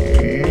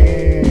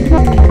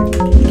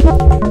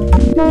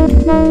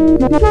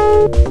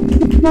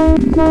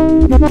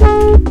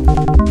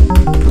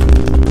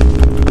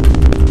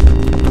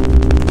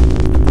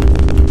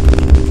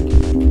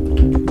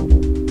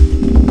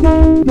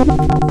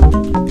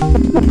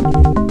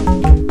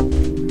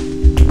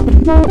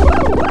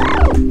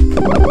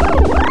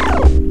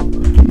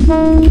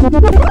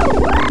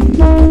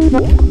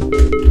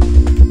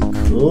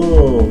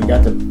 Cool, we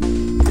got the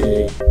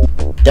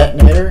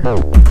detonator,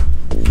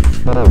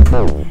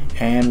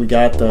 and we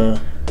got the,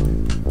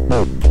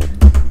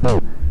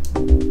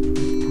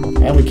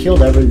 and we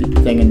killed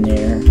everything in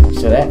there,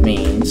 so that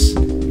means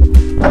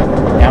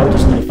now we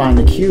just need to find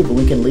the cube and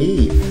we can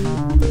leave.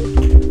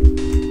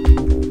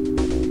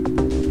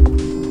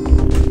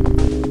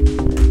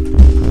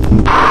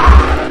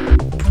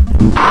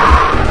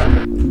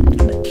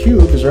 The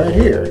cube is right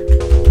here.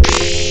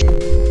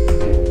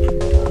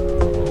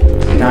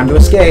 Time to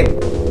escape.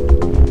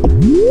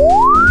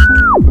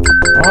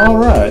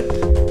 Alright.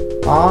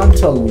 On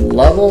to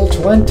level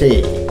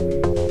 20.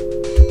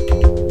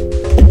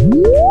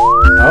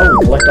 Oh,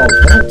 we collect all the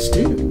points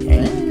too.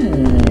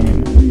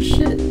 Damn. Holy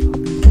shit.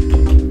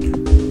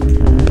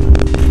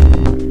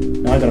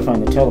 Now I gotta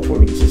find the teleport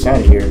to get us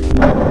out of here.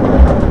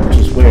 Which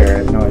is where? I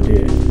have no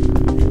idea.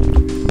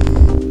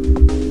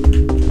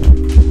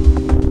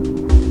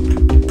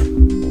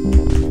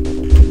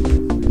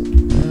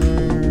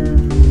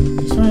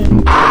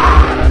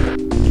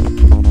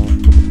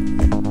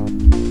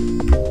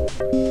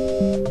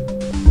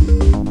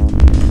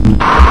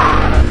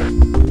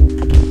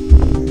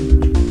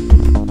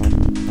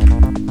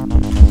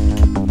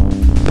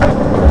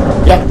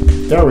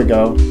 There we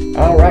go.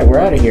 Alright, we're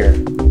out of here.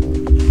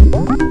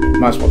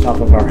 Might as well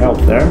top up our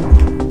health there.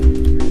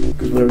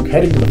 Because we're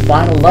heading to the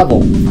final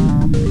level.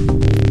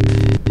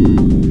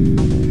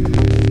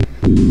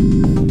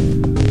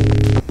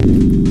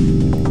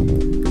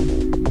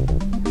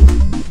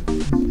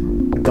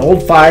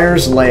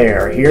 Goldfire's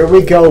Lair. Here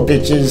we go,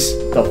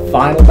 bitches. The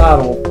final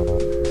battle.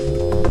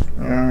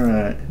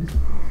 Alright.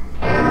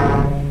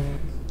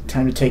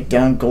 Time to take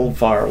down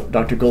Goldfire,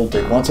 Dr.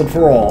 Golddig, once and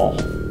for all.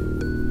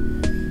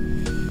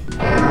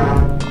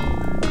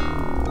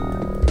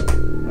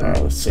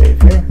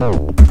 Save here.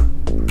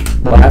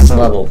 Last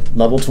level,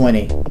 level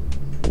 20.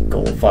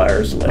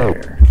 Goldfire's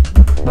Lair.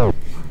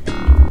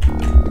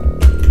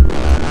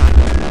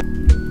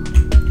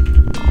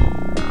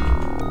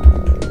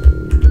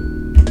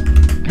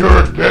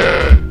 You're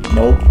dead.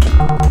 Nope.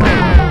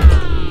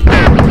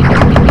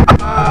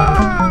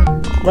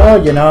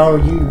 Well, you know,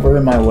 you were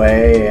in my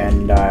way,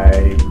 and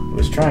I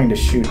was trying to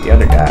shoot the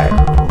other guy.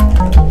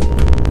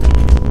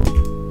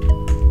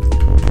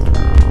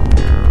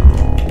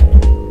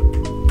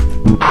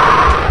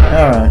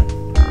 Alright.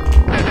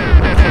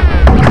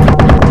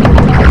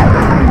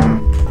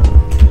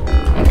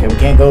 Okay, we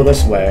can't go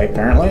this way,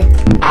 apparently.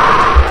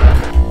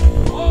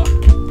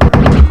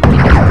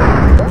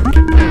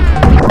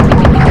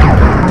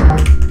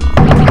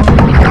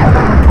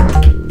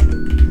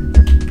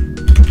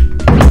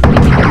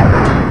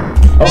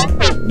 Oh,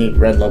 need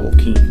red level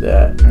key for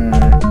that.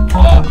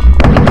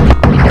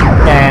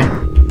 Nah.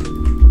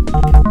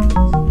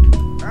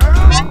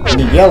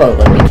 Need yellow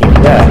level key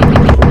for that.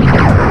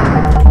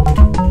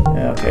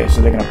 Okay,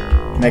 so they're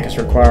gonna make us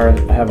require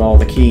to have all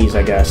the keys,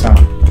 I guess, huh?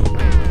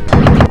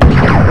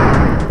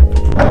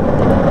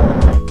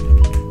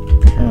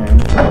 Okay.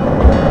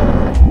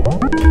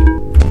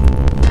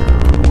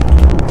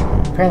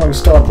 Apparently we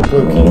still have the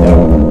blue key,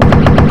 though.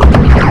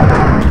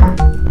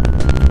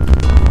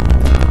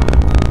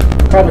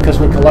 probably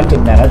because we collected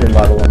in that other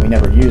level and we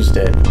never used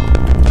it.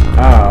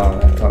 Oh,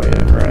 that's probably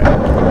it, right.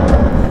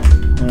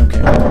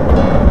 Okay.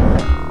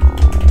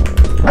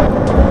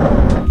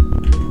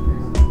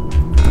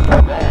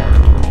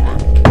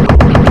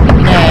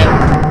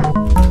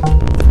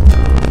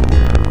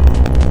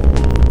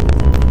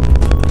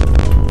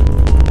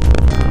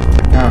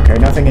 Okay,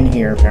 nothing in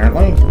here,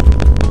 apparently.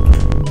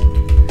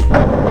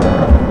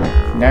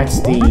 That's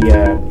the,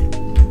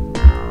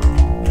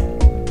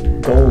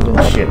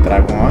 golden shit that I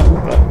want,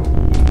 but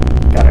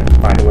gotta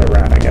find a way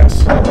around, I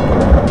guess.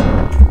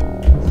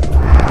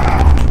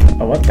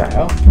 Oh, what the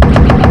hell?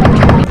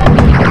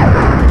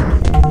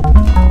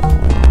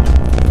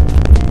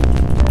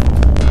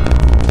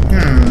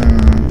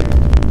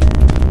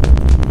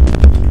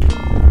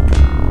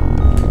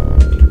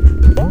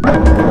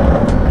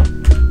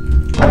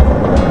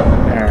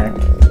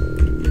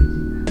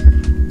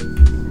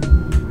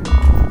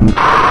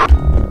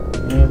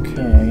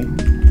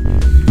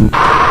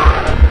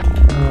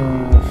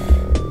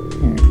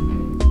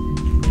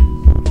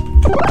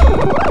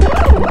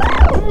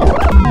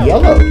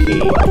 Yellow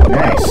key.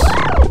 Nice.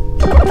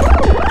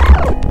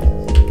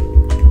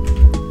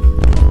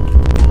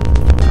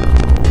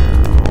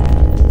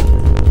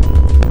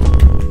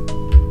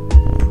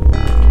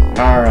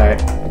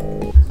 Alright.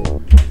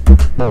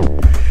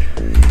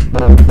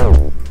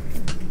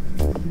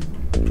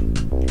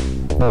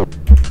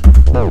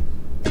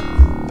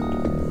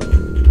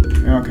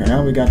 Okay,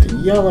 now we got the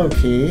yellow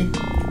key. We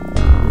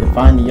can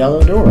find the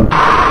yellow door.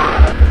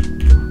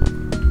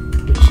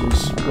 Which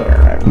is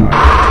where I want.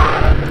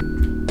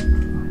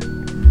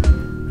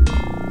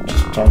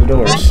 All the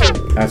doors.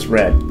 That's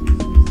red.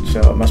 So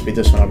it must be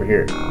this one over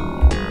here.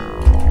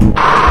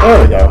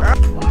 There we go.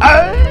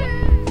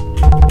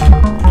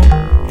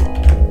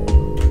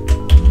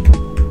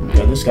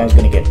 Okay, this guy's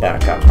gonna get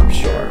back up, I'm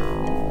sure.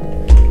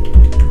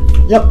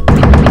 Yep.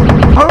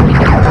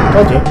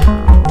 Told you.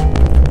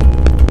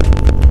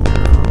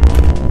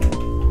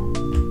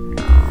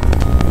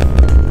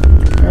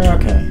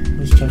 Okay,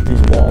 let's check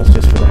these walls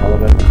just for the hell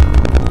of it.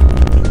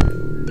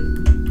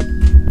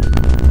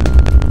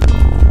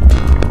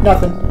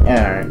 Nothing.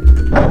 Alright.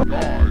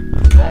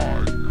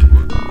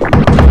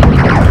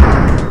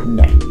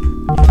 No.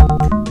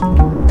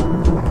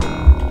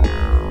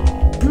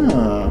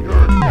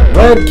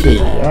 Red key.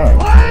 Alright.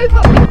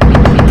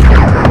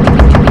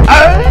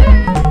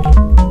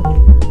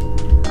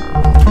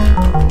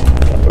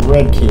 Got the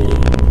red key.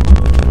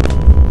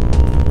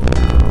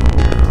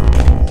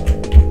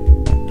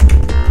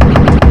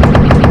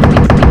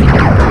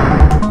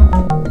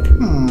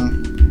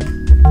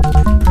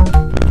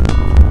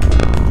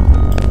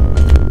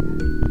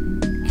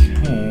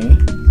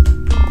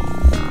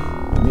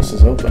 This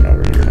is open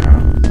over here now,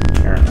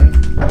 apparently.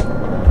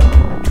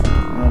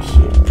 Oh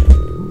shit.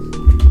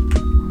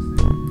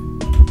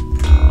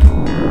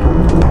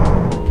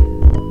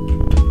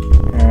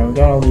 Alright, we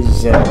got all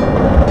these,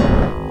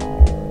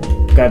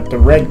 got the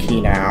red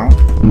key now.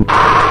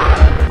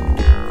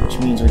 Which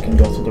means we can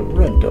go through the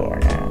red door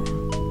now.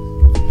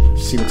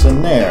 See what's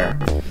in there.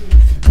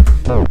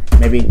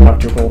 Maybe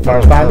Dr.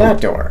 Goldfire's behind that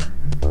door.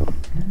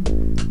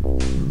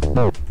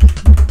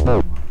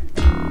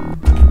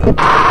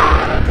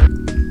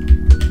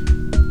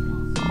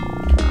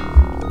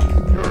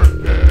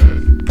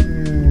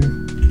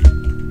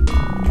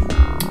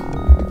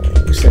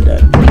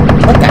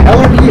 What the hell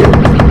are you?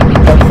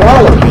 A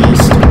crawler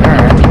beast.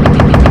 Alright.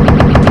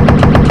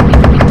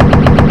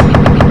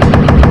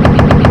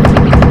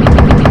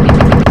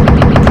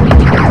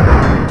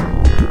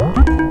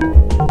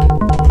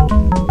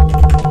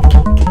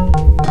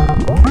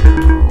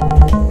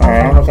 Alright,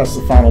 I don't know if that's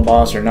the final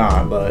boss or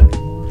not, but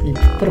you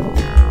put up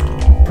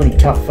a pretty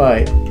tough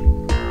fight.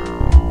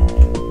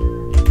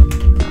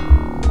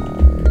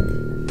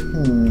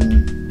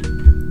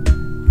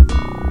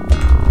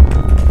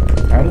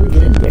 How do we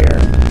get in there?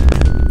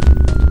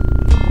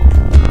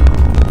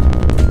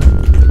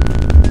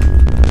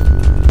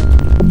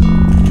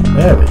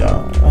 There we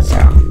go. That's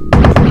how.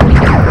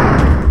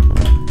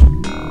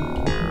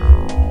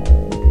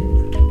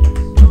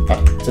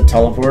 It's a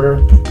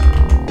teleporter.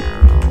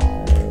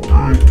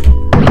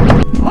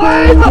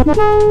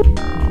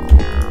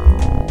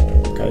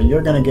 Okay,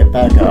 you're gonna get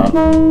back up.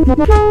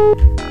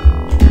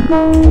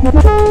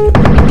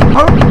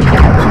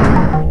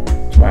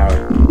 Wow.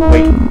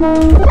 Wait.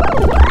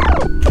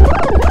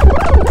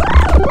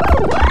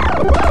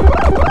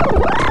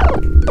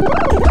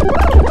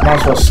 Might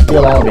as well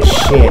steal all of his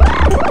shit.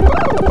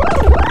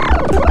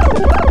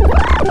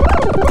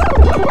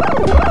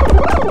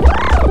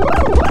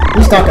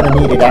 He's not gonna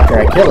need it after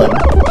I kill him,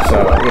 so,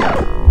 you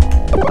know.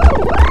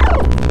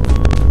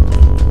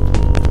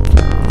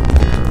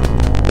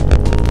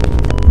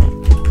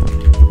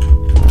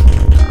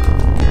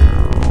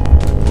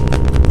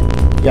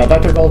 Yeah,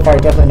 Dr.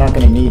 Goldfire definitely not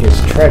gonna need his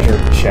treasure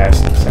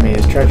chests. I mean,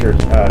 his treasure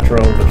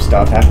trove of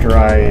stuff after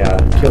I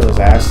kill his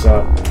ass,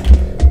 so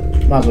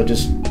might as well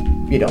just,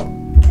 you know,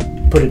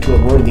 put it to a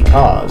worthy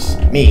cause.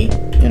 Me,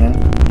 you know,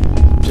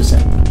 just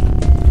saying.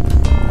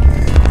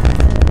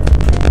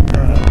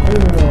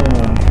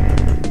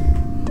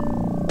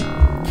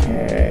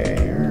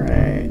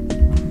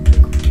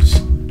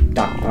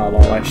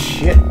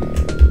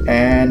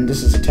 And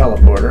this is a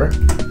teleporter.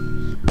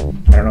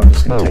 I don't know if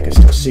it's going to take us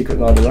to a secret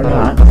level or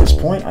not. At this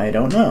point, I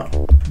don't know.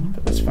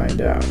 But let's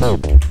find out.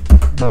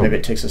 Maybe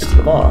it takes us to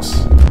the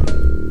boss.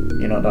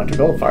 You know, Dr.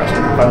 Goldfire's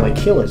going to finally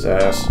kill his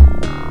ass.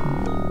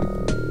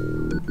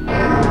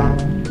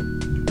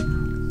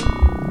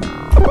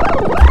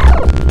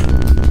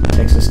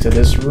 Takes us to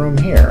this room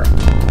here.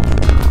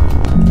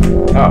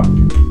 Oh.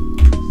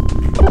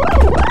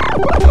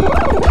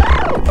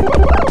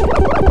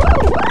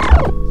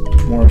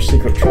 More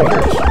secret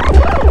treasures.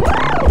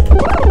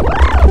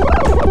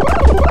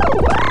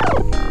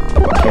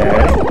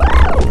 Okay.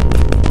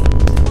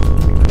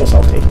 Guess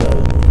I'll take the...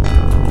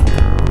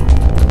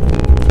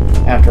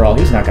 After all,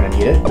 he's not gonna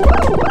need it.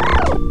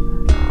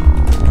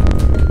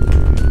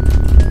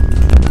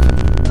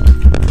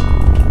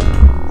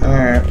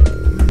 Alright.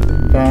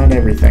 Found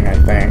everything, I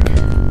think,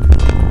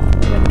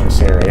 in this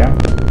area.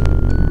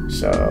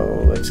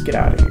 So, let's get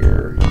out of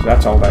here. So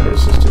that's all that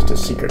is just a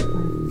secret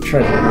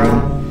treasure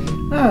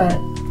room. Alright.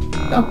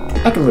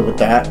 I can live with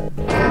that.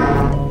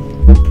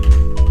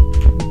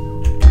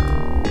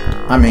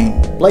 I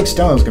mean, Blake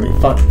Stone's gonna be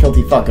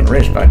filthy fucking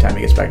rich by the time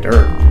he gets back to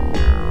Earth.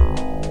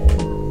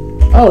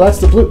 Oh, that's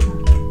the blue...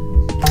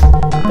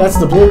 That's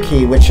the blue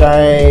key, which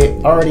I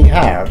already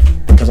have,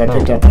 because I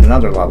picked up on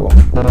another level.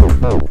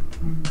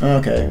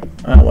 Okay.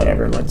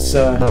 Whatever. Let's,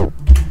 go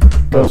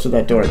through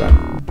that door, then.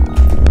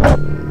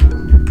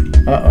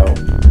 Uh-oh.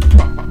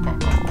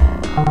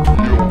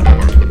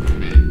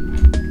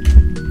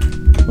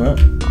 What?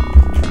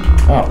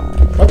 Oh.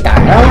 What the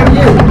hell are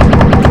you?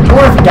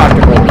 Dwarf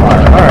Dr.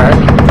 Goldfire. Alright.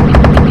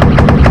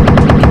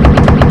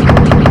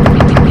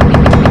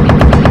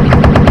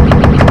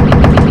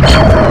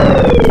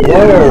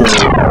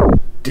 Whoa.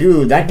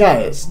 Dude, that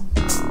guy is...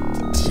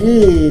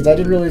 Jeez, I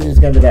didn't realize he was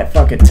gonna be that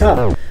fucking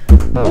tough.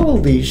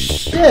 Holy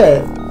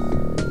shit.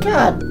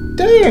 God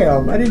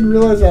damn. I didn't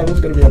realize that was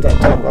gonna be that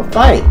tough of a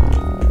fight.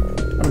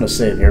 I'm gonna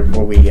save here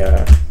before we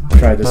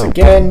try this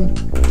again.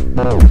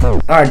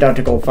 Alright,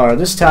 Dr. Goldfire,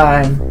 this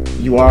time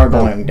you are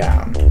going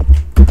down.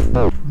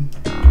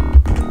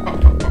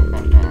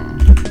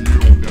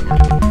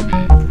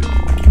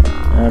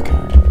 Okay.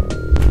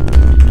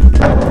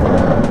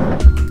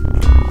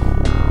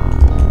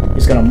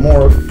 He's gonna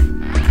morph.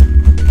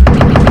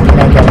 And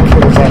I gotta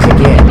kill his ass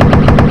again.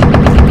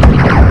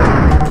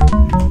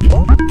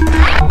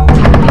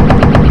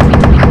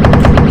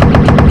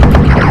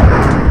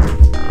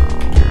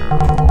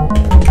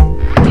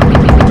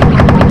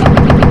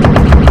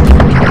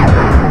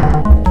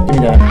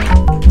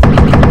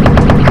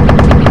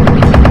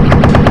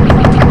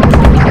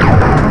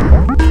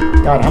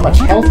 God, how much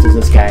health does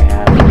this guy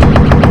have?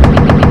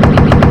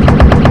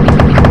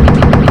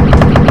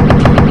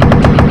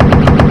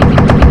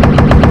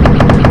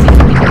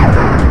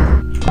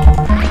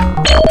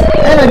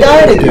 And I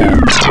died again!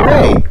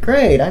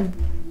 Great,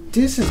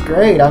 this is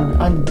great,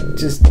 I'm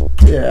just,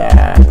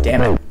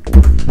 damn it.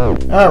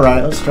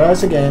 Alright, let's try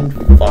this again.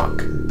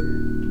 Fuck.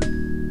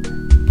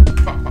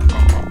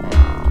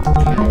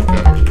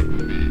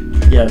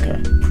 Yeah, okay.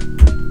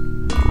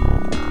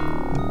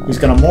 He's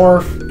gonna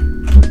morph.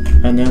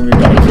 And then we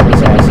gotta kill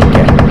his ass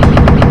again.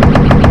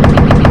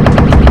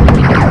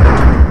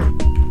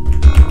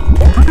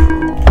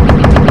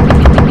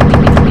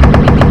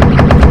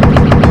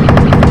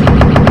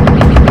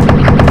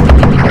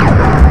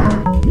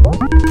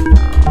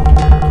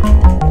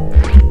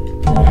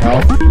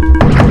 Health.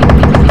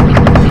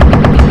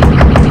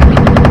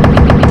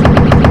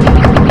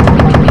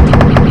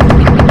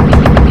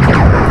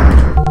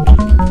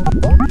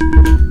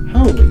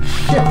 Holy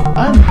shit,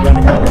 I'm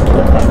running out of get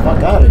the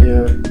fuck out of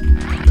here.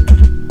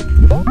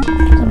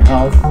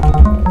 Health.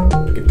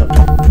 Get the...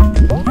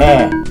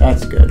 Yeah,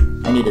 that's good.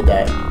 I needed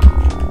that.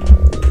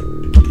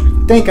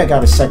 I think I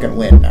got a second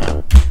win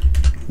now.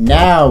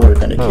 Now we're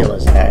gonna kill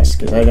his ass,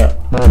 because I got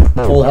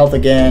full health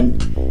again,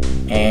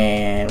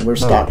 and we're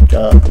stocked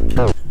up.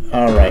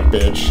 Alright,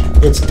 bitch.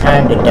 It's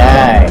time to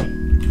die.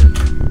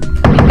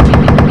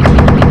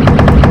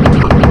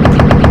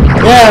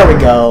 There we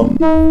go.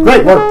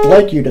 Great work,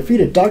 Blake. You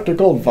defeated Dr.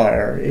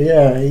 Goldfire.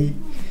 Yeah,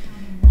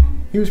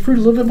 he was proved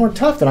a little bit more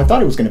tough than I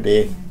thought he was gonna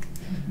be.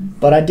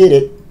 But I did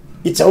it.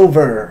 It's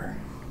over.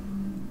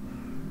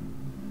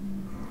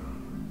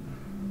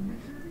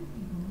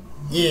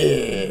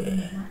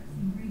 Yeah.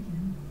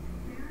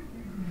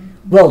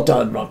 Well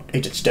done,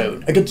 Agent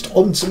Stone. Against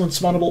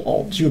unsurmountable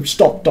odds, you have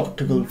stopped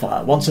Dr.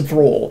 Goldfire once and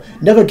for all.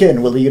 Never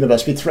again will the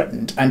universe be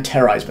threatened and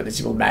terrorized by this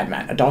evil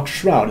madman. A dark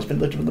shroud has been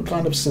lifted from the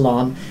planet of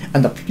Salon,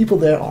 and the people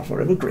there are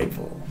forever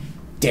grateful.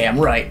 Damn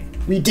right.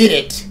 We did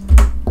it.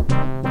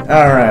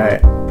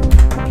 Alright.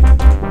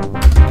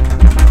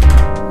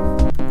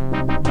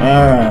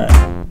 Alright.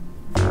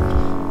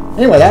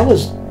 Anyway, that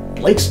was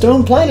Blake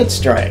Stone Planet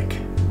Strike.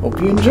 Hope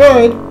you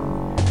enjoyed.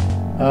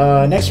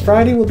 Next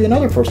Friday will be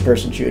another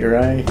first-person shooter.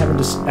 I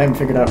haven't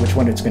figured out which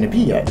one it's going to be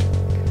yet.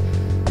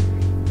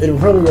 It'll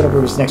probably be whatever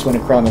was the next one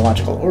in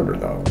chronological order,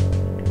 though.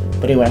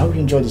 But anyway, I hope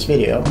you enjoyed this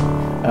video.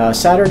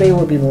 Saturday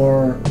will be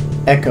more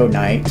Echo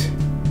Night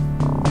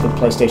for the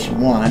PlayStation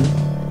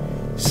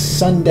 1.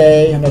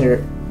 Sunday,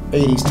 another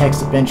 80s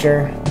text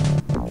adventure.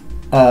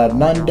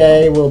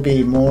 Monday will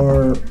be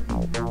more.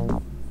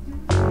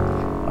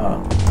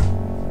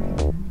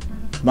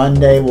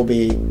 Monday will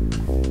be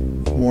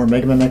more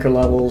Mega Man Maker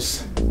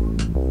levels.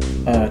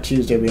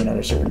 Tuesday will be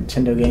another Super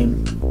Nintendo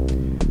game.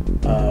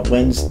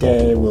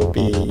 Wednesday will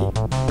be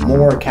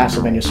more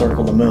Castlevania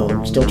Circle of the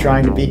Moon. Still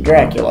trying to beat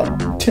Dracula.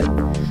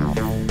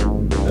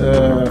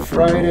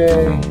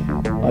 Friday,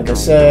 like I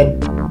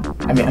said,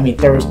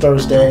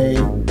 Thursday.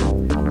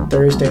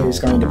 Thursday is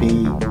going to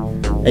be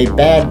a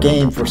bad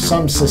game for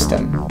some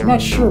system. I'm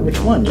not sure which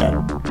one yet.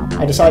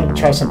 I decided to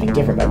try something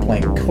different by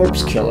playing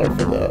Corpse Killer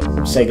for the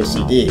Sega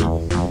CD.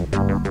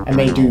 I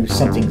may do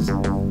something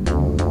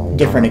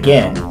different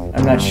again.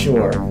 I'm not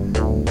sure.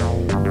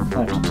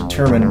 I'll have to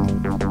determine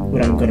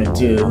what I'm going to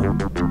do.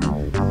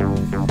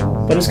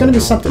 But it's going to be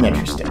something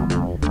interesting.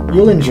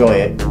 You'll enjoy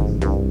it.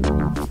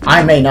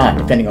 I may not,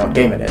 depending on what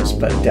game it is,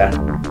 but yeah.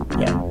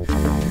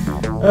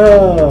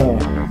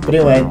 But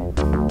anyway,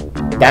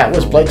 that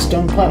was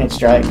Blightstone Planet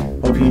Strike.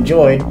 Hope you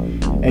enjoyed.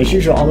 As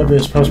usual, all my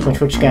videos post my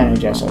Twitch account on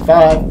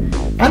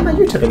JSL5 and my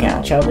YouTube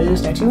account,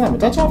 Childvideos 1911. But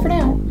that's all for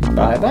now.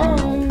 Bye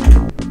bye.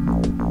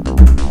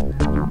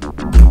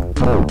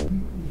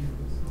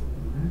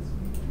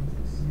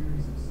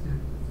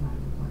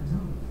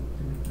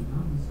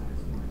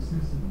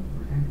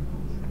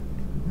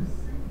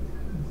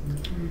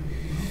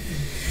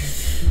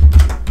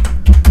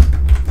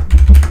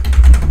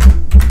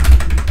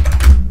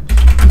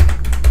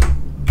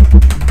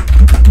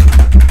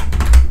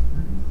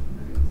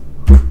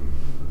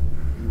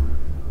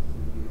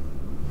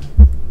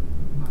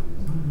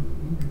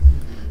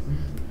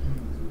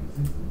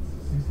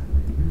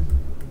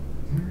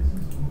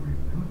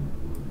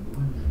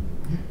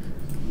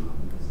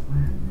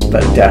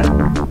 But yeah.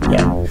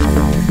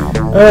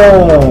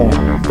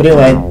 But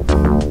anyway,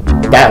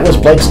 that was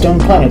Blightstone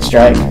Planet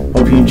Strike.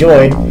 Hope you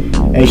enjoyed.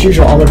 As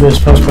usual, all my videos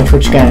post my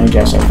Twitch account on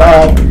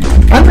JSL5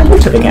 and my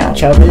YouTube account,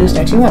 Childvideos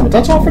 1911. But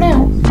that's all for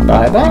now.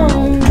 Bye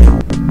bye.